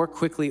said, more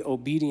quickly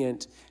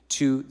obedient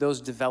to those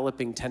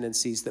developing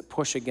tendencies that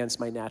push against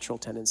my natural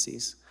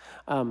tendencies.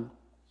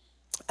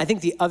 I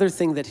think the other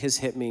thing that has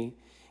hit me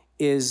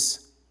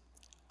is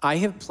I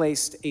have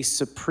placed a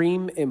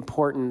supreme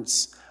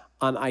importance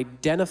on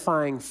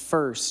identifying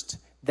first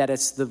that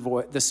it's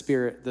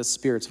the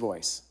Spirit's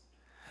voice.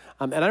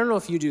 And I don't know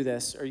if you do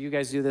this, or you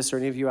guys do this, or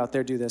any of you out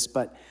there do this,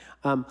 but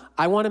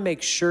I want to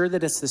make sure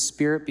that it's the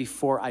Spirit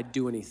before I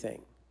do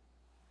anything.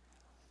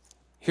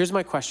 Here's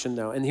my question,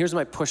 though, and here's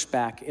my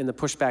pushback, and the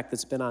pushback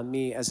that's been on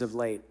me as of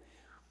late.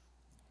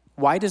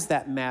 Why does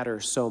that matter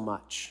so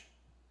much?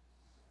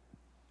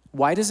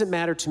 Why does it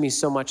matter to me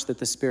so much that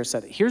the Spirit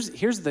said it? Here's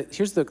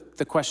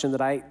the question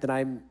that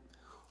I'm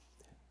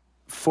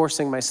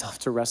forcing myself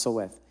to wrestle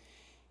with.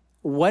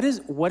 What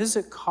does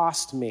it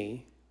cost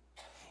me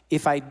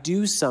if I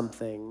do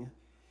something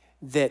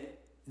that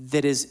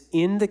is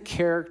in the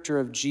character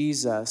of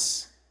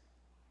Jesus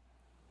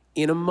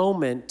in a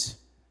moment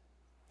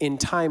in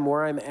time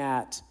where I'm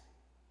at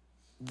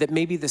that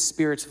maybe the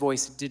Spirit's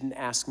voice didn't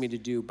ask me to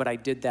do, but I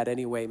did that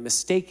anyway,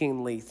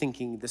 mistakenly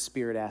thinking the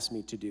Spirit asked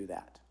me to do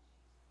that?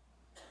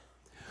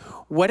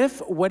 What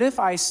if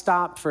I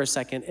stopped for a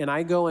second and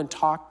I go and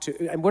talk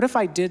to, and what if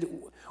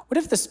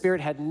the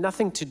Spirit had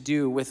nothing to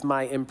do with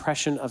my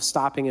impression of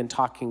stopping and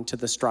talking to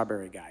the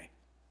strawberry guy?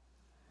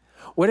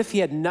 What if he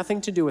had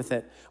nothing to do with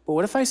it? But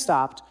what if I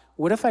stopped?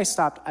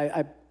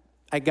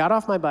 I got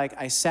off my bike,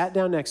 I sat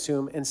down next to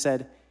him and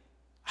said,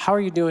 how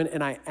are you doing?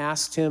 And I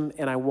asked him,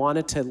 and I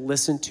wanted to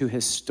listen to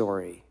his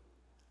story.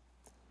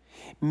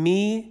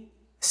 Me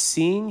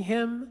seeing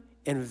him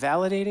and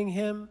validating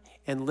him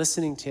and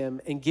listening to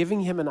him and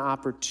giving him an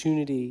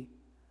opportunity.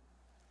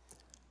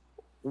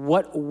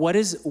 What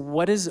is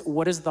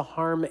the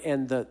harm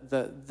and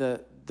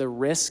the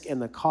risk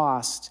and the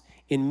cost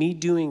in me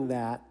doing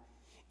that,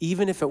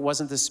 even if it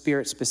wasn't the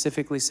Spirit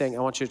specifically saying,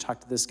 I want you to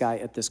talk to this guy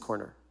at this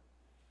corner?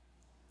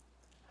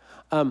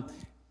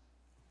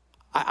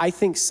 I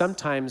think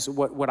sometimes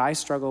what I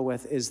struggle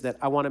with is that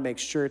I want to make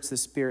sure it's the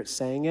Spirit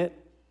saying it,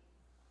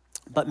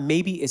 but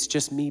maybe it's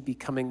just me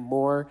becoming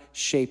more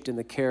shaped in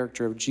the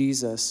character of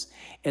Jesus,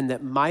 and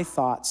that my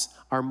thoughts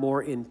are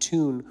more in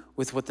tune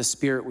with what the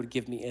Spirit would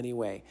give me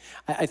anyway.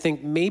 I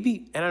think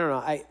maybe, and I don't know,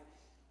 I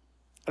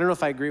don't know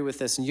if I agree with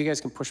this, and you guys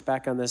can push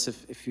back on this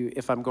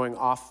if I'm going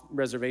off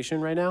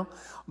reservation right now,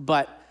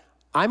 but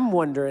I'm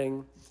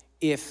wondering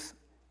if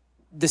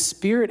the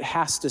Spirit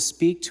has to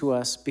speak to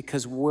us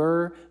because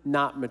we're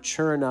not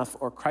mature enough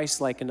or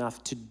Christ-like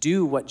enough to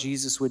do what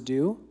Jesus would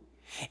do.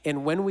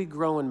 And when we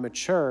grow and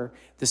mature,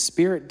 the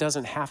Spirit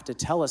doesn't have to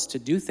tell us to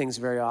do things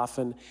very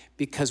often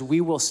because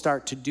we will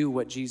start to do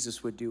what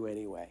Jesus would do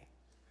anyway.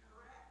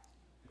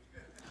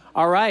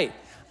 All right.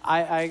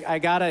 I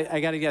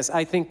gotta guess.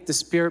 I think the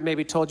Spirit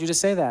maybe told you to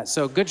say that.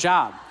 So good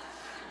job.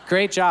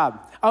 Great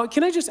job. Oh,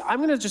 I'm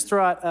going to just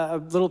throw out a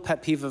little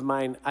pet peeve of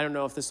mine. I don't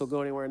know if this will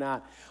go anywhere or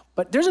not.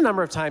 But there's a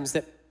number of times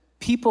that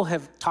people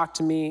have talked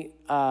to me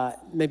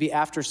maybe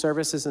after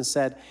services and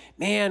said,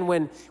 man,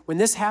 when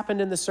this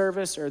happened in the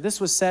service or this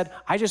was said,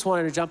 I just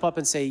wanted to jump up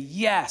and say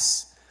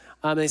yes.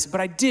 And they said,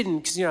 but I didn't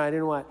because, I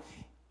didn't want.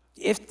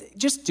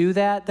 Just do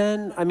that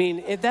then. I mean,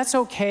 if that's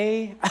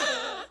okay.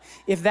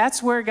 If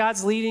that's where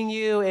God's leading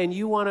you and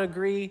you want to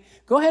agree,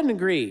 go ahead and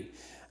agree.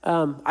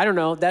 I don't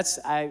know.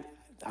 I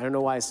don't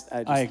know why.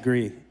 I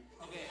agree.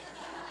 Okay.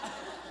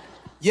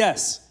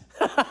 Yes.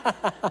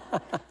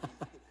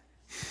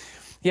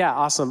 Yeah,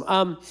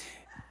 awesome.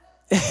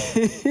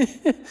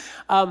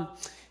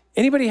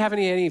 Anybody have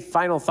any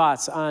final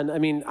thoughts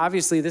on,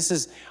 obviously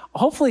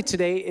hopefully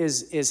today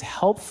is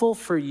helpful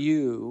for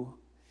you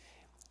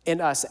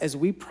and us as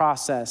we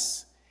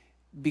process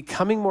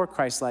becoming more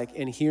Christ-like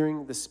and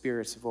hearing the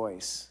Spirit's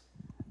voice.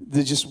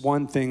 There's just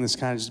one thing that's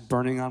kind of just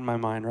burning on my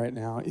mind right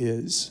now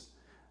is,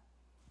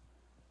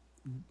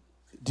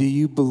 do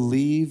you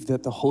believe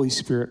that the Holy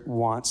Spirit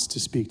wants to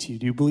speak to you?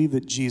 Do you believe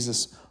that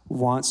Jesus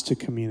wants to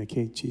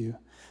communicate to you?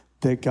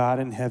 That God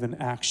in heaven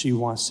actually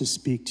wants to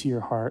speak to your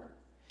heart?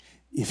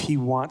 If he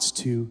wants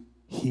to,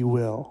 he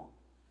will.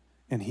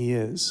 And he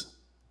is.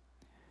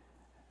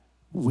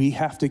 We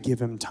have to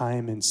give him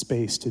time and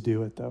space to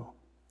do it, though.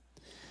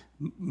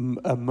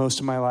 Most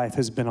of my life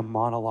has been a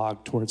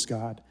monologue towards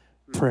God.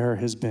 Prayer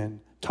has been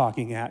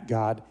talking at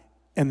God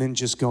and then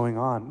just going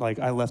on. Like,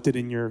 I left it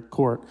in your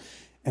court,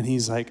 and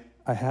he's like,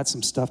 I had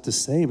some stuff to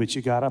say, but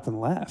you got up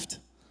and left.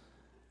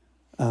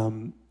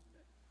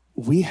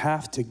 We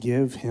have to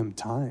give him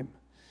time.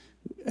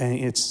 And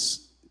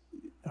it's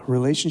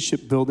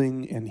relationship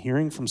building and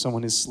hearing from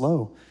someone is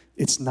slow.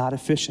 It's not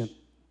efficient.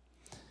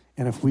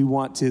 And if we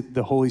want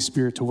the Holy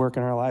Spirit to work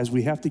in our lives,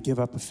 we have to give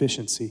up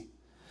efficiency.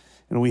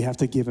 And we have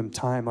to give him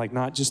time, like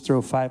not just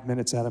throw 5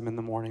 minutes at him in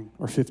the morning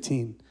or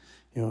 15.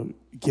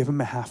 Give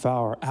him a half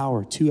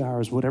hour, 2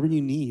 hours, whatever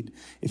you need.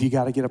 If you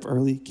got to get up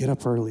early, get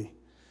up early.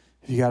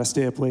 If you got to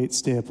stay up late,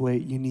 stay up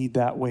late. You need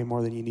that way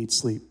more than you need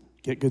sleep.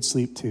 Get good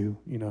sleep too.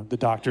 The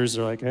doctors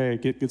are like, hey,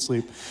 get good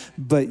sleep.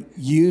 But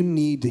you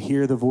need to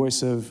hear the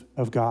voice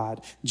of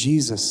God.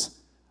 Jesus,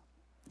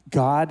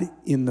 God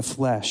in the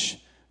flesh,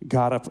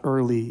 got up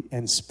early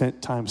and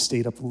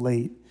stayed up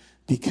late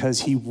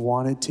because he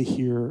wanted to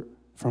hear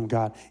from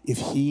God. If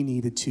he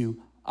needed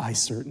to, I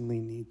certainly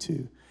need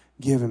to.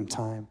 Give him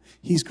time.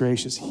 He's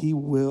gracious. He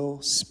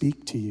will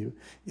speak to you.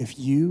 If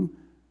you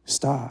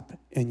stop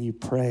and you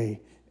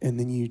pray and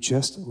then you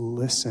just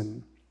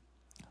listen,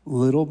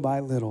 little by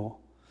little,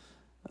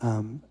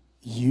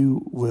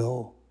 you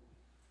will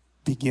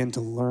begin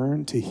to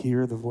learn to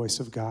hear the voice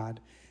of God,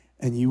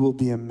 and you will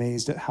be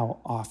amazed at how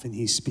often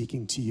he's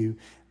speaking to you,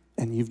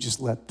 and you've just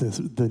let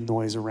the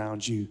noise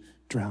around you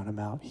drown him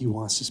out. He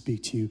wants to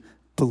speak to you.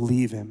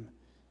 Believe him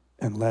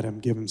and let him,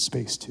 give him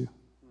space to.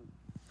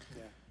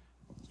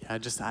 Yeah,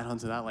 just to add on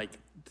to that,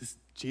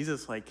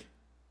 Jesus,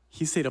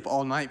 he stayed up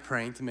all night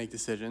praying to make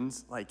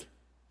decisions.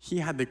 He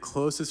had the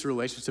closest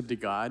relationship to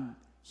God.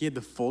 He had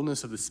the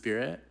fullness of the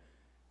Spirit.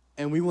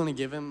 And we want to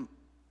give him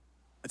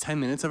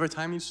 10 minutes of our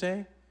time each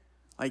day.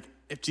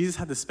 If Jesus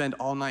had to spend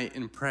all night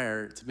in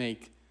prayer to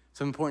make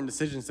some important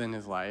decisions in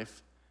his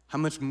life, how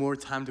much more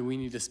time do we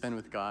need to spend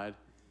with God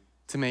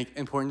to make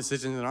important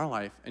decisions in our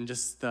life. And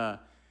just the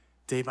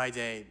day by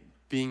day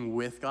being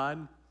with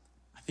God,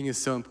 I think is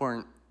so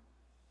important.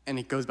 And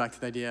it goes back to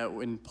the idea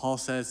when Paul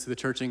says to the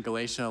church in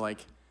Galatia,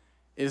 like,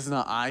 it is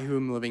not I who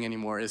am living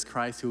anymore, it is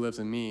Christ who lives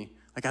in me.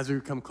 Like, as we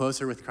become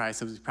closer with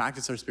Christ, as we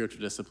practice our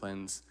spiritual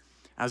disciplines,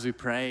 as we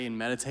pray and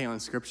meditate on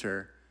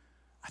Scripture,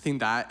 I think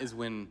that is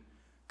when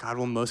God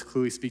will most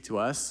clearly speak to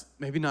us.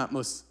 Maybe not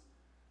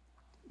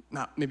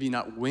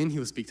when he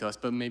will speak to us,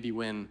 but maybe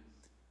when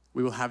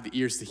we will have the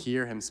ears to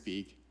hear him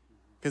speak.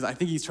 Because I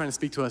think he's trying to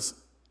speak to us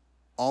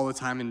all the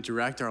time and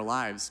direct our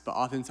lives, but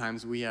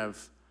oftentimes we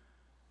have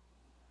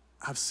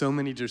so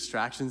many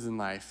distractions in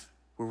life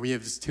where we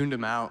have just tuned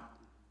him out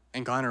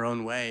and gone our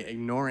own way,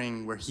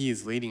 ignoring where he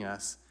is leading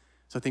us.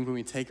 So I think when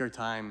we take our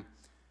time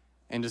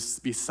and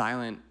just be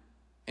silent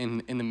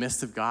in the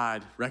midst of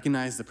God,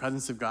 recognize the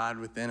presence of God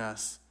within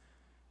us,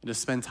 and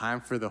just spend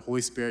time for the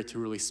Holy Spirit to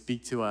really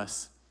speak to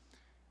us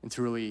and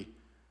to really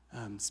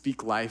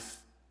speak life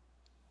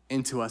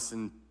into us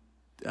and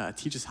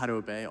teach us how to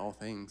obey all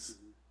things.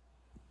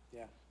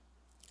 Yeah.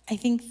 I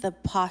think the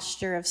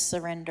posture of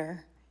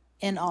surrender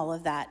in all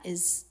of that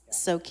is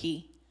so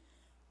key.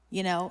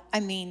 You know, I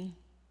mean,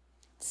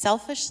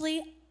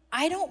 selfishly,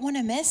 I don't want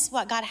to miss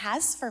what God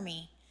has for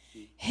me.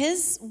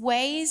 His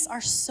ways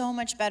are so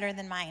much better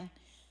than mine.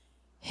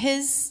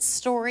 His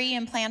story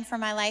and plan for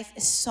my life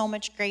is so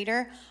much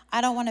greater.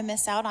 I don't want to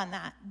miss out on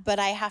that. But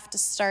I have to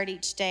start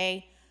each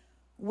day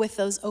with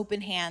those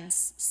open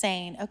hands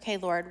saying, okay,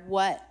 Lord,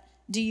 what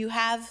do you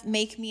have?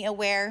 Make me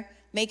aware,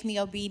 make me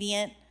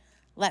obedient.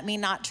 Let me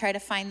not try to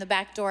find the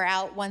back door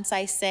out once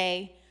I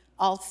say,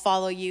 I'll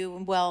follow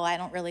you. Well, I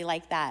don't really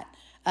like that.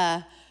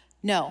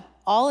 No,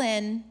 all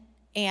in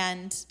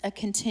and a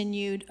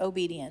continued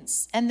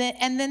obedience. And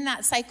then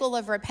that cycle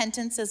of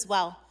repentance as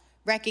well,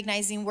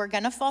 recognizing we're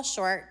going to fall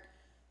short.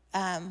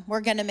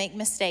 We're going to make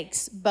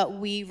mistakes, but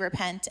we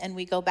repent and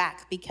we go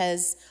back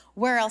because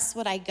where else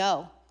would I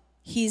go?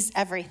 He's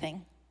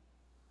everything.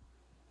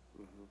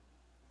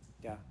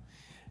 Mm-hmm.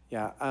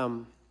 Yeah.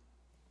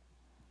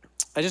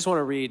 I just want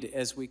to read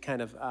as we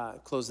kind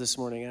of close this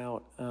morning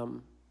out.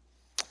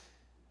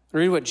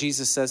 Read what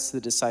Jesus says to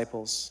the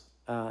disciples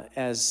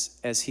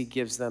as he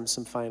gives them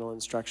some final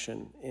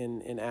instruction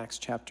in Acts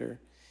chapter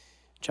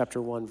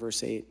 1,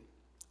 verse 8.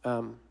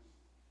 And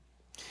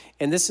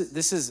this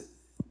is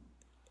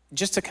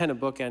just to kind of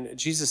bookend.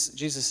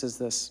 Jesus says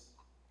this.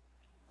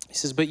 He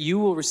says, "But you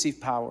will receive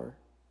power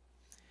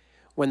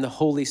when the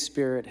Holy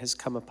Spirit has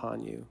come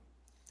upon you.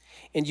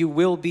 And you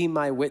will be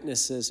my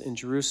witnesses in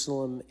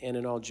Jerusalem and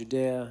in all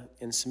Judea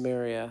and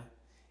Samaria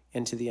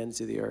and to the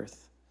ends of the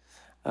earth."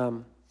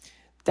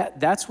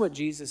 That's what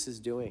Jesus is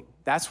doing.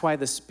 That's why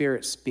the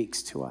Spirit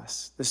speaks to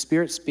us. The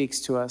Spirit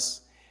speaks to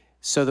us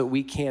so that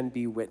we can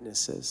be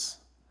witnesses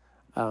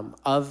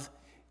of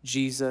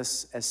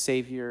Jesus as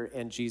Savior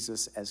and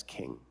Jesus as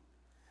King.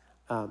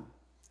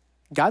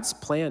 God's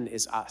plan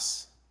is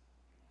us.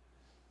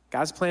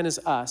 God's plan is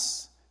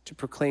us to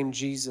proclaim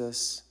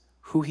Jesus,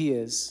 who he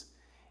is,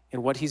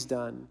 and what he's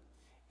done,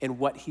 and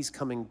what he's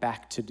coming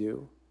back to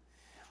do.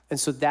 And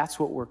so that's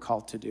what we're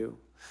called to do.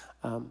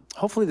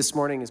 Hopefully this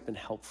morning has been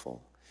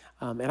helpful.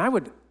 And I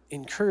would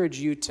encourage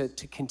you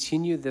to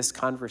continue this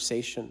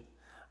conversation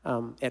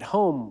at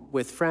home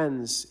with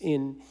friends,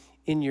 in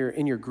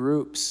your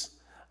groups.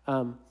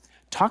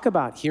 Talk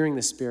about hearing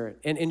the Spirit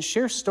and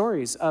share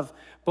stories of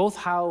both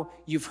how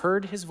you've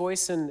heard his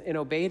voice and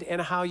obeyed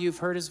and how you've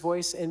heard his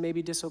voice and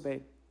maybe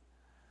disobeyed.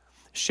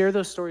 Share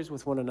those stories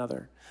with one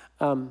another.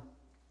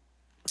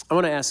 I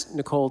want to ask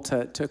Nicole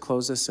to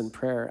close us in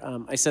prayer.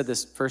 I said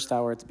this first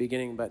hour at the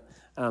beginning, but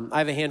I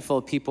have a handful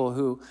of people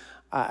who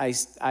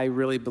I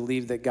really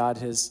believe that God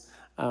has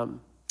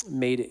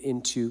made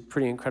into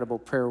pretty incredible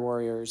prayer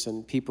warriors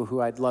and people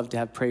who I'd love to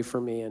have pray for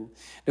me. And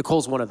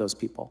Nicole's one of those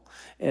people.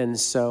 And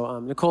so,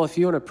 Nicole, if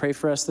you want to pray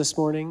for us this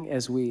morning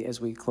as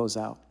we close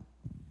out.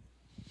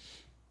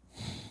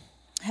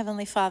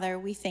 Heavenly Father,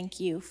 we thank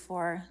you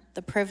for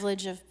the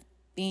privilege of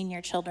being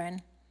your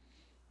children,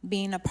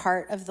 being a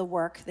part of the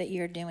work that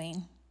you're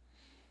doing,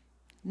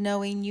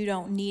 knowing you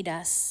don't need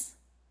us,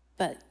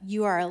 but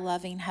you are a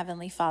loving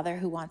Heavenly Father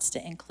who wants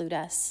to include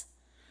us.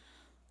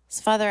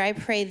 So, Father, I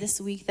pray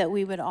this week that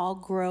we would all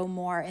grow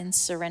more in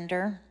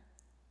surrender,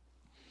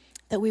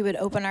 that we would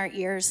open our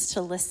ears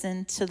to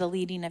listen to the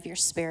leading of your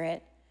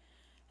Spirit,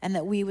 and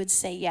that we would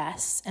say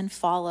yes and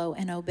follow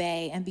and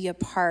obey and be a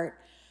part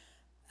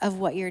of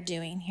what you're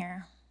doing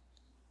here.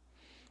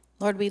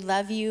 Lord, we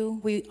love you.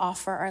 We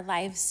offer our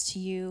lives to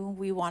you.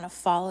 We want to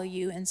follow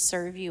you and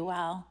serve you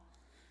well.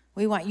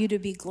 We want you to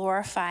be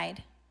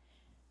glorified.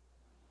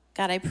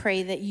 God, I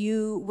pray that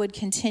you would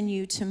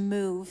continue to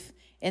move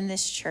in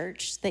this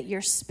church, that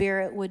your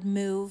Spirit would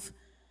move,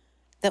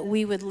 that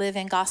we would live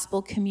in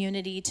gospel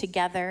community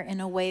together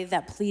in a way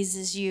that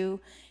pleases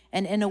you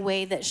and in a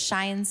way that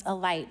shines a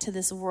light to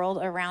this world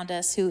around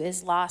us who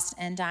is lost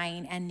and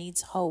dying and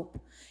needs hope.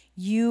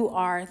 You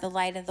are the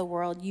light of the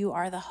world. You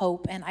are the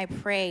hope. And I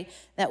pray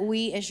that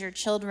we as your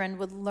children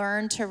would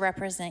learn to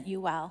represent you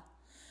well.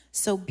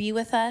 So be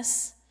with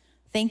us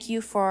Thank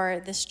you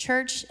for this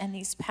church and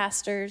these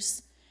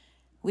pastors.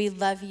 We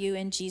love you.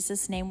 In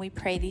Jesus' name we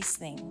pray these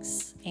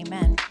things.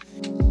 Amen.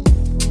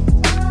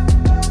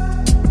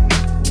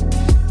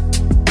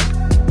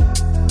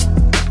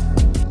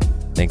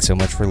 Thanks so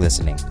much for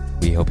listening.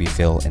 We hope you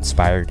feel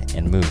inspired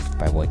and moved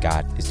by what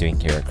God is doing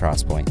here at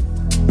Crosspoint.